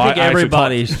think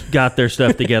everybody's got their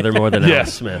stuff together more than Aldon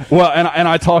Smith. Well, and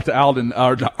I talked to Aldon.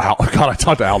 I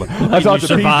talked to Aldon. I talked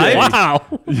to PJ. Wow.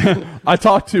 I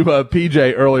talked to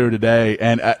PJ earlier today,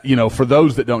 and for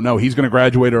those that don't know, he's going to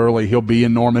graduate early. He'll be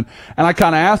in Norman, and I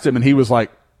kind of asked him, and he was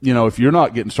like, if you're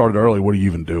not getting started early, what are you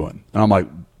even doing? And I'm like,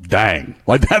 dang,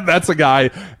 like that's a guy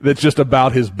that's just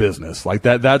about his business. Like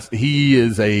he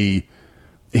is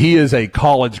a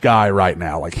college guy right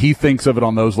now. Like, he thinks of it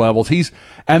on those levels.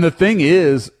 And the thing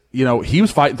is, he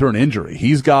was fighting through an injury.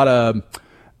 He's got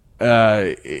he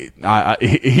and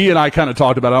I kind of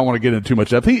talked about it. I don't want to get into too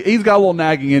much depth. He's got a little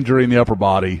nagging injury in the upper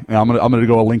body. I'm going to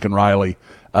go with Lincoln Riley,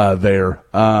 there.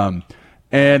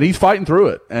 And he's fighting through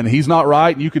it, and he's not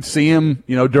right. And you could see him,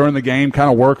 during the game kind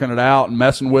of working it out and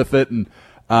messing with it. And,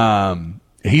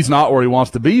 he's not where he wants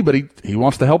to be, but he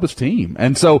wants to help his team.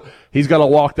 And so he's got to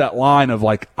walk that line of,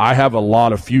 like, I have a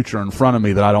lot of future in front of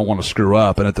me that I don't want to screw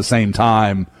up. And at the same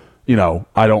time,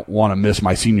 I don't want to miss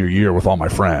my senior year with all my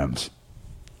friends.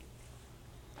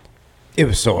 It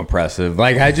was so impressive.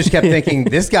 Like, I just kept thinking,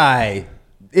 this guy,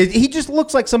 he just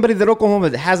looks like somebody that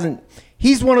Oklahoma hasn't.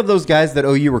 He's one of those guys that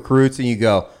OU recruits and you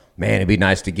go, man, it'd be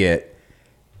nice to get.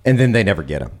 And then they never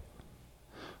get him.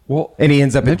 Well, and he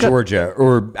ends up in Georgia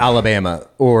or Alabama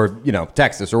or,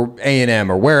 Texas or A&M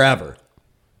or wherever.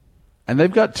 And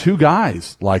they've got two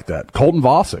guys like that. Colton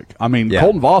Vosick. I mean,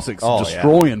 Colton Vosick's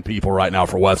destroying people right now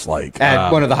for Westlake.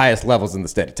 At one of the highest levels in the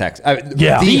state of Texas.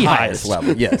 The highest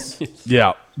level, yes.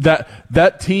 Yeah.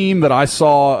 That team that I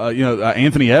saw,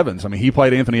 Anthony Evans. I mean, he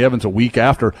played Anthony Evans a week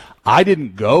after. I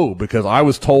didn't go because I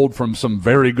was told from some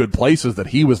very good places that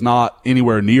he was not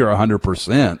anywhere near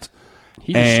 100%.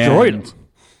 He destroyed him.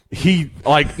 he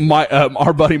like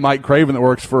our buddy Mike Craven that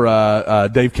works for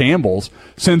Dave Campbell's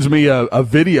sends me a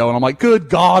video, and I'm like, good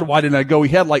God, why didn't I go? He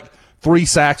had like 3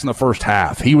 sacks in the first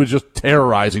half. He was just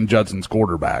terrorizing Judson's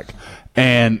quarterback.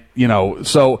 And,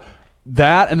 so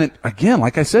that, and then again,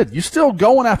 like I said, you're still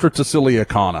going after Tassili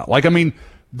Akana. Like, I mean,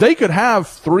 they could have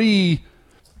 3,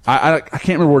 I can't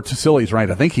remember where Tassili's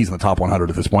ranked. I think he's in the top 100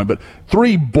 at this point, but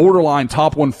 3 borderline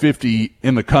top 150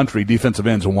 in the country defensive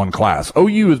ends in one class.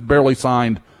 OU has barely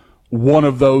signed one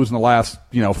of those in the last,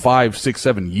 5, 6,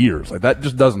 7 years. Like, that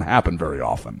just doesn't happen very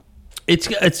often.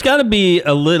 It's got to be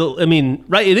a little,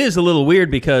 right, it is a little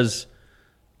weird because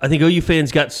I think OU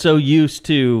fans got so used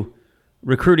to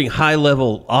recruiting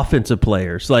high-level offensive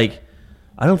players. Like,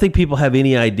 I don't think people have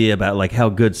any idea about, like, how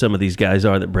good some of these guys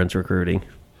are that Brent's recruiting.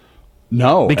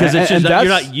 No. Because it's just, you're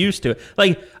not used to it.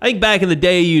 Like, I think back in the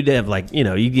day, you'd have, like,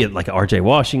 you get, like, R.J.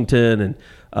 Washington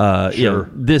and, sure.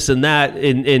 This and that.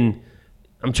 And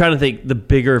I'm trying to think the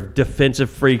bigger defensive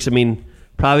freaks.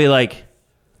 Probably, like,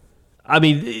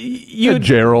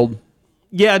 Gerald.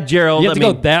 Yeah, Gerald. You have to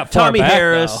go that far Tommy back,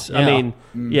 Harris. though.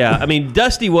 Yeah.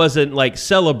 Dusty wasn't like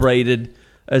celebrated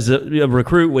as a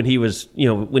recruit when he was,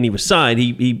 when he was signed.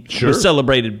 He was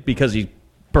celebrated because he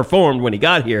performed when he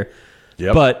got here.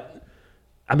 Yep. But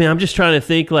I'm just trying to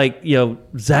think like,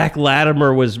 Zach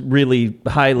Latimer was really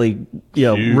highly,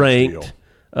 ranked,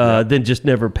 then just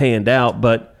never panned out.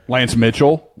 But Lance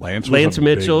Mitchell. Lance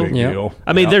Mitchell. Big yeah. deal.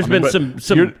 There's been some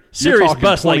serious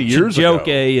busts like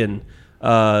Chijoke and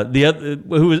the other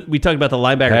we talked about the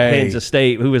linebacker at Kansas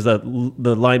State, who was the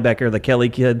linebacker, the Kelly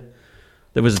kid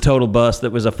that was a total bust,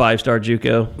 that was a 5-star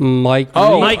JUCO. Mike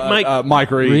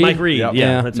Reed. Mike Reed. Yep.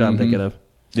 Yeah, that's what I'm thinking of.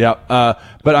 Yeah.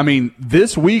 But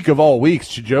this week of all weeks,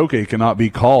 Chijoke cannot be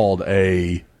called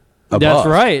a That's bust.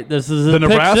 right. This is the pick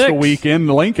Nebraska 6. week in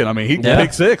Lincoln. He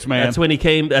pick 6, man. That's when he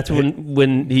came. That's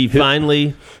when he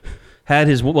finally had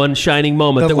his one shining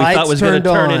moment The that we thought lights was going to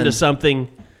turned turn on. into something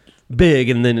big,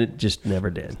 and then it just never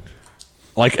did.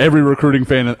 Like every OU recruiting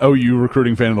fan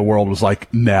in the world was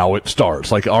like, now it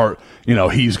starts. Like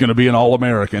he's going to be an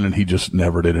All-American, and he just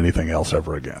never did anything else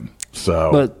ever again. So,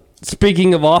 But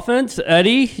speaking of offense,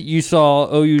 Eddie, you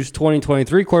saw OU's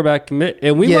 2023 quarterback commit,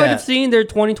 and we might have seen their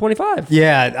 2025.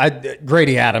 Yeah,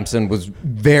 Grady Adamson was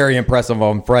very impressive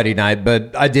on Friday night,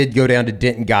 but I did go down to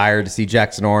Denton Guyer to see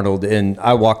Jackson Arnold, and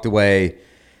I walked away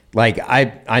like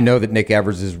I know that Nick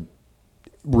Evers is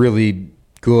really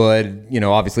good.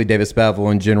 Obviously Davis Bevel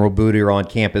and General Booty are on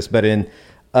campus, but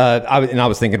I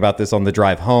was thinking about this on the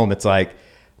drive home. It's like,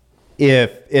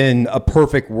 if in a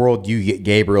perfect world you get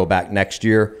Gabriel back next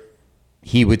year,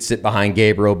 he would sit behind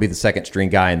Gabriel, be the second string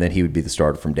guy, and then he would be the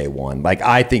starter from day one. Like,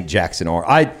 I think Jackson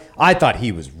Arnold, I thought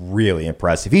he was really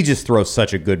impressive. He just throws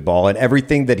such a good ball, and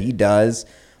everything that he does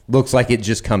looks like it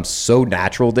just comes so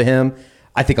natural to him.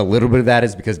 I think a little bit of that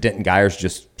is because Denton Guyer's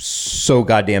just so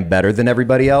goddamn better than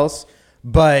everybody else.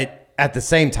 But at the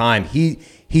same time, he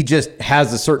just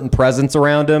has a certain presence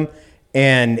around him,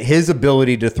 and his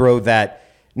ability to throw that,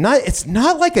 it's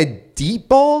not like a deep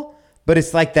ball, but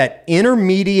it's like that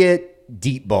intermediate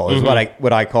deep ball is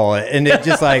what I call it. And it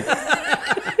just like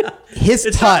his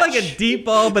It's touch. not like a deep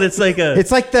ball, but it's like a.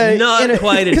 It's like the not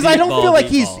quite a because deep I don't ball, feel like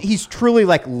deep ball. he's truly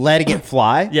like letting it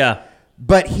fly. Yeah.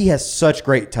 But he has such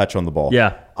great touch on the ball.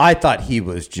 Yeah. I thought he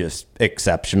was just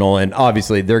exceptional, and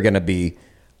obviously they're going to be,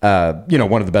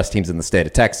 one of the best teams in the state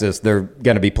of Texas. They're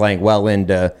going to be playing well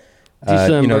into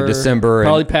December,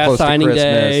 probably and past close to signing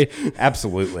day. Christmas.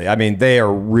 Absolutely. They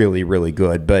are really, really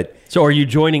good. But So, are you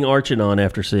joining Archon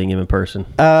after seeing him in person?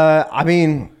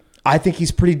 I think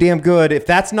he's pretty damn good. If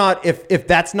that's not a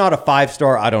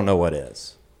 5-star, I don't know what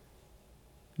is.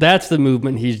 That's the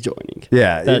movement he's joining.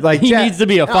 Yeah, That like he needs to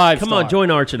be a 5-star. Come on, join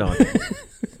Archon. I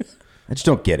just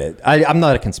don't get it. I'm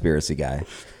not a conspiracy guy,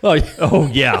 Oh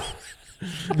yeah,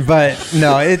 but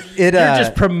no, you're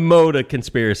just promote a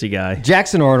conspiracy guy.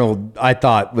 Jackson Arnold, I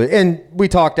thought, and we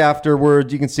talked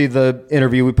afterwards. You can see the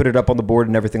interview. We put it up on the board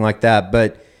and everything like that.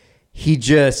 But he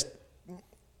just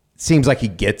seems like he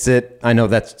gets it. I know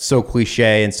that's so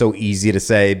cliche and so easy to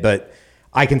say, but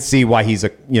I can see why he's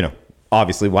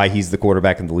obviously why he's the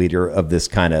quarterback and the leader of this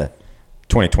kind of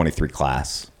 2023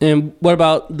 class. And what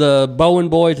about the Bowen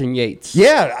boys and Yates?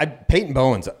 Yeah, Peyton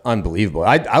Bowen's unbelievable.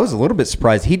 I was a little bit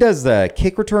surprised. He does the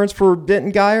kick returns for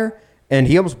Denton Guyer, and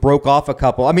he almost broke off a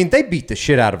couple. They beat the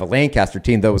shit out of a Lancaster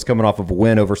team that was coming off of a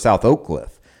win over South Oak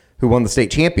Cliff, who won the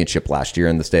state championship last year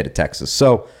in the state of Texas.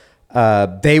 So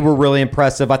they were really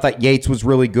impressive. I thought Yates was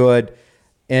really good.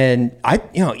 And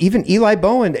even Eli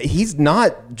Bowen, he's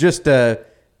not just the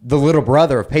little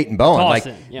brother of Peyton Bowen.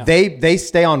 Dawson, yeah. They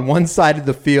stay on one side of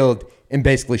the field and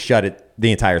basically shut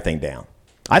the entire thing down.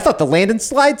 I thought the Landon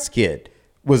Slides kid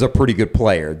was a pretty good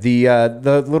player.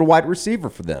 The little wide receiver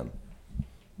for them.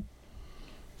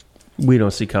 We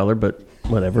don't see color, but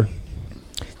whatever.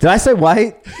 Did I say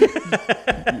white?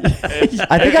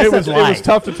 I think I said light. It was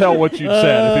tough to tell what you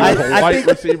said. If it was a white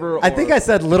receiver. I think I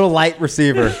said little light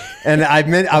receiver, and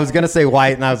I was going to say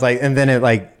white, and I was like, and then it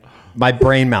my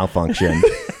brain malfunctioned.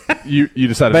 You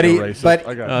decided to erase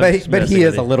it. But he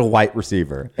is a little white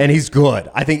receiver, and he's good.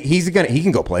 I think he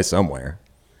can go play somewhere.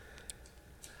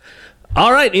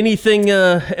 All right. Anything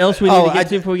else we need to get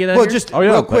to before we get out of here? Just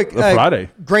real quick. Friday.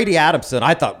 Grady Adamson,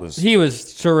 I thought he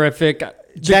was terrific.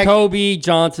 Jacoby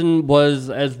Johnson was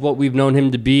as what we've known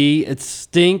him to be. It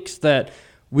stinks that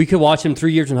we could watch him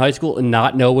 3 years in high school and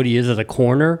not know what he is as a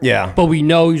corner. Yeah. But we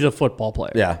know he's a football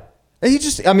player. Yeah.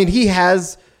 And he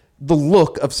has the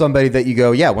look of somebody that you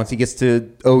go, yeah, once he gets to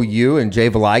OU and Jay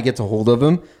Valai gets a hold of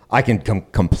him, I can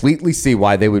completely see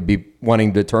why they would be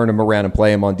wanting to turn him around and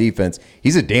play him on defense.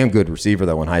 He's a damn good receiver,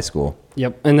 though, in high school.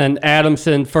 Yep. And then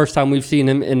Adamson, first time we've seen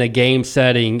him in a game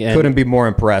setting. And couldn't be more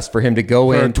impressed for him to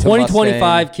go in.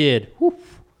 2025 kid. Whew.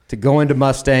 To go into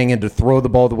Mustang and to throw the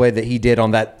ball the way that he did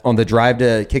on the drive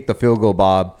to kick the field goal,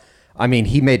 Bob. I mean,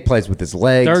 he made plays with his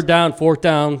legs. Third down, fourth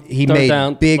down. He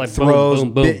made big throws.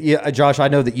 Boom, boom, boom. Yeah, Josh, I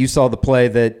know that you saw the play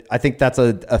that I think that's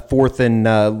a fourth and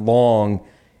long,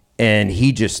 and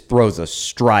he just throws a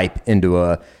stripe into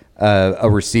a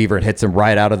receiver and hits him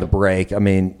right out of the break. I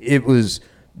mean, it was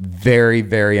very,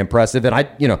 very impressive.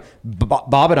 And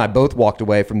Bob and I both walked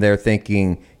away from there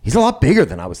thinking he's a lot bigger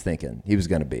than I was thinking he was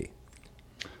going to be.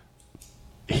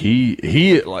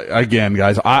 He again,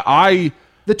 guys.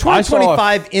 The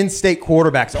 2025 in-state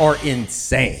quarterbacks are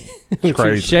insane. It's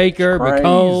crazy. Shaker,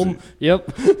 McComb.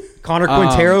 Yep. Connor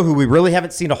Quintero, who we really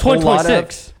haven't seen a whole lot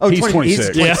of. Oh, he's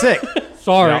 26. He's 26.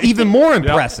 Sorry. Even more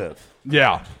impressive.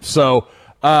 Yeah. So,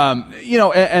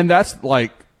 and that's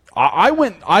like,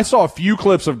 I saw a few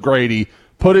clips of Grady,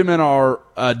 put him in our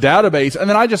database, and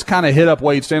then I just kind of hit up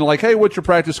Wade Stanley, like, hey, what's your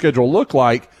practice schedule look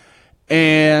like?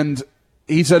 And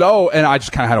he said, and I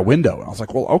just kind of had a window. And I was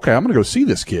like, well, okay, I'm going to go see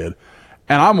this kid.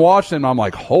 And I'm watching him, I'm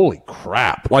like, holy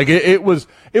crap. Like, it was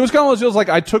kind of one of those deals, like,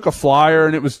 I took a flyer,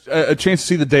 and it was a chance to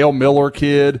see the Dale Miller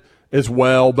kid as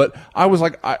well. But I was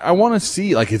like, I want to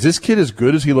see, like, is this kid as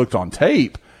good as he looked on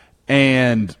tape?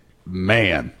 And,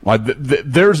 man, like,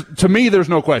 to me, there's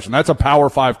no question. That's a Power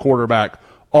 5 quarterback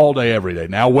all day, every day.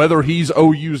 Now, whether he's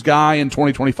OU's guy in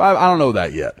 2025, I don't know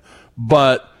that yet.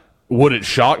 But would it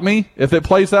shock me if it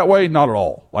plays that way? Not at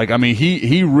all. Like, I mean,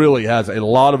 he really has a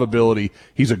lot of ability.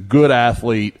 He's a good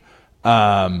athlete.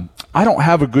 I don't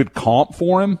have a good comp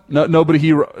for him. Nobody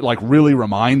he really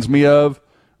reminds me of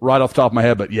right off the top of my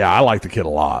head. But yeah, I like the kid a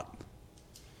lot.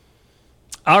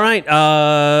 All right.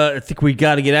 I think we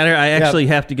got to get out of here. I actually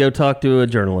have to go talk to a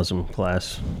journalism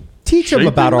class. Teach them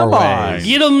about our ways.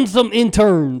 Get them some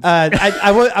interns.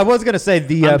 I was going to say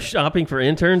I'm shopping for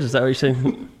interns. Is that what you're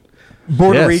saying?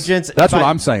 Board of Regents. That's what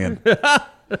I'm saying.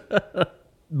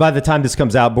 By the time this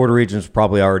comes out, Board of Regents will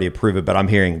probably already approve it, but I'm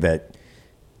hearing that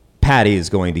Patty is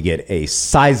going to get a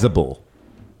sizable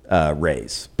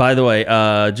raise. By the way,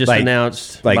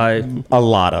 announced by a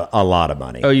lot of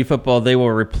money. OU football, they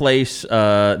will replace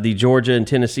the Georgia and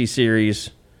Tennessee series,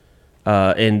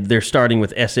 and they're starting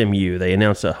with SMU. They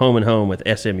announced a home and home with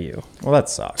SMU. Well, that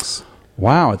sucks.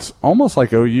 Wow, it's almost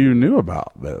like OU knew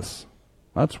about this.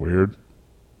 That's weird.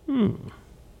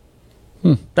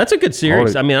 That's a good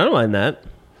series. I mean, I don't mind that.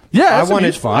 Yeah, I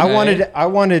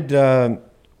wanted a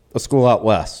school out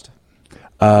west.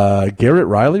 Garrett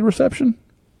Riley reception?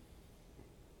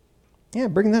 Yeah,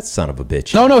 bring that son of a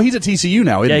bitch. No, he's at TCU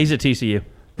now. Yeah, he's at TCU.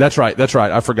 That's right.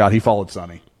 I forgot. He followed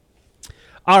Sonny.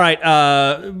 All right.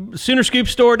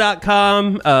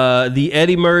 Soonerscoopstore.com. The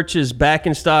Eddie merch is back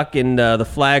in stock, and the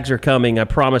flags are coming. I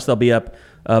promise they'll be up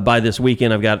by this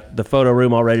weekend. I've got the photo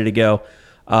room all ready to go.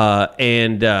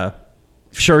 And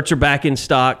shirts are back in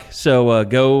stock, so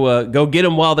go get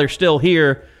them while they're still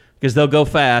here because they'll go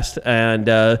fast. And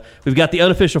we've got the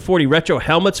unofficial 40 retro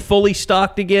helmets fully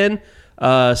stocked again.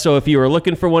 So if you were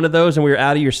looking for one of those and we were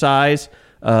out of your size,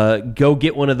 go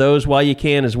get one of those while you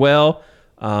can as well.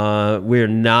 We're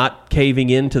not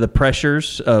caving into the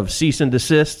pressures of cease and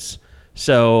desists,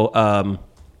 so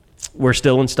we're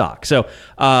still in stock. So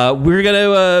we're going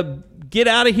to get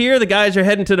out of here. The guys are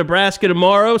heading to Nebraska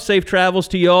tomorrow. Safe travels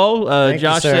to y'all.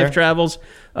 Josh, safe travels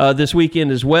this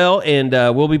weekend as well. And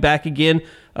we'll be back again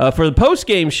for the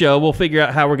post-game show. We'll figure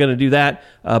out how we're going to do that,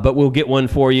 but we'll get one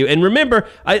for you. And remember,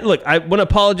 I want to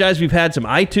apologize. We've had some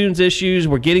iTunes issues.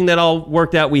 We're getting that all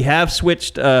worked out. We have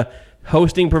switched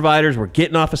hosting providers. We're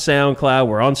getting off of SoundCloud.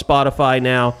 We're on Spotify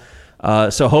now.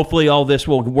 So hopefully all this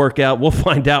will work out. We'll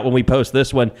find out when we post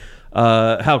this one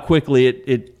how quickly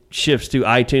it shifts to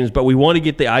iTunes. But we want to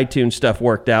get the iTunes stuff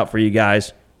worked out for you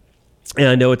guys. And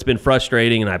I know it's been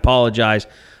frustrating, and I apologize.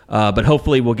 But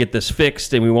hopefully we'll get this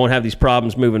fixed, and we won't have these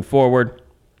problems moving forward.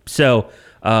 So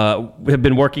we have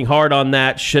been working hard on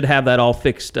that. Should have that all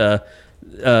fixed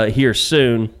here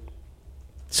soon,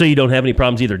 so you don't have any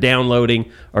problems either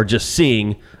downloading or just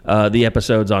seeing the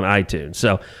episodes on iTunes.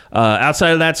 So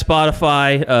outside of that,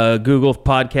 Spotify, Google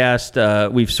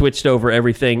Podcast, we've switched over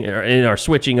everything and are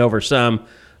switching over some.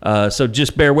 So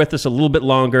just bear with us a little bit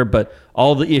longer, but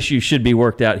all the issues should be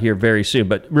worked out here very soon.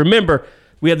 But remember,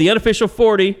 we have the unofficial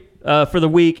 40 for the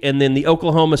week, and then the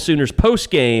Oklahoma Sooners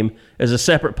post-game as a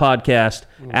separate podcast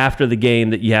after the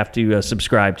game that you have to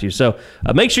subscribe to. So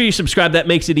make sure you subscribe. That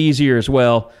makes it easier as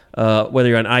well, whether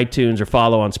you're on iTunes or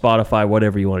follow on Spotify,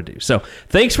 whatever you want to do. So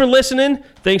thanks for listening.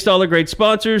 Thanks to all the great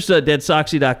sponsors,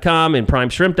 DeadSoxy.com and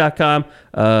PrimeShrimp.com.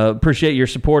 Appreciate your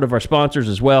support of our sponsors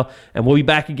as well. And we'll be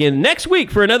back again next week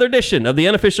for another edition of the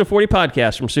Unofficial 40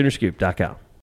 Podcast from Soonerscoop.com.